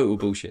 That's total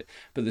bullshit.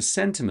 But the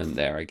sentiment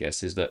there, I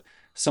guess, is that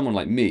someone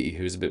like me,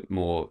 who's a bit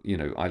more,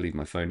 I leave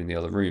my phone in the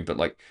other room, but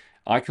like,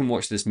 I can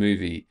watch this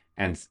movie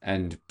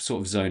and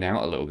sort of zone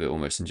out a little bit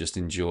almost and just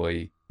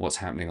enjoy what's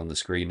happening on the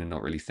screen and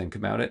not really think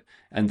about it.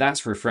 And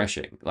that's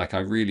refreshing. Like, I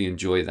really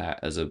enjoy that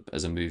as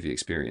a movie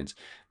experience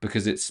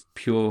because it's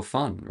pure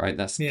fun, right?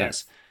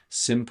 That's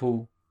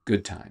simple,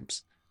 good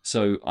times.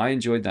 So I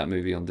enjoyed that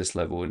movie on this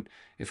level. And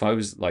if I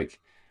was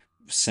like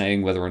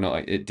saying whether or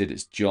not it did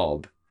its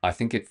job, I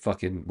think it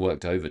fucking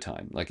worked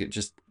overtime. Like, it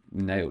just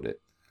nailed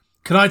it.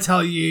 Can I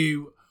tell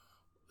you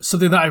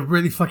something that I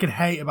really fucking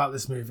hate about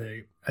this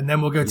movie? And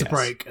then we'll go to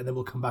break, and then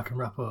we'll come back and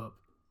wrap up.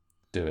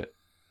 Do it.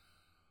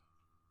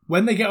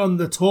 When they get on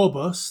the tour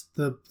bus,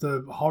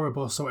 the horror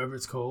bus or whatever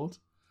it's called,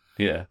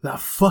 that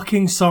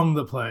fucking song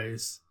that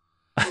plays.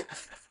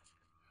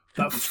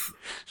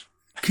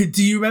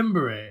 Do you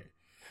remember it?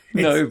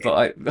 No,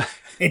 but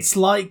It's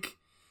like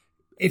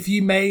if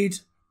you made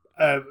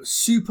a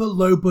super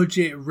low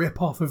budget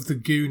rip off of the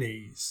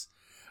Goonies,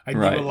 and you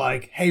were Right.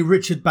 like, "Hey,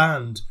 Richard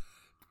Band,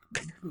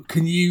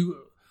 can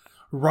you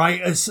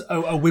write us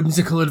a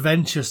whimsical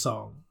adventure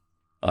song?"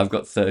 I've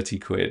got 30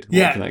 quid.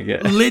 What can I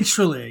get?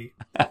 Literally.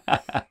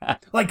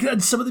 Like,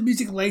 and some of the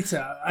music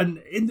later, and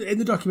in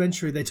the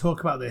documentary, they talk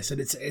about this, and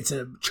it's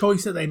a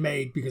choice that they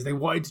made because they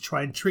wanted to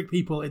try and trick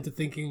people into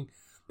thinking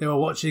they were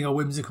watching a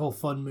whimsical,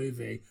 fun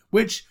movie,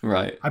 which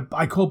Right.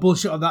 I call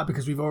bullshit on that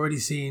because we've already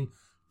seen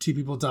two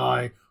people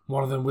die,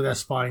 one of them with their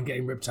spine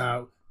getting ripped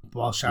out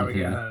while shouting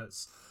it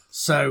hurts.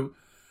 So,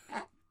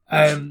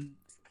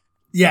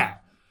 yeah.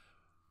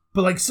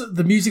 But like so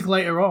the music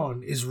later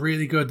on is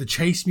really good. The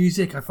chase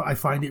music, I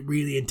find it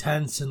really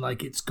intense and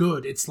like it's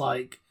good. It's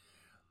like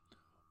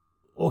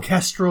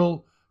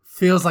orchestral,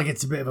 feels like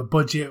it's a bit of a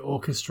budget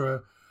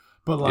orchestra,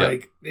 but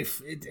like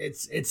if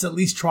it's at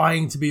least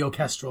trying to be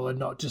orchestral and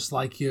not just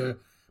like your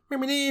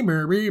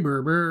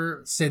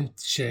synth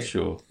shit.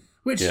 Sure.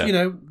 Which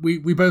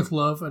we both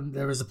love and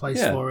there is a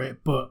place for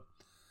it. But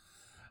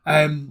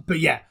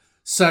yeah.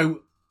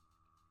 So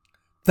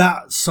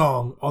that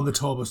song on the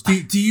tour bus,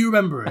 do you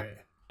remember it?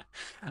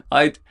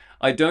 I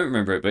don't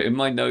remember it, but in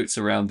my notes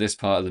around this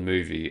part of the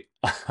movie,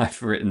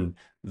 I've written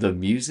the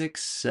music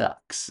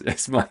sucks.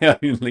 It's my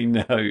only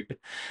note.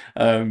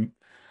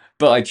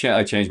 But I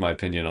changed my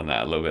opinion on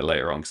that a little bit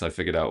later on because I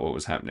figured out what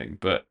was happening.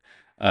 But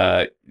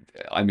I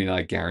mean,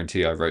 I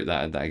guarantee I wrote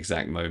that at that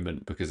exact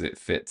moment because it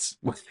fits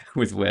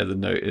with where the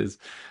note is.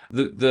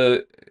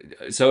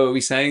 So are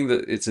we saying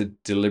that it's a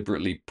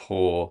deliberately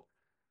poor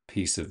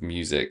piece of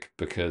music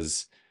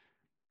because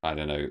I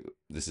don't know,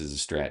 this is a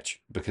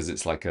stretch because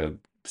it's like a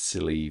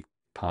silly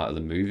part of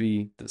the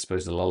movie that's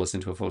supposed to lull us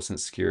into a false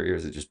sense of security, or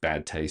is it just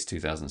bad taste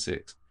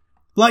 2006?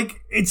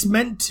 Like, it's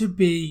meant to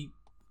be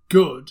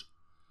good,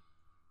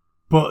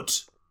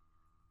 but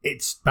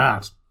it's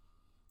bad.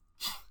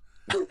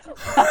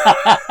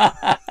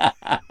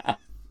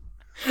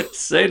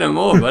 Say no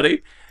more,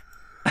 buddy.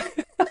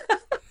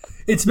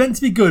 It's meant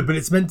to be good, but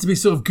it's meant to be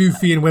sort of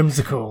goofy and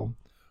whimsical.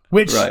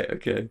 Which, right,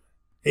 okay.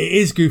 It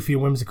is goofy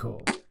and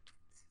whimsical.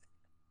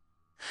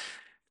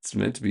 It's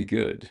meant to be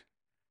good,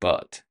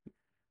 but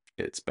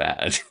it's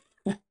bad.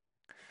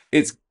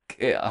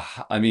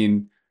 I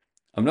mean,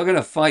 I'm not going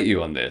to fight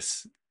you on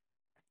this.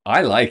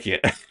 I like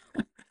it.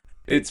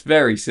 It's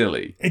very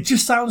silly. It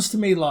just sounds to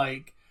me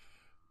like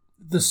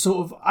the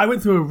sort of... I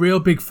went through a real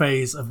big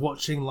phase of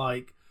watching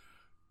like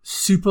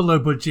super low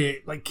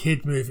budget like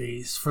kid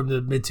movies from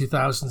the mid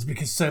 2000s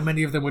because so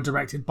many of them were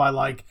directed by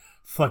like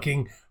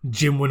fucking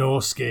Jim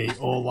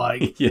Wynorski or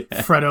like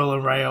Fred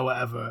Olen Ray or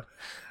whatever.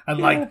 And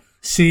like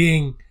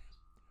seeing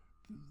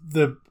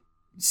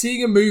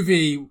a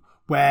movie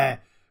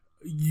where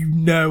you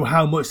know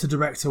how much the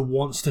director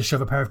wants to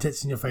shove a pair of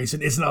tits in your face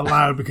and isn't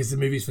allowed because the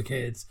movie's for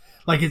kids.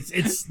 Like it's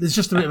there's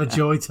just a bit of a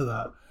joy to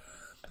that.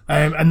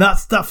 And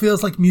that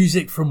feels like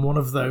music from one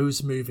of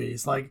those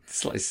movies. Like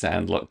it's like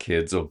Sandlot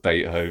Kids or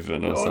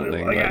Beethoven or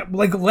something.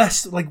 Like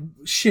less like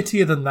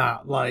shittier than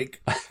that.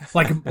 Like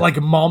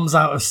Mom's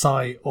Out of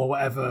Sight or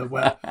whatever.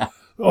 Where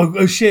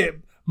oh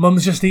shit,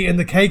 Mum's just eating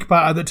the cake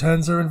batter that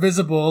turns her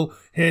invisible.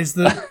 Here's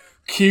the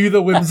cue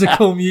the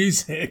whimsical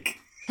music.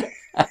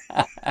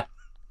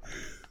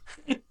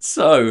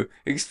 So,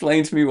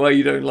 explain to me why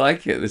you don't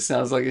like it. This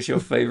sounds like it's your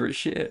favorite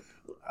shit.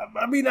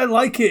 I mean, I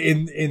like it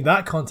in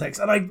that context,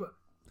 and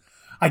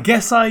I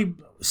guess I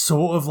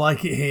sort of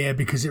like it here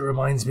because it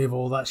reminds me of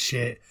all that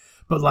shit.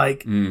 But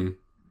like, and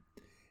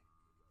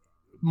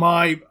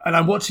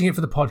I'm watching it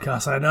for the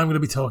podcast, and I know I'm going to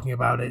be talking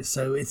about it,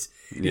 so it's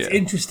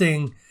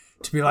interesting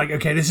to be like,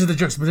 okay, this is the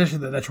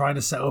juxtaposition that they're trying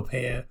to set up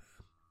here.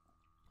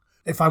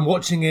 If I'm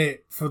watching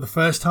it for the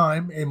first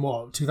time in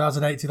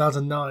 2008,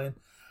 2009.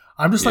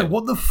 I'm just like,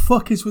 what the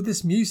fuck is with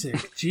this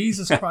music?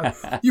 Jesus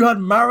Christ. You had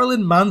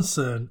Marilyn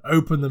Manson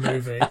open the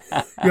movie.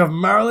 You have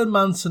Marilyn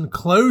Manson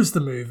close the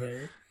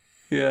movie.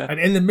 Yeah. And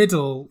in the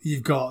middle,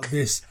 you've got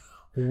this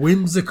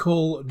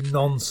whimsical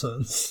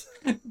nonsense.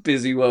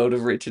 Busy World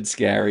of Richard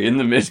Scarry in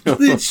the middle.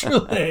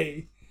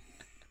 Literally.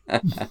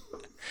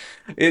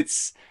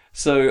 It's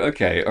so,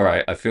 okay, all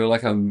right. I feel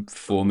like I'm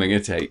forming a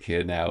take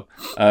here now.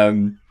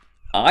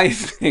 I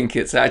think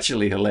it's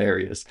actually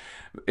hilarious.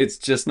 It's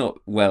just not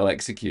well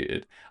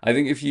executed. I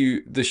think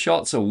the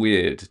shots are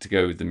weird to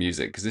go with the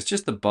music because it's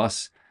just the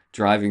bus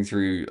driving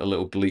through a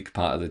little bleak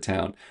part of the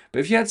town. But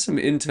if you had some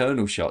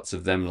internal shots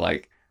of them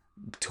like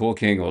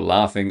talking or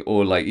laughing,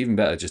 or like even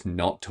better, just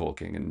not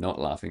talking and not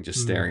laughing,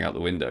 just staring out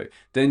the window,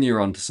 then you're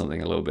onto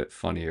something a little bit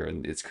funnier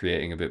and it's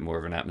creating a bit more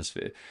of an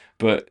atmosphere.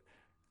 But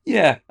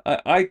yeah,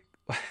 I'm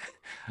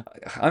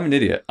an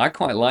idiot. I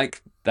quite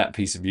like that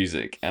piece of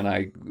music and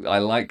I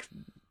like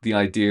the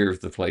idea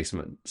of the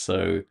placement.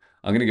 So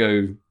I'm going to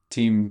go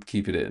team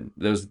keep it in.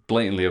 There was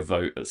blatantly a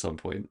vote at some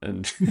point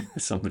and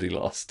somebody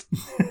lost.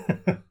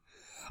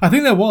 I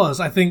think there was.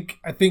 I think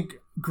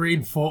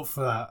Green fought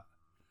for that.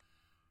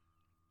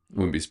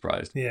 Wouldn't be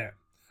surprised. Yeah.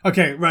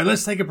 Okay, right,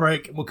 let's take a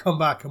break and we'll come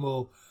back and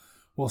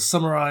we'll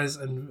summarize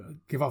and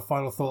give our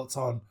final thoughts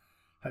on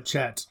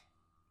Hatchet.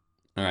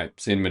 All right,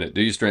 see you in a minute.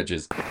 Do your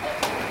stretches. Come on,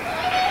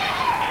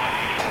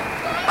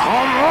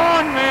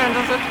 man.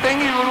 Does that thing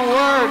even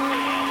work?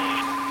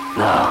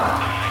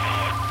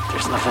 No.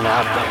 There's nothing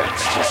out there.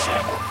 It's just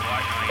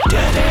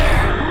dead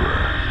air.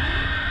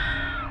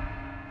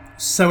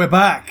 So we're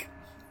back.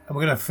 And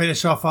we're going to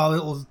finish off our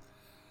little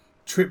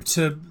trip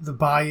to the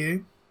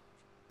bayou.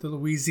 The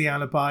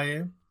Louisiana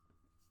bayou.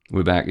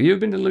 We're back. Have you ever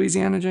been to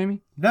Louisiana,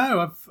 Jamie?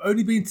 No, I've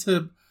only been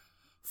to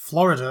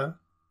Florida.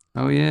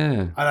 Oh,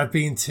 yeah. And I've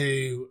been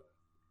to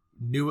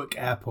Newark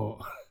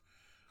Airport.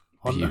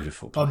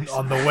 Beautiful place.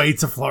 On the way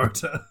to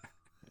Florida.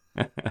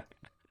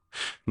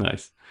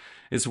 Nice.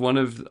 It's one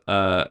of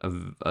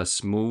a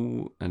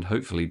small and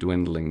hopefully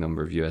dwindling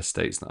number of US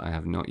states that I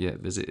have not yet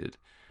visited.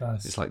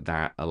 Nice. It's like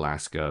that,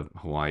 Alaska,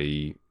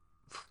 Hawaii,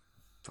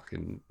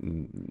 fucking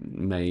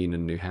Maine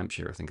and New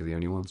Hampshire, I think, are the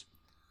only ones.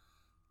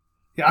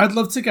 Yeah, I'd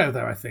love to go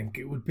there, I think.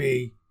 It would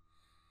be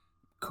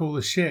cool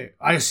as shit.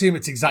 I assume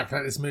it's exactly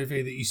like this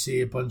movie that you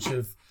see a bunch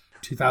of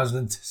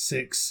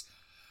 2006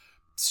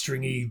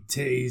 stringy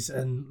titties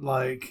and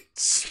like...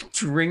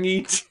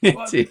 Stringy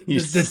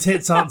titties? The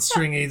tits aren't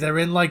stringy. They're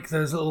in like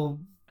those little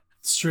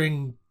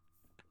string...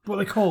 What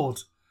are they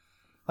called?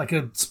 Like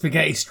a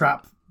spaghetti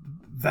strap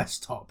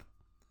vest top.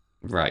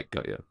 Right,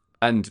 got you.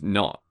 And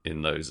not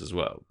in those as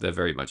well. They're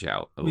very much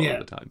out a lot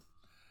of the time.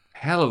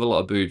 Hell of a lot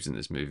of boobs in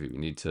this movie. We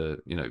need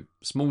to,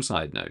 small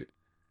side note,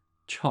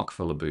 chock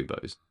full of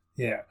boobos.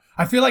 Yeah.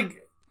 I feel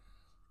like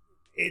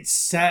it's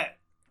set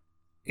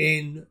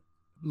in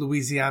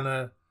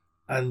Louisiana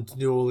and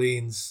New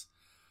Orleans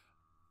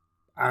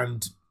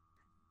and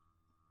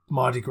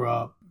Mardi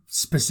Gras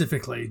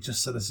specifically,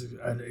 just so there's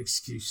an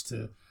excuse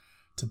to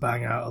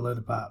bang out a load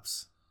of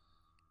baps.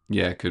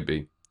 Yeah, it could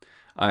be.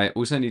 I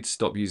also need to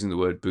stop using the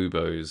word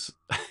boobos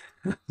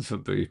for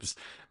boobs,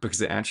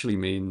 because it actually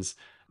means,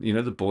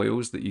 the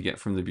boils that you get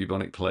from the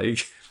bubonic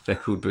plague? They're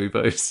called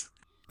boobos.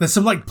 There's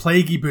some like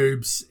plaguey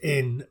boobs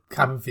in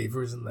Cabin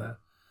Fever, isn't there?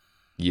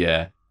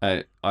 Yeah.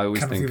 I always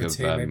Cabin think Fever of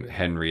 2, maybe.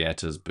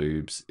 Henrietta's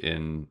boobs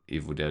in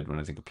Evil Dead when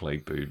I think of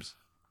plague boobs.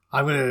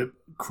 I'm going to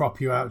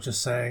crop you out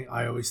just saying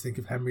I always think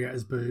of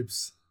Henrietta's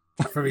boobs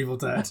from Evil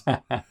Dead.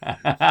 Well,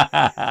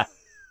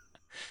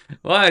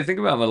 I think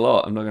about them a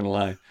lot, I'm not going to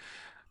lie.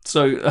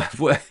 So,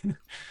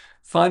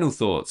 final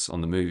thoughts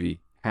on the movie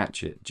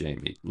Hatchet,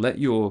 Jamie. Let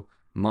your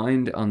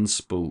mind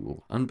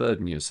unspool.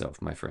 Unburden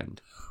yourself, my friend.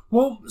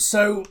 Well,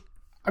 so,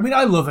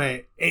 I love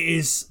it. It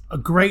is a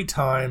great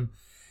time.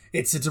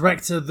 It's a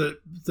director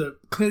that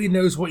clearly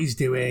knows what he's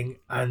doing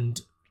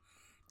and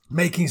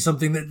making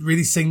something that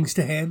really sings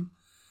to him,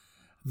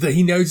 that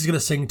he knows he's going to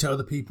sing to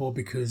other people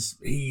because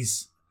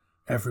he's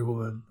every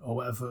woman or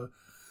whatever.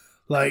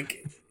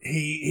 Like,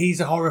 he's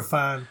a horror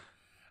fan,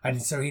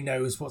 and so he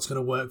knows what's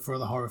going to work for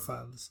other horror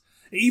fans.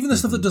 Even the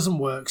stuff that doesn't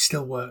work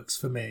still works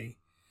for me.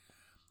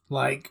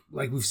 Like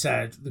we've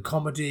said, the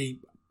comedy,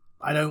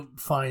 I don't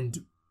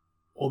find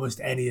almost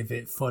any of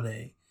it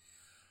funny.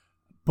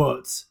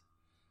 But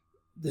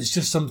there's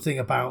just something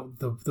about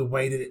the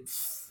way that it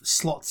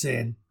slots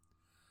in.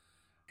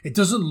 It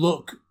doesn't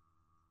look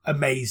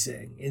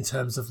amazing in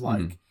terms of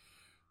like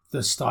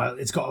the style.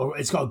 It's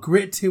got a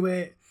grit to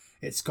it.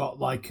 It's got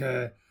like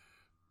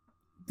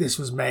this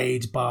was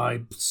made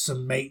by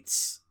some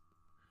mates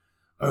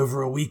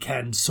over a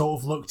weekend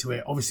sort of look to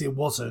it. Obviously it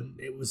wasn't.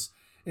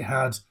 It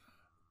had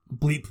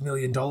bleep $1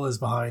 million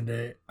behind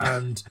it,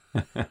 and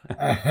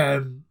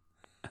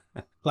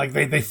like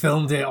they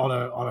filmed it on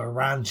a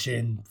ranch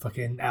in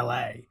fucking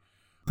LA.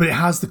 But it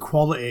has the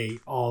quality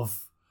of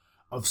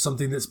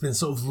something that's been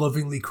sort of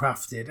lovingly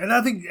crafted. And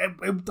I think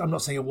I'm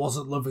not saying it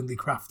wasn't lovingly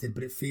crafted,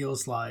 but it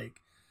feels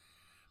like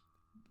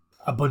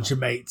a bunch of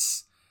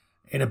mates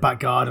in a back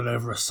garden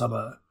over a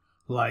summer,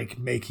 like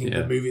making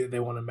the movie that they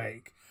want to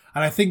make.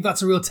 And I think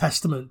that's a real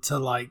testament to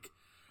like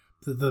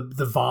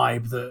the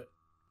vibe that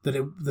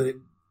it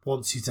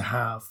wants you to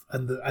have,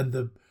 and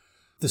the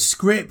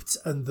script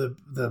and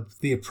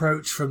the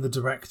approach from the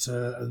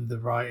director and the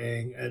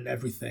writing and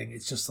everything.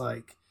 It's just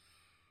like,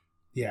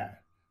 yeah,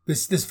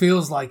 this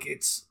feels like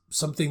it's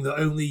something that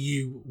only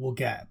you will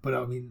get. But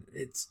I mean,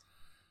 it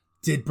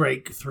did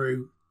break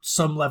through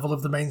some level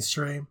of the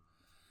mainstream.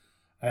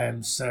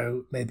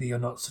 So maybe you're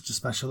not such a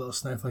special little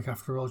snowflake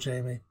after all,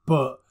 Jamie.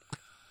 But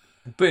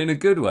in a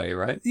good way,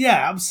 right?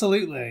 Yeah,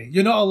 absolutely.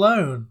 You're not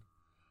alone.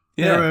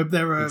 Yeah,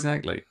 there are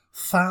exactly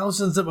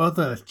thousands of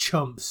other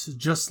chumps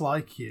just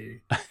like you.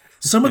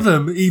 Some of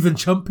them even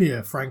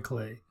chumpier,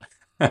 frankly.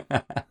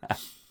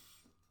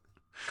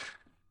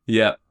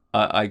 Yeah,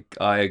 I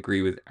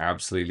agree with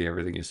absolutely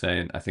everything you're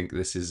saying. I think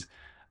this is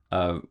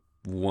a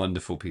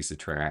wonderful piece of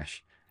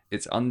trash.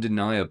 It's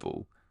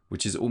undeniable,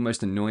 which is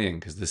almost annoying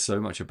because there's so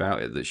much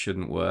about it that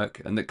shouldn't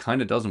work and that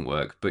kind of doesn't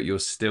work, but you're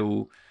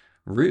still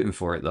rooting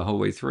for it the whole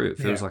way through. It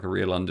feels like a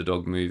real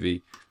underdog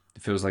movie.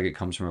 It feels like it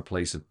comes from a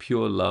place of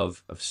pure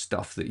love of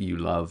stuff that you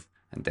love,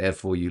 and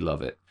therefore you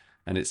love it.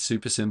 And it's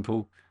super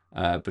simple,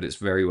 but it's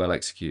very well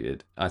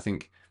executed. I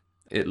think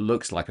it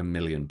looks like $1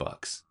 million.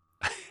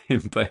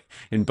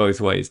 in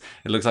both ways.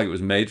 It looks like it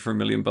was made for $1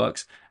 million,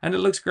 and it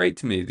looks great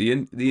to me.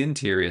 The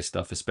interior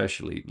stuff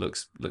especially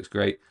looks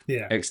great.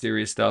 Yeah.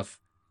 Exterior stuff,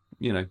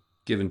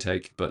 give and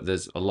take, but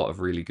there's a lot of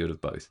really good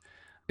of both.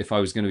 If I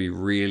was going to be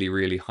really,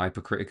 really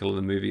hypercritical of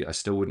the movie, I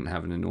still wouldn't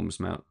have an enormous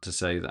amount to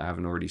say that I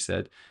haven't already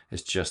said.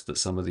 It's just that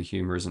some of the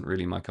humor isn't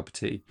really my cup of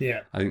tea.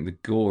 Yeah. I think the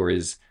gore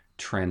is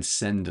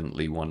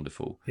transcendently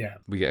wonderful. Yeah.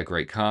 We get a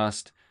great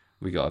cast.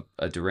 We got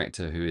a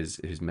director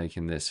who's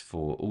making this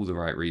for all the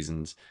right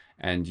reasons,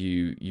 and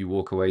you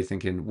walk away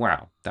thinking,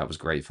 "Wow, that was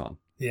great fun."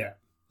 Yeah.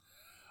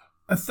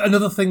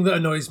 Another thing that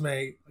annoys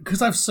me,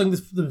 because I've sung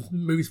the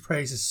movie's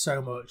praises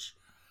so much,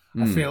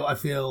 I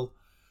feel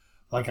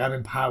like I'm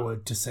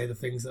empowered to say the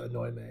things that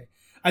annoy me.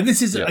 And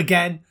this is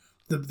again,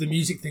 the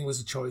music thing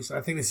was a choice. I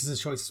think this is a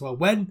choice as well.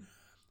 When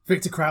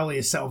Victor Crowley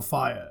is set on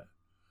fire,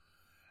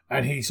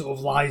 and he sort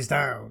of lies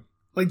down,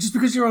 like, just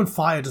because you're on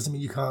fire doesn't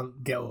mean you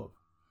can't get up.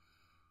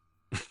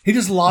 He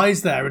just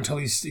lies there until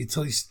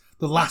the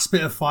last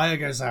bit of fire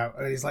goes out,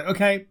 and he's like,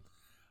 "Okay,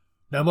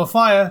 no more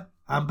fire.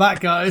 I'm back,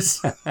 guys."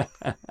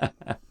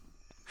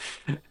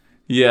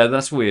 Yeah,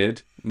 that's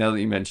weird. Now that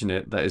you mention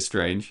it, that is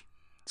strange.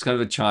 It's kind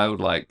of a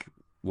childlike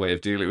way of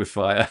dealing with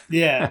fire.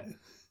 Yeah,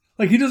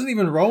 like, he doesn't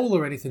even roll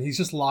or anything. He's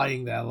just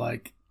lying there,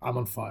 like, "I'm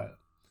on fire."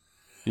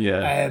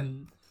 Yeah.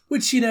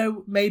 Which,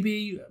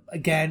 maybe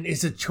again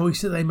is a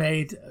choice that they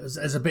made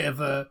as a bit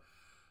of a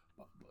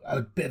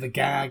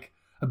gag.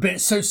 A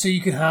bit so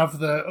you can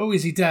have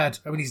is he dead?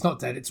 I mean, he's not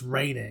dead. It's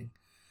raining.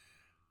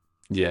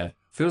 Yeah.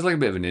 Feels like a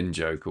bit of an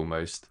in-joke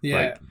almost. Yeah.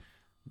 Like,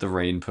 the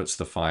rain puts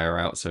the fire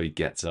out, so he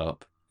gets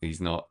up. He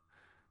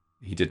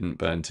didn't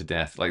burn to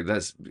death. Like,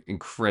 that's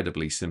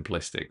incredibly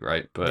simplistic,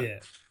 right? But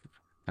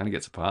kind of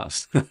gets a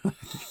pass.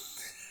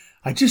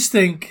 I just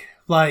think,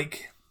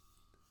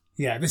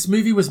 this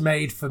movie was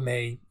made for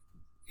me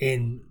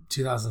in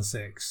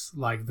 2006.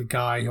 Like, the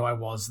guy who I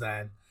was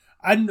then.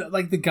 And,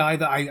 like, the guy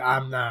that I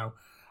am now.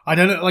 I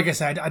don't know, like I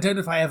said, I don't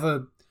know if I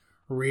ever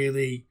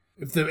really,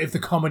 if the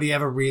comedy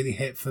ever really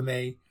hit for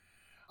me.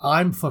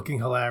 I'm fucking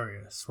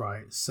hilarious,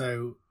 right?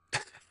 So,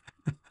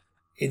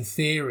 in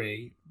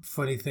theory,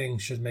 funny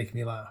things should make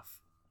me laugh.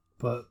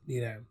 But,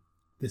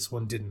 this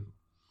one didn't.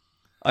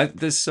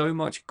 There's so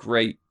much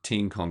great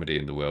teen comedy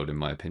in the world, in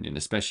my opinion,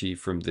 especially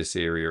from this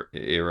era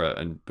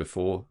and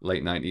before,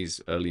 late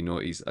 90s, early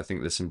noughties. I think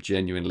there's some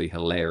genuinely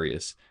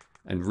hilarious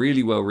and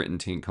really well-written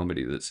teen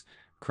comedy that's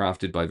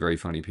crafted by very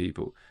funny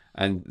people.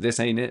 And this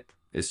ain't it.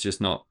 It's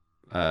just not.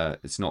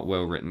 It's not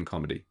well-written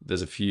comedy.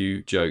 There's a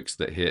few jokes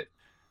that hit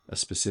a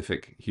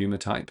specific humor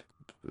type,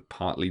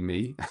 partly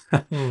me,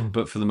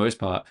 but for the most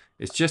part,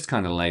 it's just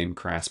kind of lame,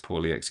 crass,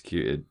 poorly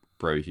executed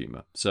bro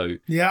humor. So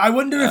yeah, I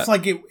wonder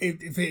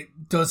if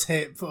it does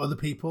hit for other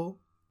people.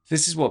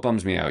 This is what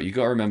bums me out. You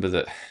got to remember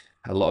that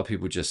a lot of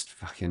people just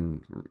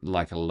fucking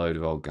like a load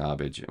of old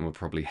garbage and were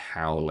probably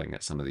howling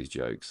at some of these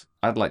jokes.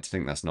 I'd like to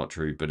think that's not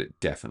true, but it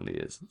definitely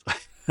is.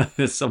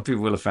 Some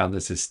people will have found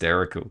this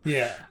hysterical.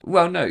 Yeah.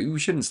 Well, no, we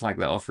shouldn't slag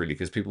that off, really,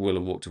 because people will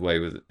have walked away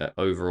with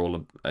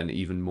overall an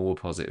even more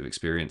positive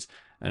experience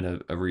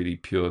and a really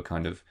pure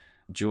kind of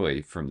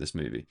joy from this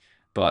movie.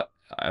 But,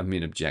 I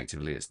mean,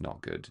 objectively, it's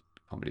not good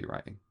comedy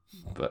writing.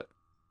 But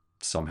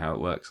somehow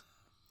it works.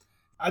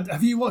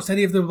 Have you watched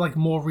any of the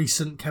more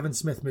recent Kevin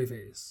Smith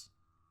movies?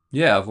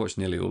 Yeah, I've watched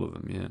nearly all of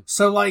them, yeah.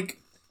 So,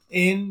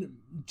 in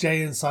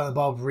Jay and Silent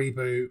Bob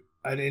reboot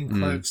and in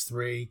Clerks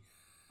 3,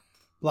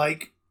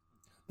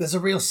 there's a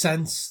real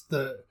sense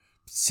that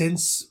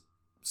since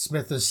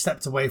Smith has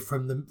stepped away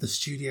from the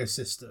studio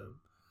system,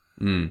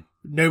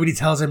 nobody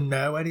tells him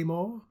no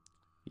anymore.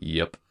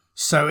 Yep.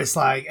 So it's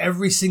like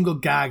every single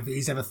gag that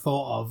he's ever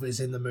thought of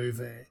is in the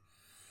movie.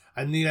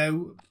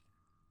 And,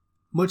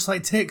 much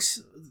like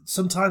Ticks,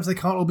 sometimes they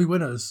can't all be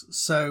winners.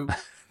 So...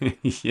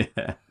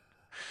 Yeah.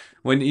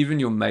 When even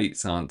your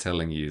mates aren't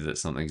telling you that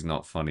something's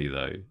not funny,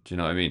 though. Do you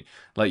know what I mean?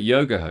 Like,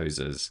 Yoga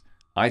Hosers,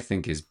 I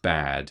think, is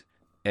bad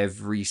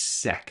every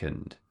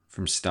second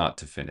from start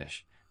to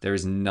finish. There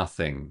is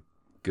nothing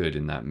good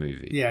in that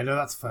movie. Yeah, no,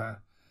 that's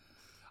fair.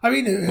 I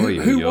mean,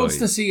 who wants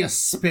to see a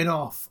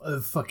spin-off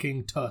of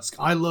fucking Tusk?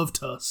 I love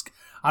Tusk.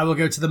 I will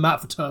go to the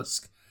mat for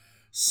Tusk.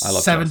 I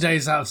love 7 Tusk.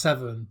 days out of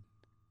 7.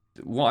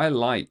 What I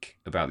like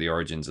about the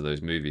origins of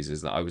those movies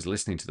is that I was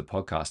listening to the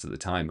podcast at the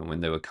time, and when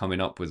they were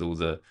coming up with all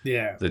the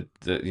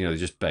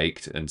just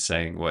baked and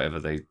saying whatever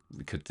they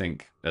could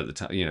think at the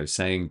time,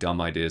 saying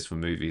dumb ideas for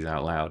movies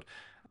out loud,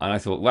 and I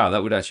thought, wow,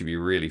 that would actually be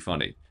really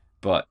funny.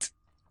 But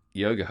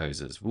Yoga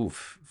Hosers,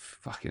 oof,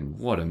 fucking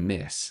what a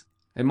miss!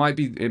 It might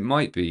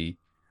be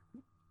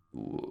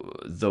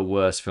the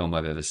worst film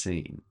I've ever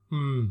seen.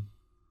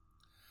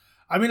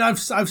 I mean, I've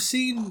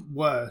seen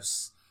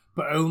worse,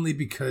 but only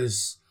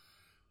because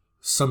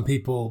some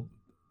people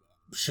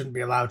shouldn't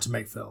be allowed to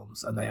make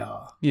films, and they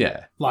are.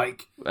 Yeah.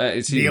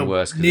 It's even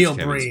worse because Neil it's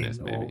Kevin Breen.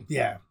 Smith, maybe.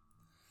 Yeah.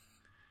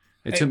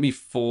 It took me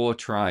 4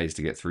 tries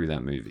to get through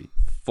that movie.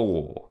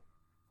 4.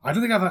 I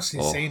don't think I've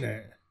actually seen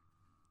it.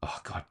 Oh,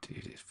 God,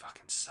 dude, it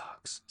fucking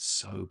sucks.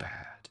 So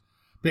bad.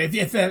 But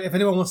if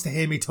anyone wants to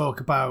hear me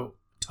talk about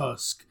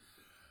Tusk,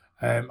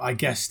 I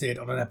guested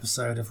on an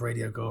episode of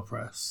Radio Gore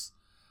Press,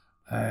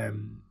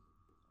 and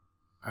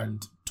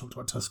talked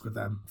about Tusk with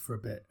them for a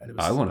bit. And it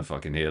was, I want to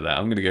fucking hear that.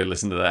 I'm going to go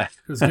listen to that.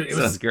 It was good. That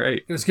sounds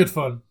great. It was good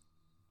fun.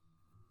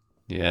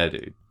 Yeah,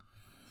 dude.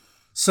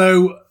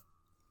 So,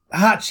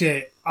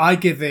 Hatchet, I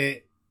give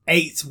it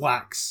 8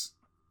 whacks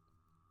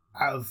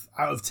out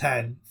of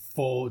 10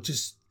 for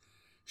just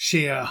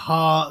sheer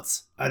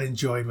heart and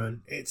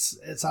enjoyment.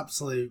 It's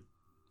absolute.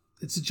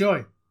 It's a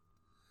joy.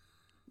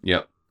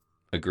 Yep.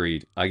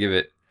 Agreed. I give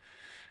it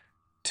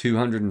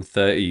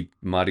 230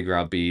 Mardi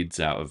Gras beads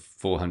out of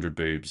 400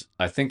 boobs.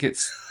 I think it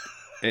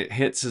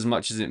hits as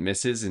much as it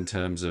misses in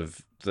terms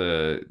of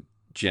the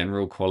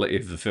general quality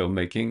of the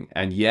filmmaking,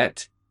 and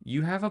yet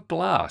you have a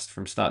blast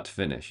from start to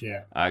finish.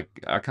 Yeah. I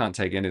can't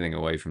take anything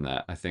away from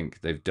that. I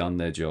think they've done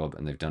their job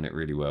and they've done it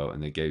really well,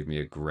 and they gave me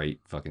a great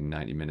fucking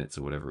 90 minutes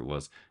or whatever it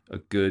was. A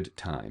good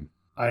time.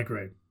 I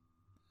agree.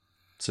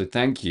 So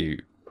thank you,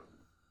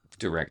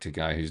 director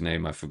guy whose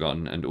name I've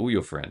forgotten, and all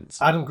your friends.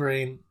 Adam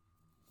Green.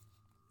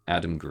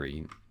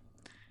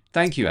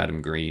 Thank you,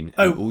 Adam Green,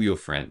 and all your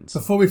friends.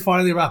 Before we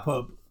finally wrap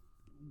up,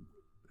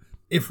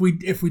 if we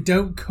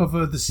don't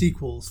cover the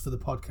sequels for the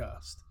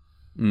podcast,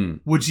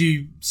 would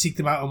you seek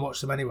them out and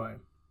watch them anyway?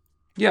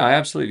 Yeah, I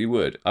absolutely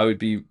would. I would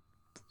be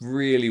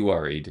really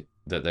worried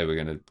that they were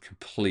going to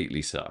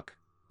completely suck,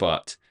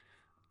 but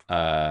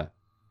I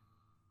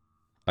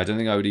don't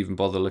think I would even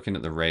bother looking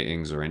at the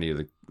ratings or any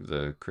of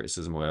the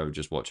criticism, or I would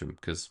just watch them,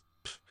 because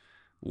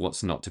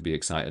what's not to be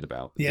excited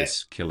about? Yeah.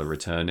 This killer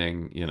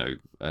returning,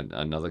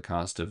 another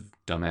cast of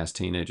dumbass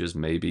teenagers.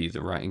 Maybe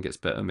the writing gets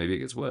better, maybe it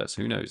gets worse.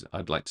 Who knows?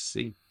 I'd like to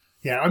see.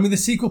 Yeah, I mean, the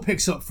sequel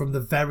picks up from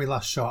the very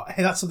last shot.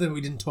 Hey, that's something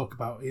we didn't talk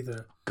about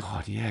either.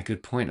 God, yeah,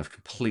 good point. I've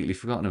completely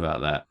forgotten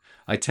about that.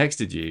 I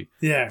texted you.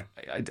 Yeah.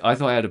 I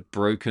thought I had a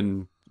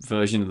broken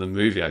version of the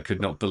movie. I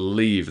could not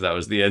believe that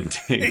was the ending.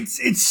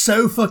 It's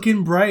so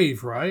fucking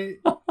brave, right?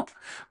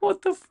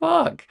 What the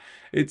fuck?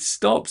 It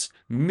stops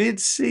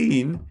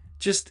mid-scene,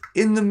 just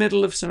in the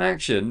middle of some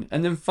action,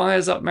 and then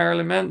fires up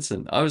Marilyn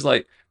Manson. I was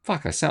like,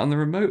 fuck, I sat on the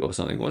remote or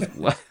something.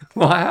 What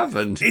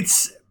happened?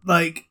 It's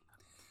like,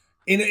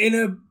 in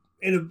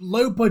a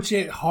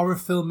low-budget horror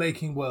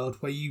filmmaking world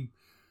where you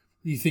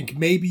think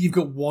maybe you've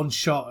got one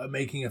shot at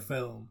making a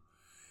film,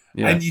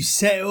 and you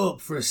set it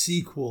up for a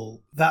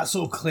sequel that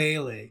sort of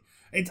clearly.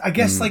 I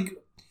guess like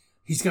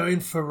he's going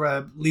for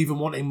a leave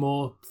and wanting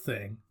more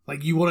thing.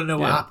 Like, you want to know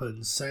what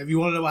happens. So if you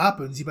want to know what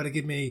happens, you better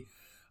give me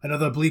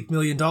another bleep $1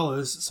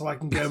 million so I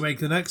can go make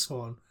the next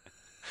one.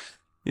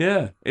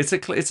 Yeah, it's a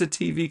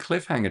TV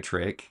cliffhanger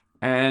trick,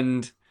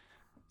 and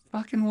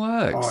fucking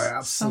works. Oh, it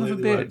absolutely Son of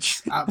a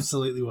works. bitch.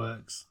 Absolutely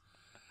works.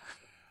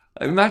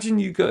 Imagine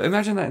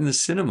that in the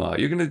cinema.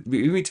 You're gonna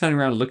be turning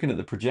around looking at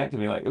the projector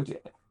and be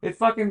like, it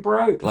fucking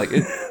broke. Like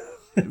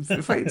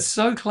it's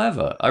so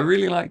clever. I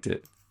really liked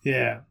it.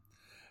 Yeah.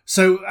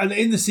 So, and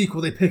in the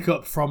sequel, they pick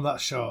up from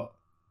that shot.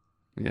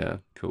 Yeah,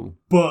 cool.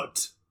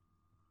 But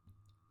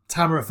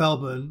Tamara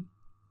Feldman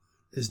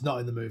is not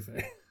in the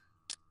movie.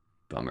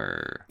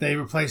 Bummer. They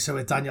replace her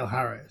with Danielle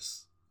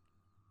Harris,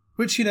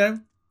 which,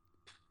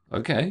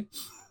 Okay.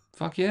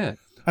 Fuck yeah.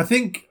 I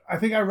think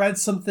I read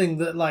something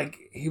that like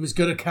he was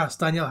going to cast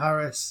Danielle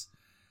Harris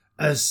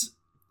as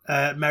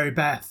Mary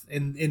Beth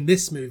in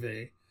this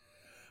movie,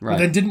 Right. but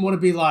then didn't want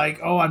to be like,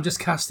 oh, I'm just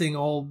casting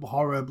all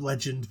horror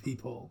legend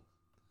people.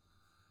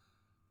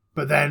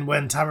 But then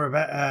when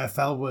Tamara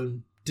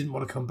Feldman didn't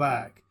want to come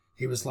back,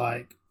 he was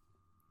like,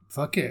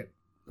 fuck it,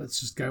 let's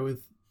just go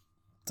with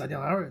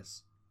Danielle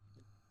Harris.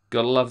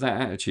 Gotta love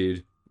that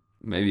attitude.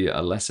 Maybe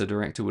a lesser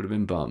director would have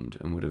been bummed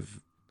and would have,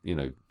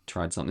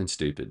 tried something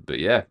stupid. But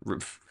yeah,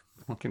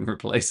 fucking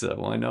replace her.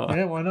 Why not?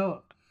 Yeah, why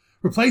not?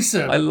 Replace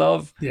her. I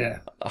love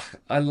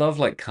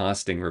like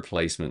casting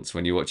replacements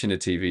when you're watching a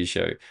TV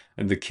show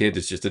and the kid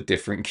is just a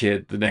different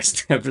kid the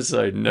next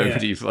episode.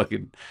 Nobody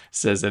fucking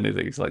says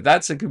anything. It's like,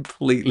 that's a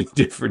completely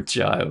different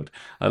child.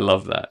 I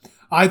love that.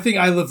 I think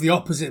I love the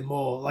opposite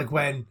more. Like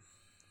when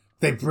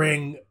they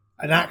bring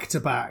an actor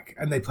back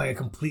and they play a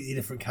completely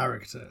different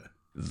character.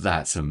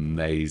 That's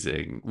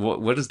amazing.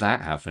 What does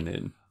that happen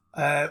in?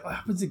 It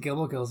happens in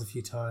Gilmore Girls a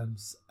few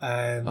times.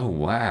 Oh,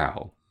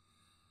 wow.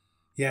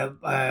 Yeah,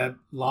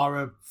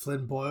 Lara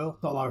Flynn Boyle.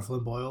 Not Lara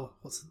Flynn Boyle.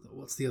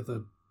 What's the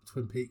other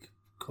Twin Peak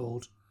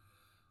called?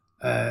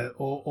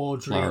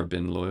 Audrey. Lara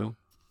Bin Loyal.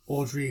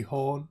 Audrey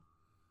Horn.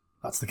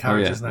 That's the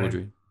character's name.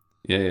 Audrey.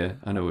 Yeah,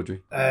 I know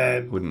Audrey.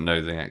 Wouldn't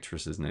know the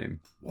actress's name.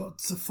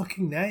 What's the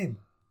fucking name?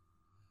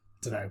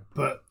 Don't know.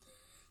 But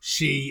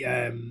she,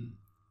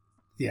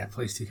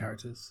 plays two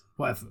characters.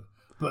 Whatever.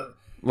 But...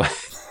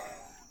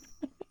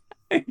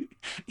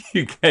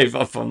 You gave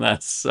up on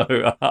that so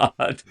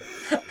hard.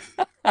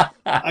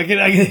 I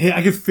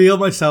can feel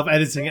myself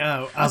editing it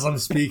out as I'm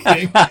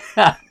speaking.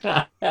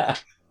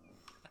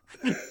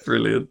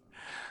 Brilliant.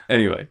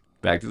 Anyway,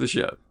 back to the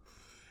show.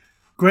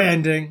 Great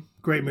ending,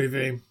 great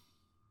movie,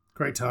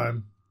 great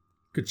time,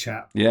 good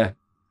chat. Yeah,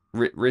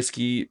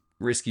 risky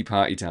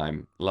party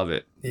time. Love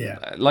it.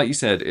 Yeah, like you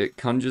said, it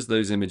conjures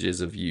those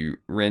images of you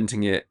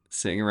renting it,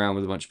 sitting around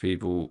with a bunch of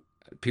people,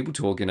 people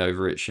talking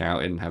over it,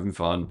 shouting, having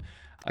fun.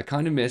 I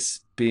kind of miss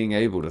being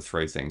able to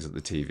throw things at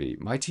the TV.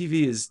 My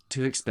TV is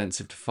too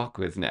expensive to fuck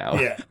with now.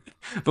 Yeah.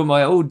 But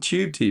my old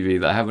tube TV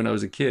that I had when I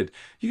was a kid,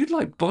 you could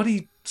like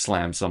body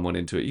slam someone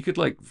into it. You could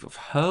like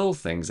hurl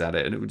things at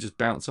it and it would just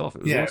bounce off.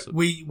 It was awesome.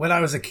 When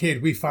I was a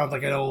kid, we found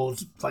like an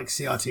old like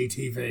CRT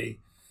TV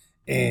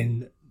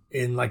in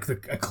like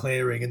a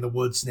clearing in the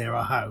woods near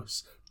our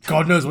house.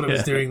 God knows what it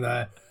was doing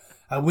there.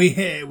 And we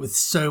hit it with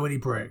so many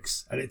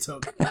bricks and it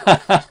took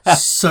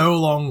so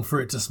long for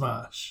it to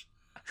smash.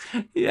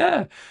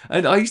 Yeah,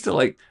 and I used to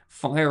like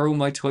fire all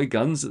my toy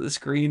guns at the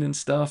screen and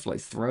stuff,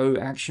 like throw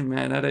Action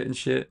Man at it and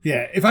shit.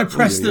 Yeah, if I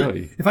press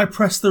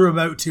the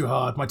remote too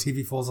hard, my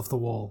TV falls off the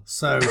wall.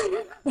 So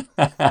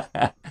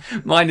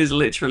mine is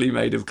literally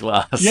made of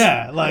glass.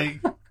 Yeah,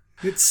 like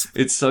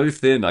it's so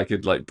thin I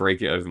could like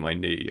break it over my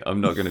knee.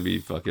 I'm not going to be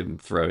fucking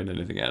throwing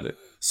anything at it.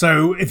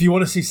 So if you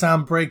want to see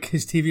Sam break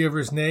his TV over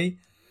his knee,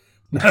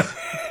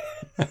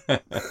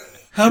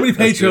 How many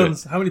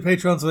patrons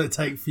will it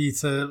take for you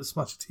to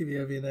smash a TV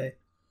over your knee?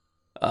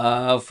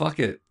 Fuck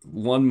it.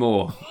 One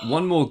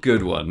more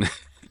good one.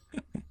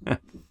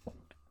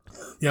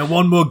 Yeah,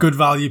 one more good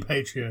value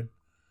patron.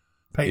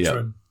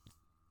 Yep.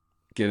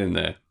 Get in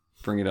there.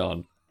 Bring it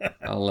on.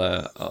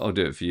 I'll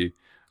do it for you.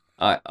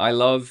 I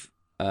love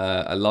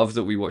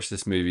that we watched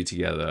this movie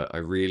together. I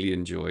really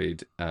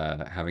enjoyed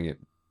having it.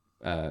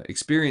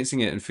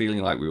 Experiencing it and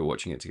feeling like we were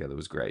watching it together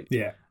was great.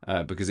 Yeah.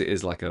 Because it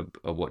is like a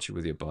watch it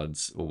with your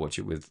buds or watch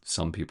it with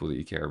some people that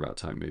you care about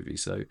type movie.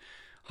 So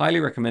highly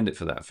recommend it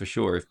for that, for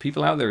sure. If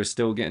people out there are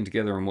still getting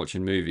together and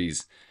watching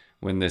movies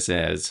when this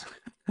airs,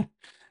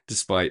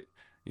 despite,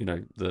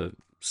 the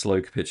slow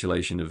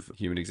capitulation of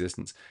human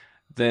existence,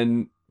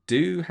 then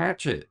do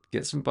Hatchet.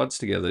 Get some buds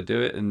together,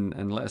 do it,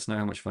 and let us know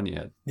how much fun you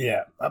had.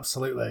 Yeah,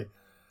 absolutely.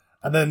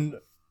 And then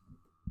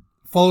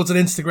follow us on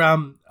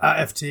Instagram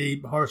at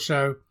FT Horror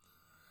Show.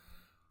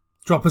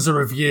 Drop us a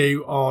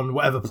review on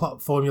whatever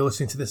platform you're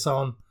listening to this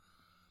on.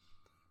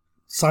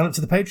 Sign up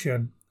to the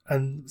Patreon,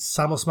 and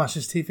Sam will smash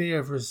his TV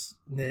over his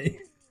knee.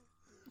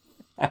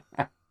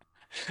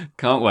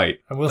 Can't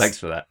wait. Thanks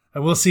for that.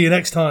 And we'll see you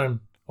next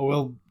time, or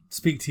we'll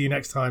speak to you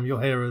next time. You'll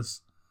hear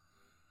us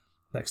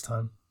next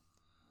time.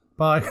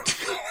 Bye.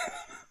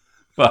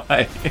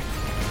 Bye.